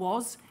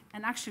was,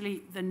 and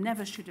actually there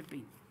never should have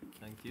been.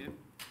 Thank you.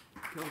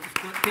 Cool.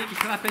 Just keep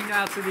clapping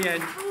now to the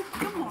end. Oh,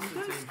 come on,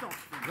 don't stop.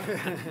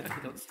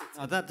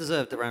 Oh, that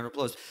deserved a round of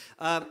applause.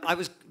 I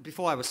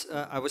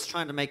was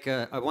trying to make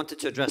I wanted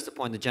to address the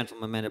point the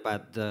gentleman made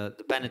about the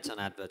Benetton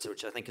adverts,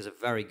 which I think is a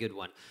very good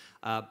one.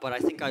 But I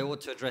think I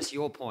ought to address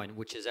your point,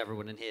 which is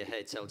everyone in here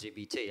hates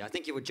LGBT. I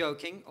think you were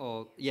joking,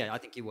 or yeah, I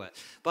think you were.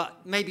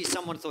 But maybe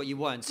someone thought you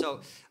weren't.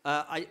 So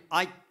I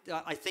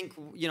think,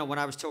 when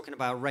I was talking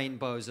about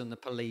rainbows and the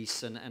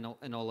police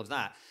and all of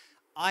that,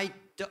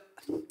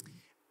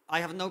 I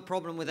have no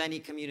problem with any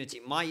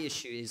community. My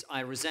issue is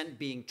I resent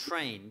being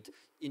trained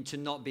into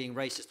not being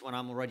racist when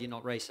I'm already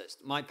not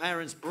racist. My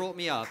parents brought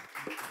me up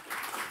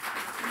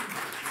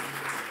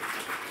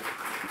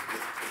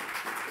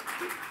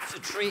to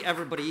treat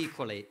everybody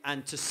equally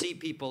and to see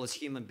people as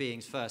human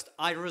beings first.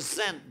 I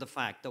resent the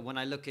fact that when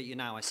I look at you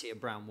now, I see a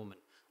brown woman.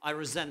 I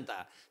resent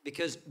that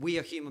because we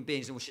are human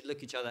beings and we should look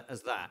at each other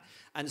as that.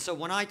 And so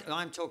when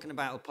I'm talking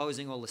about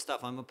opposing all this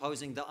stuff, I'm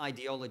opposing the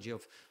ideology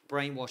of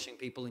brainwashing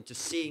people into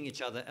seeing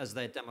each other as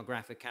their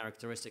demographic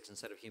characteristics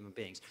instead of human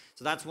beings.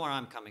 So that's where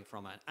I'm coming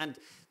from. And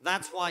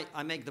that's why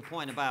I make the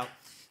point about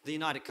the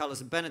United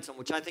Colors of Benetton,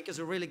 which I think is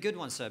a really good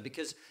one, sir,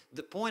 because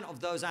the point of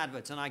those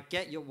adverts, and I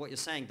get what you're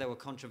saying, they were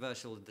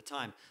controversial at the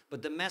time,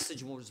 but the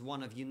message was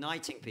one of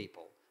uniting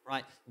people.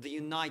 Right, the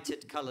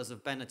united colors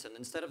of Benetton,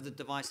 instead of the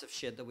divisive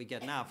shit that we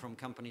get now from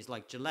companies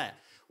like Gillette,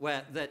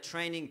 where they're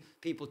training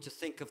people to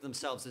think of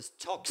themselves as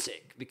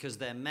toxic because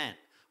they're men.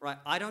 Right,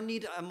 I don't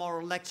need a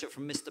moral lecture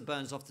from Mr.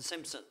 Burns off The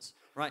Simpsons.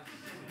 Right,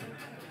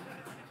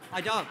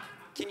 I don't.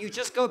 Can you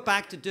just go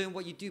back to doing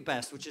what you do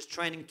best, which is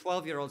training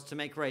 12-year-olds to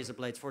make razor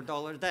blades for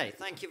 $1 a day?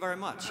 Thank you very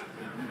much.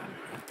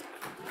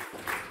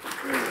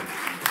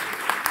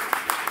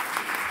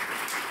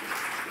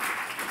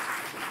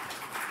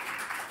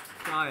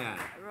 Diane.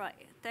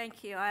 Right,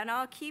 thank you. And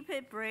I'll keep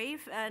it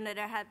brief, and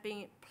there have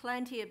been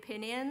plenty of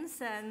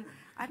opinions, and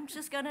I'm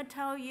just going to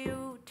tell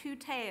you two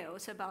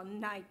tales about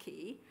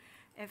Nike,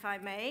 if I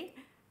may.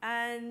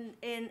 And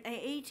in the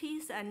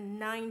 80s and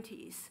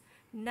 90s,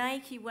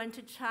 Nike went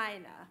to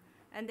China,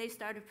 and they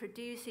started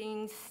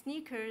producing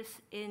sneakers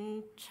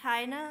in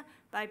China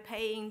by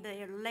paying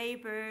their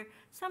labor,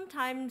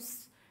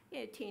 sometimes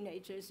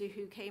teenagers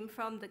who came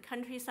from the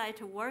countryside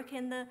to work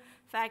in the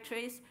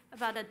factories,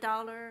 about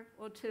 $1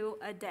 or $2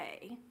 a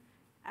day.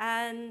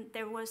 And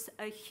there was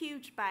a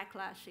huge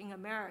backlash in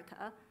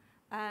America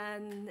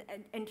and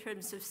in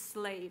terms of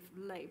slave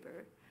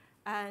labor.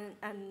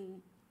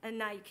 And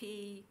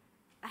Nike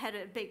had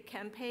a big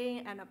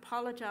campaign and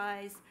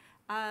apologized,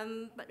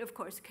 but of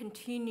course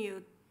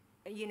continued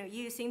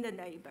using the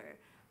labor.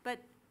 But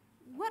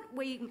what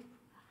we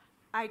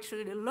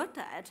actually looked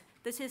at,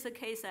 this is a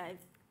case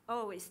I've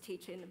always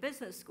teach in the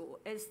business school,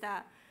 is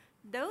that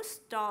those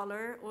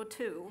 $1 or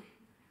 $2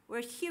 were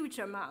a huge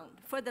amount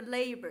for the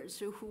laborers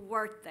who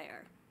worked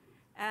there.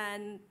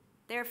 And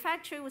their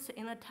factory was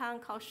in a town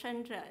called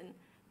Shenzhen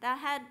that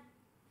had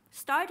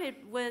started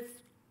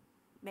with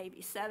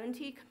maybe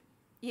 70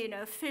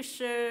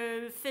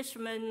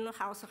 fishermen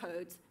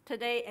households.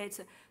 Today it's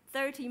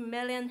 30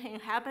 million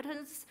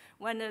inhabitants,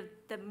 one of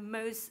the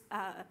most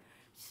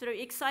sort of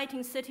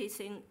exciting cities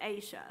in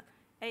Asia.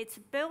 It's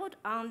built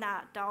on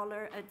that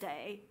 $1 a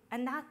day,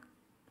 and that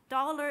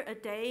 $1 a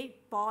day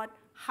bought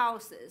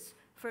houses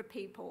for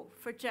people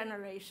for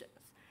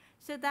generations.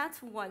 So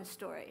that's one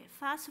story.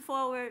 Fast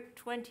forward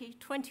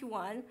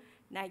 2021,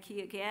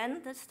 Nike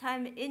again, this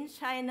time in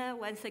China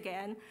once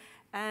again,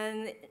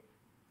 and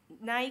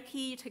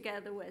Nike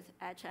together with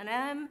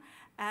H&M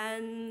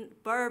and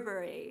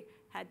Burberry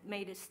had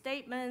made a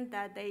statement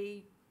that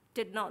they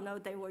did not know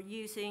they were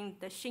using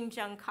the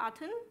Xinjiang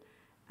cotton,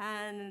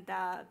 and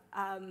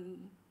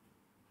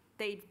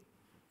they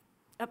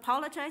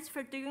apologized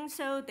for doing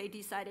so. They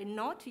decided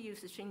not to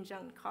use the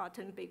Xinjiang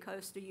cotton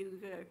because the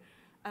Uyghur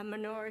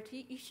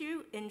minority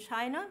issue in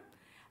China,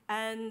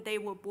 and they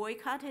were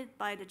boycotted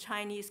by the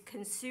Chinese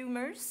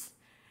consumers,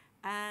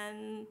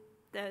 and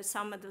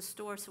some of the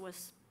stores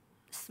was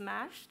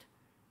smashed,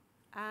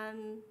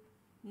 and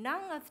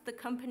none of the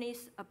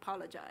companies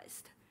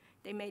apologized.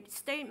 They made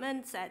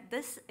statements that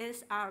this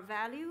is our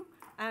value,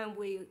 and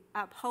we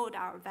uphold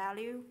our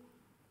value.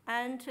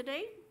 And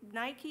today,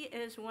 Nike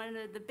is one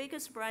of the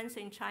biggest brands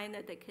in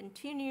China that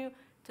continue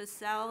to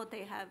sell.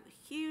 They have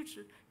huge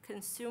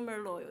consumer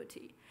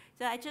loyalty.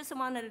 So I just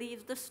want to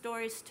leave the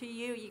stories to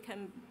you. You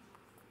can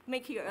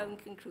make your own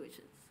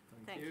conclusions.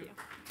 Thank you.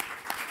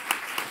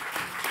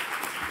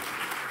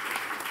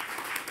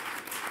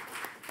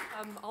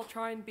 I'll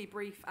try and be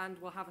brief, and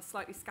we'll have a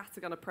slightly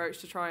scattergun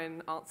approach to try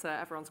and answer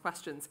everyone's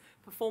questions.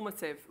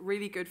 Performative,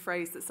 really good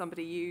phrase that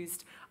somebody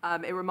used.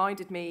 It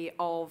reminded me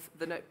of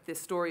the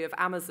story of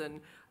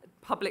Amazon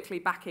publicly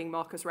backing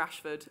Marcus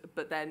Rashford,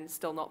 but then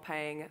still not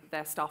paying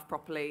their staff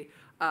properly,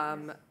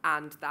 and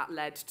that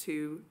led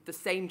to the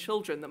same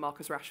children that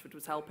Marcus Rashford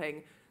was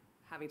helping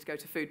having to go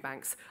to food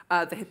banks.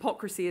 The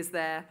hypocrisy is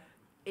there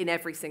in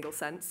every single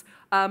sense.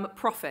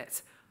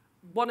 Profit,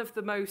 one of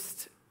the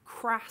most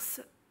crass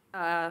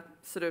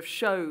sort of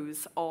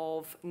shows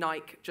of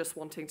Nike just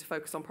wanting to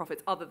focus on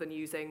profits, other than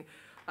using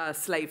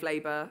slave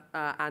labor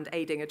and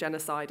aiding a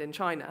genocide in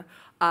China,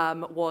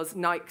 was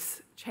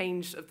Nike's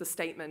change of the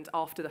statement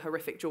after the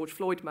horrific George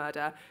Floyd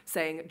murder,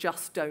 saying,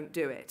 just don't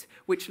do it,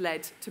 which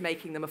led to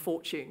making them a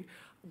fortune.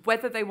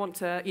 Whether they want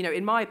to,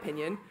 in my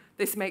opinion,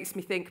 this makes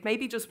me think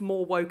maybe just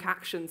more woke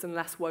actions and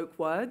less woke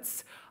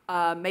words.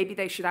 Maybe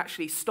they should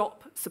actually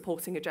stop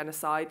supporting a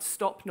genocide,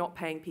 stop not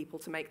paying people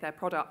to make their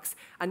products,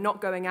 and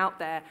not going out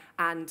there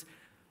and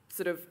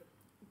sort of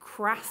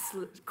crass,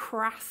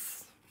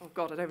 oh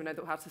God, I don't even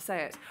know how to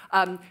say it,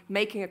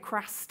 making a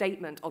crass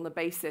statement on the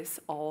basis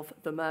of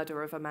the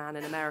murder of a man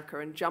in America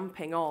and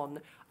jumping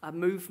on a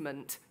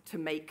movement to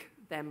make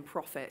them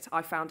profit.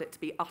 I found it to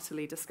be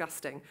utterly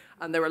disgusting.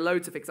 And there are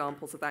loads of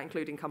examples of that,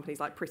 including companies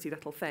like Pretty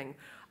Little Thing.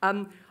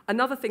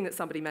 Another thing that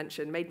somebody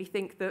mentioned made me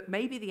think that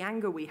maybe the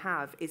anger we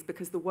have is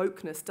because the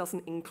wokeness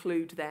doesn't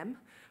include them.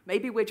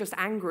 Maybe we're just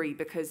angry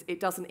because it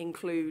doesn't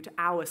include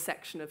our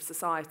section of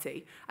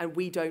society and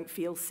we don't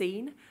feel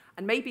seen.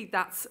 And maybe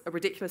that's a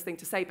ridiculous thing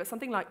to say, but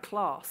something like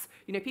class,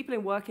 people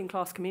in working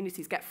class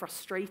communities get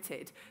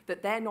frustrated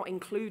that they're not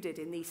included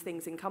in these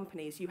things in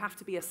companies. You have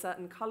to be a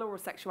certain colour or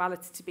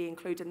sexuality to be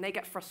included, and they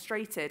get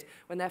frustrated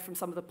when they're from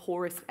some of the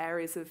poorest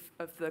areas of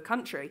the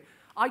country.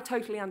 I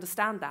totally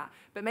understand that,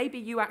 but maybe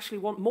you actually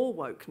want more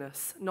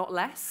wokeness, not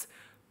less.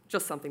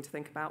 Just something to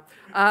think about.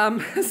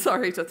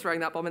 Sorry for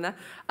throwing that bomb in there.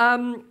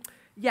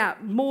 Yeah,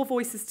 more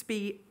voices to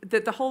be,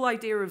 the whole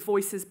idea of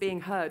voices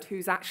being heard,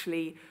 who's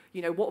actually,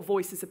 what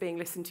voices are being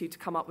listened to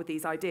come up with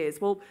these ideas.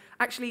 Well,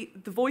 actually,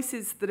 the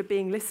voices that are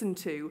being listened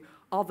to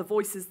are the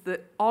voices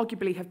that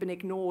arguably have been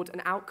ignored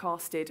and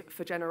outcasted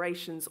for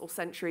generations or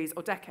centuries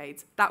or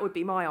decades. That would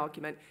be my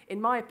argument. In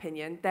my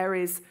opinion, there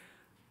is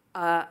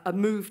a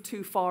move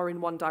too far in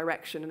one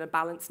direction and a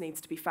balance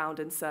needs to be found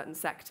in certain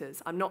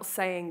sectors. I'm not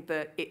saying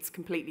that it's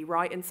completely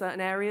right in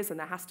certain areas and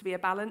there has to be a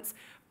balance,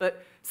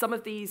 but some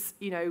of these,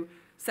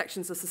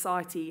 sections of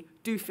society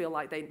do feel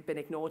like they've been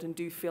ignored and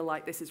do feel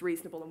like this is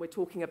reasonable. And we're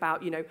talking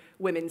about,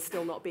 women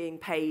still not being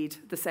paid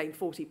the same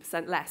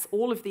 40% less.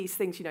 All of these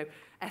things,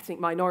 ethnic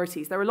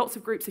minorities. There are lots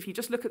of groups, if you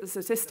just look at the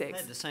statistics.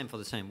 They're the same for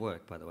the same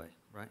work, by the way,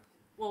 right?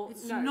 Well,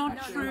 it's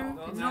not true.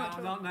 It's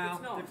not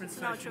now.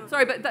 It's not true.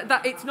 Sorry, but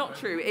that it's not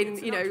true.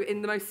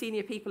 In the most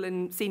senior people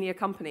in senior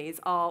companies,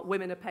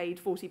 women are paid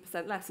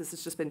 40% less, as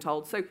has just been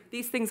told. So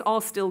these things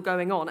are still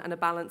going on, and a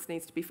balance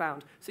needs to be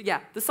found. So yeah,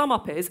 the sum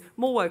up is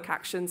more woke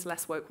actions,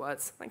 less woke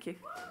words. Thank you.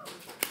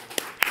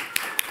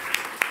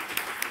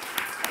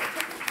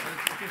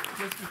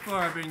 Just before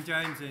I bring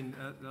James in,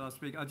 the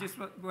last week,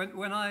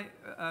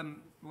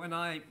 when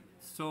I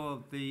saw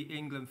the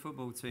England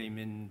football team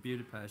in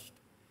Budapest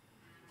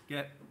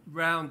get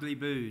roundly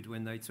booed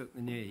when they took the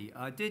knee,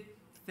 I did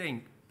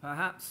think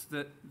perhaps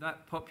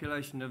that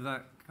population of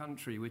that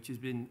country, which has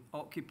been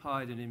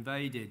occupied and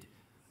invaded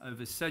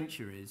over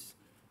centuries,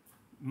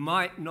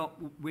 might not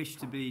wish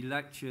to be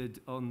lectured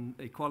on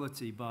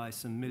equality by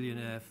some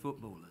millionaire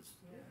footballers.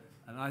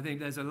 And I think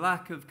there's a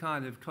lack of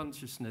kind of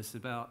consciousness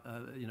about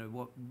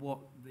what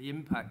the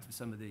impact of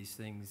some of these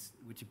things,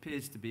 which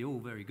appears to be all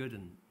very good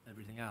and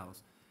everything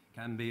else,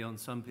 can be on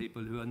some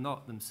people who are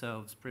not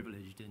themselves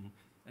privileged in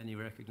any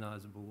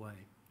recognisable way.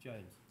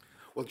 James?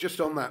 Well,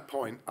 just on that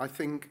point, I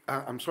think,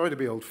 I'm sorry to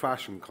be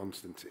old-fashioned,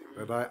 Konstantin,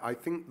 but I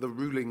think the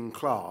ruling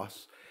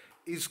class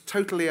is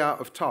totally out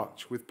of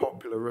touch with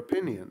popular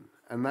opinion,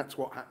 and that's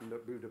what happened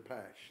at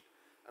Budapest.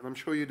 And I'm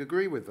sure you'd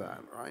agree with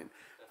that, right?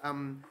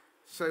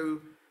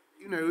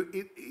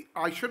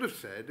 I should have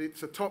said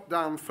it's a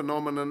top-down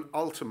phenomenon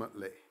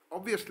ultimately.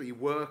 Obviously,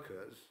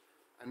 workers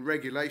and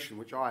regulation,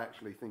 which I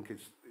actually think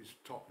is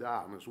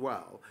top-down as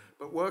well.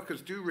 But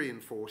workers do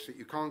reinforce it.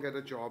 You can't get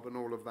a job and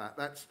all of that.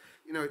 That's,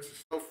 you know, it's a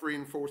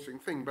self-reinforcing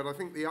thing. But I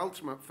think the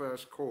ultimate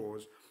first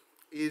cause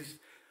is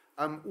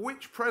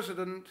which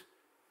president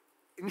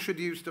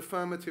introduced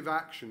affirmative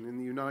action in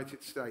the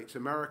United States?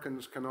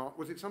 Americans cannot...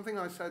 Was it something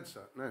I said,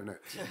 sir? No,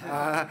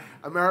 no.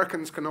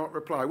 Americans cannot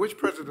reply. Which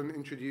president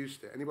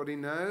introduced it? Anybody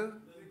know?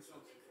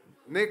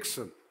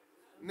 Nixon.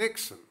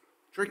 Nixon.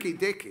 Tricky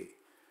Dicky.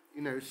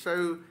 You know,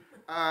 so...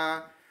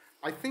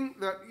 I think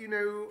that, you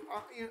know,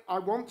 I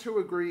want to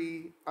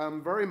agree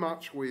very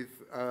much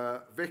with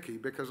Vicky,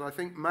 because I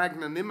think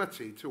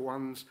magnanimity to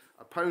one's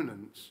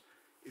opponents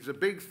is a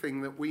big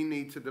thing that we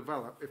need to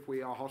develop if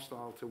we are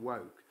hostile to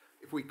woke.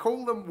 If we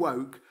call them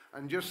woke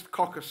and just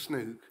cock a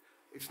snook,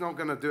 it's not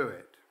going to do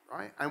it,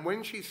 right? And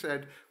when she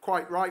said,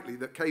 quite rightly,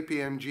 that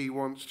KPMG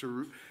wants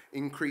to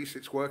increase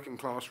its working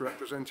class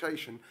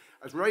representation,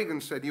 as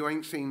Reagan said, you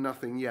ain't seen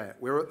nothing yet.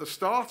 We're at the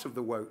start of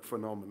the woke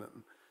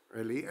phenomenon,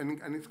 really, and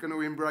it's going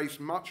to embrace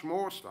much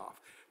more stuff.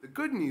 The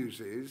good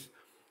news is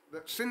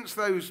that since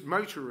those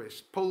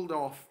motorists pulled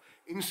off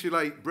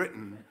Insulate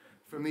Britain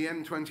from the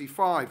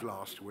N25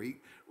 last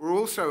week, we're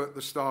also at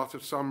the start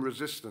of some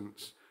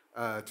resistance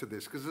to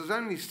this, because there's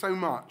only so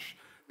much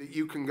that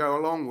you can go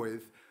along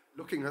with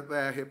looking at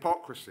their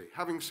hypocrisy.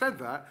 Having said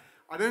that,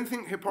 I don't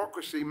think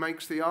hypocrisy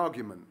makes the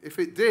argument. If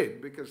it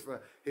did, because the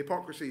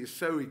hypocrisy is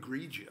so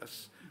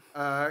egregious,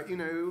 you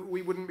know,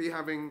 we wouldn't be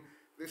having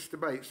this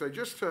debate. So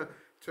just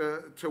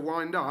to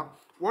wind up,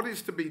 what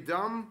is to be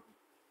done?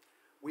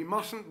 We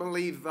mustn't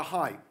believe the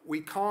hype.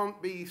 We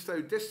can't be so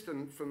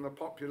distant from the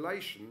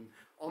population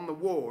on the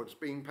wards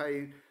being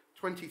paid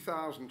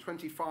 20,000,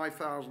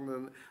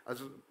 25,000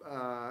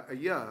 a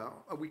year.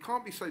 We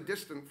can't be so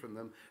distant from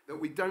them that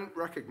we don't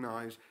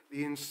recognize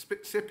the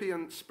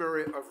incipient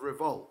spirit of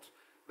revolt.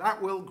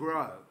 That will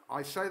grow.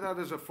 I say that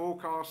as a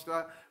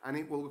forecaster, and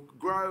it will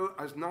grow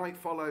as night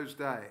follows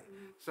day.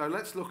 So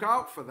let's look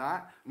out for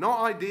that, not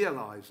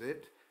idealize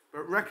it,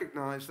 but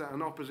recognize that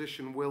an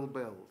opposition will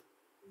build.